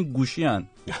باشیم تو این گوشی ان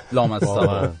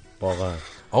لامصب. واقعا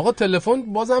آقا تلفن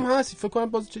بازم هست، فکر کنم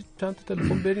باز چند تا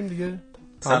تلفن بریم دیگه.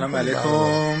 سلام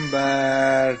علیکم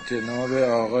بر جناب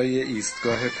آقای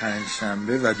ایستگاه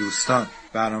پنجشنبه و دوستان.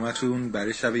 برنامه‌تون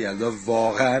برای شب یلدا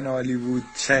واقعا عالی بود.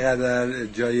 چقدر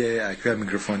جای اکبر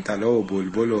میکروفون طلا و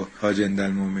بلبل و حاج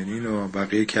المؤمنین و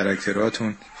بقیه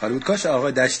کاراکتراتون خالی بود. کاش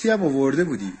آقا دشتی هم آورده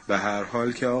بودی. به هر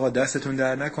حال که آقا دستتون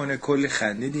در نکنه، کلی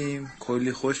خندیدیم،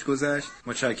 کلی خوش گذشت.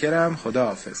 متشکرم،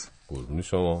 خداحافظ. قربون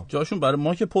شما. جاشون برای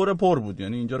ما که پر بود،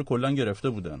 یعنی اینجا رو کلا گرفته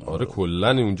بودن. آره کلا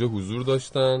اونجا حضور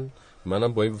داشتن.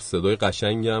 منم با این صدای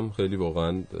قشنگم خیلی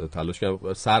واقعا تلاش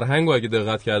کردم. سرهنگو اگه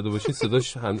دقت کرده باشین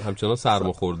صداش همچنان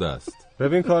سرماخورده است.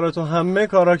 ببین کاراتون همه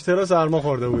کاراکترها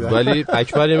سرماخورده بودن. ولی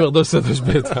اکبر یه مقدار صداش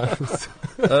بهتر بود.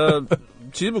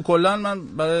 چیزی بود کلا من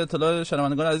برای اطلاع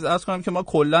شنوندگان عزیز عرض کنم که ما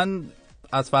کلا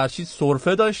از فرشید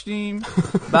سرفه داشتیم،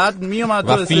 بعد می اومد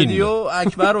تو استودیو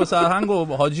اکبر و سرهنگ و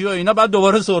حاجی و اینا، بعد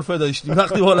دوباره سرفه داشتیم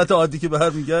وقتی حالت عادی که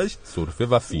برمیگشت. سرفه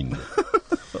و فین.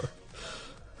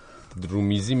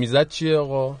 رومیزی میزد چیه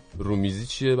آقا؟ رومیزی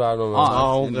چیه برنامه؟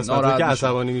 اون قسمتی که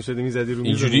عصبانی میشدی میزدی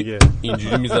رومیز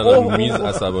اینجوری میزنن رومیز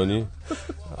عصبانی.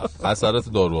 اثرات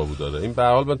داروآبو داره. این به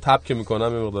هر حال من تپ که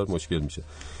میکنم یه مقدار مشکل میشه.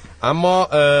 اما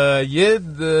یه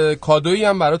کادویی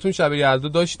هم براتون شب یلدا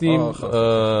داشتیم.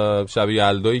 شب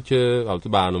یلدایی که البته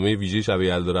برنامه ویژه شب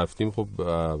یلدا رفتیم، خب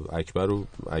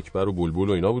اکبر و بلبل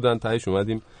و اینا بودن. تهش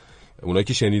اومدیم اونایی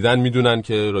که شنیدن میدونن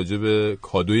که راجع به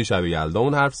کادوی شب یلدا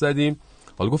اون حرف زدیم.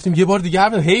 حالا گفتیم یه بار دیگه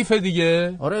حیفه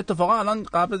دیگه. آره اتفاقا الان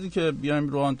قبل از اینکه بیایم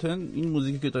رو آنتن این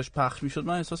موزیکی که داشت پخش میشد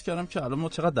من احساس کردم که الان ما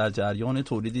چقدر در جریان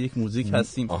تولید یک موزیک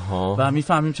هستیم و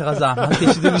میفهمیم چقدر زحمت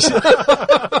کشیده میشه.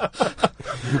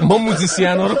 ما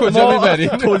موزیسین‌ها رو کجا میبریم؟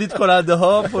 تولید کننده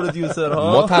ها،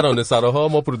 پرودیوسرها، ما ترانه‌سراها،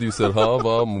 ما پرودیوسرها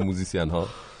و موزیسین‌ها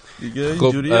دیگه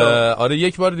اینجوریه. آره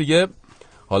یک بار دیگه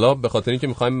حالا به خاطر اینکه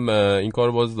می‌خوایم این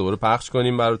کارو باز دوباره پخش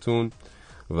کنیم براتون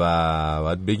و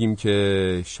بعد بگیم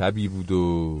که شبی بود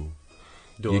و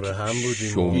دوره هم بودیم،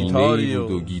 شومینه‌ای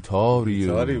بود و گیتاری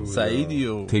و سعیدی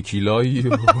و تکیلایی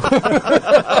و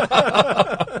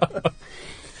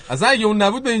اصلا اگه اون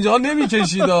نبود به اینجا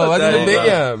نمی‌کشید. بعد اینو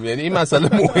بگم، یعنی این مسئله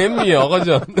مهمیه آقا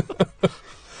جان.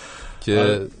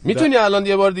 که میتونی الان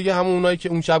یه بار دیگه همون اونایی که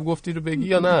اون شب گفتی رو بگی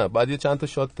یا نه؟ بعد یه چند تا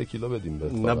شات تکیلا بدیم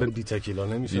بهت. نه به بی تکیلا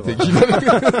نمیشه.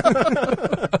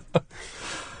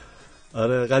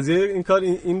 آره قضیه این کار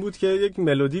این بود که یک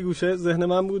ملودی گوشه ذهن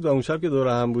من بود و اون شب که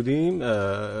دور هم بودیم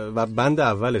و بند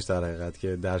اولش در حقیقت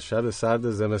که در شب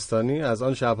سرد زمستانی از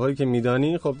آن شب‌هایی که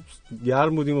میدانی خب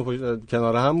گرم بودیم و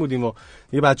کنار هم بودیم و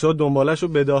یه بچه‌ها دنبالش رو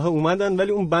بداهه اومدن،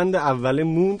 ولی اون بند اوله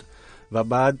موند و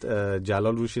بعد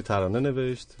جلال روش ترانه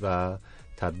نوشت و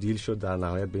تبدیل شد در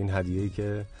نهایت به این هدیه‌ای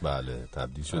که بله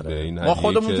تبدیل شد به این هدیه. ما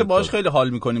خودمون که باهاش خیلی حال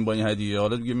می‌کنیم با این هدیه.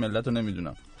 حالا دیگه ملتو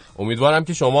نمیدونم. امیدوارم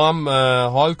که شما هم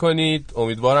حال کنید.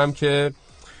 امیدوارم که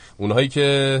اونهایی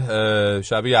که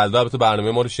شب یلدا البته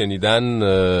برنامه ما رو شنیدن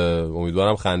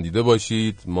امیدوارم خندیده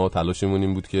باشید. ما تلاشمون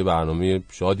این بود که برنامه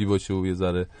شادی باشه و یه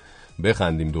ذره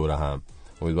بخندیم دوره هم.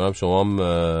 امیدوارم شما هم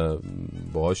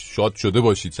باهاش شاد شده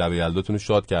باشید، شب یلداتون رو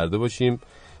شاد کرده باشیم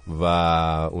و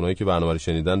اونایی که برنامه رو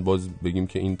شنیدن باز بگیم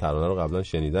که این ترانه رو قبلا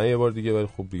شنیدن یه بار دیگه، ولی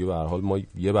خب دیگه به هر حال ما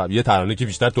یه ترانه که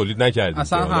بیشتر تولید نکردیم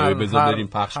اصلا بذار بریم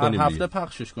پخش کنیم. هر هفته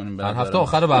پخشش کنیم. هر هفته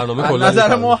آخر برنامه کلا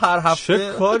نظر ما هر هفته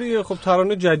چه کاریه. خب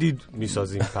ترانه جدید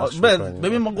میسازیم پخش کنیم.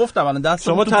 ببین ما گفتم الان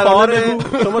شما دستمون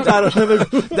ترانه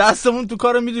بگو دستمون تو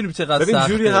کارو میدونیم چقدر سخته. ببین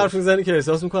جوری حرف میزنی که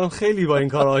احساس میکنم خیلی با این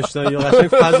کار آشنایی و قشنگ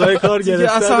فضای کار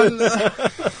گرفته.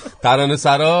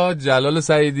 ترانه‌سرا جلال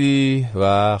سعیدی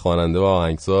و خواننده و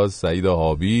آهنگساز سعید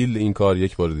حابیل این کار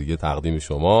یک بار دیگه تقدیم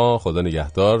شما. خدا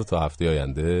نگهدار تا هفته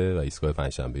آینده و ایستگاه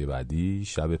پنجشنبه بعدی.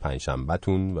 شب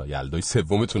پنجشنبهتون و یلدای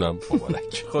سومتون هم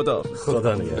مبارک.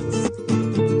 خدا نگهدار.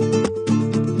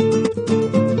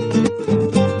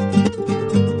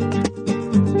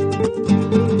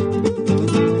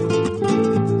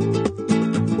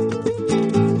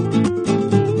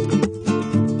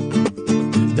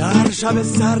 شب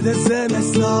سرد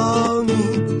زمستانی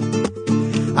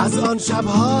از آن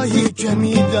شبهایی که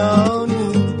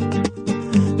میدانی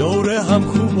دوره هم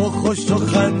خوب و خوش و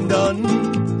خندان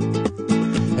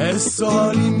حس و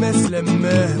حالی مثل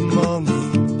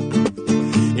مهمانی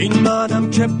این منم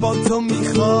که با تو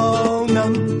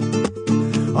میخوانم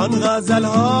آن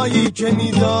غزلهایی که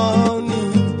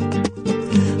میدانی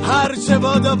هرچه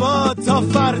بادا باد تا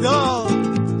فردا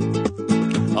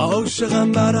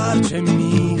عاشقم بر هرچه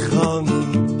میخوانی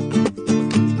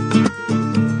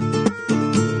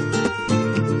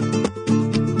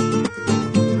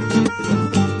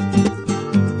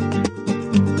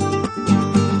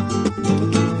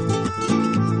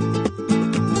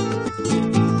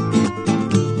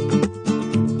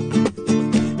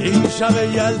این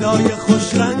شب یلدای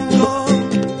خوش رنگ و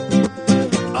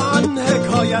آن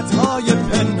حکایت های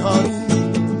پنهانی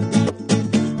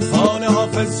فال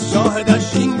حافظ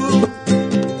شاهدش این بود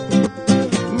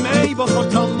می بخور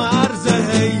تا مرز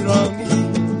حیرانی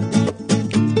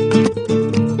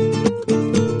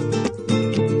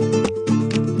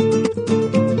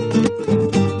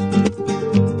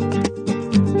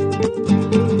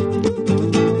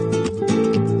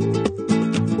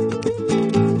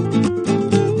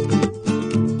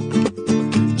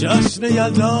جشن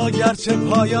یلدا گرچه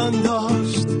پایان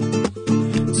داشت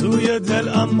توی دل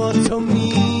اما تو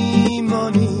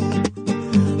میمانی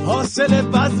حاصل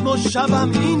بزم و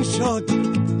شبم این شد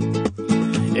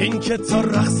این که تو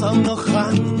رقصان و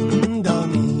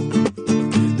خندانی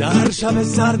در شب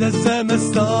سرد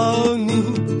زمستانی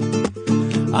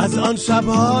از آن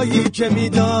شبهایی که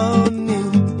میدانی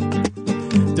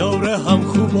دوره هم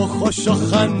خوب و خوش و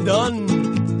خندان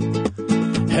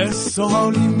حس و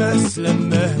حالی مثل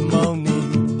مهمانی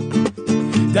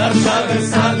در شب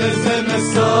سرد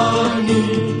زمستانی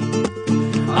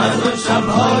از آن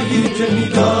شبهایی که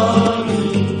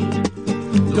میدانی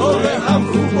دوره هم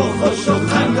خوب و خوش و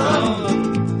خندان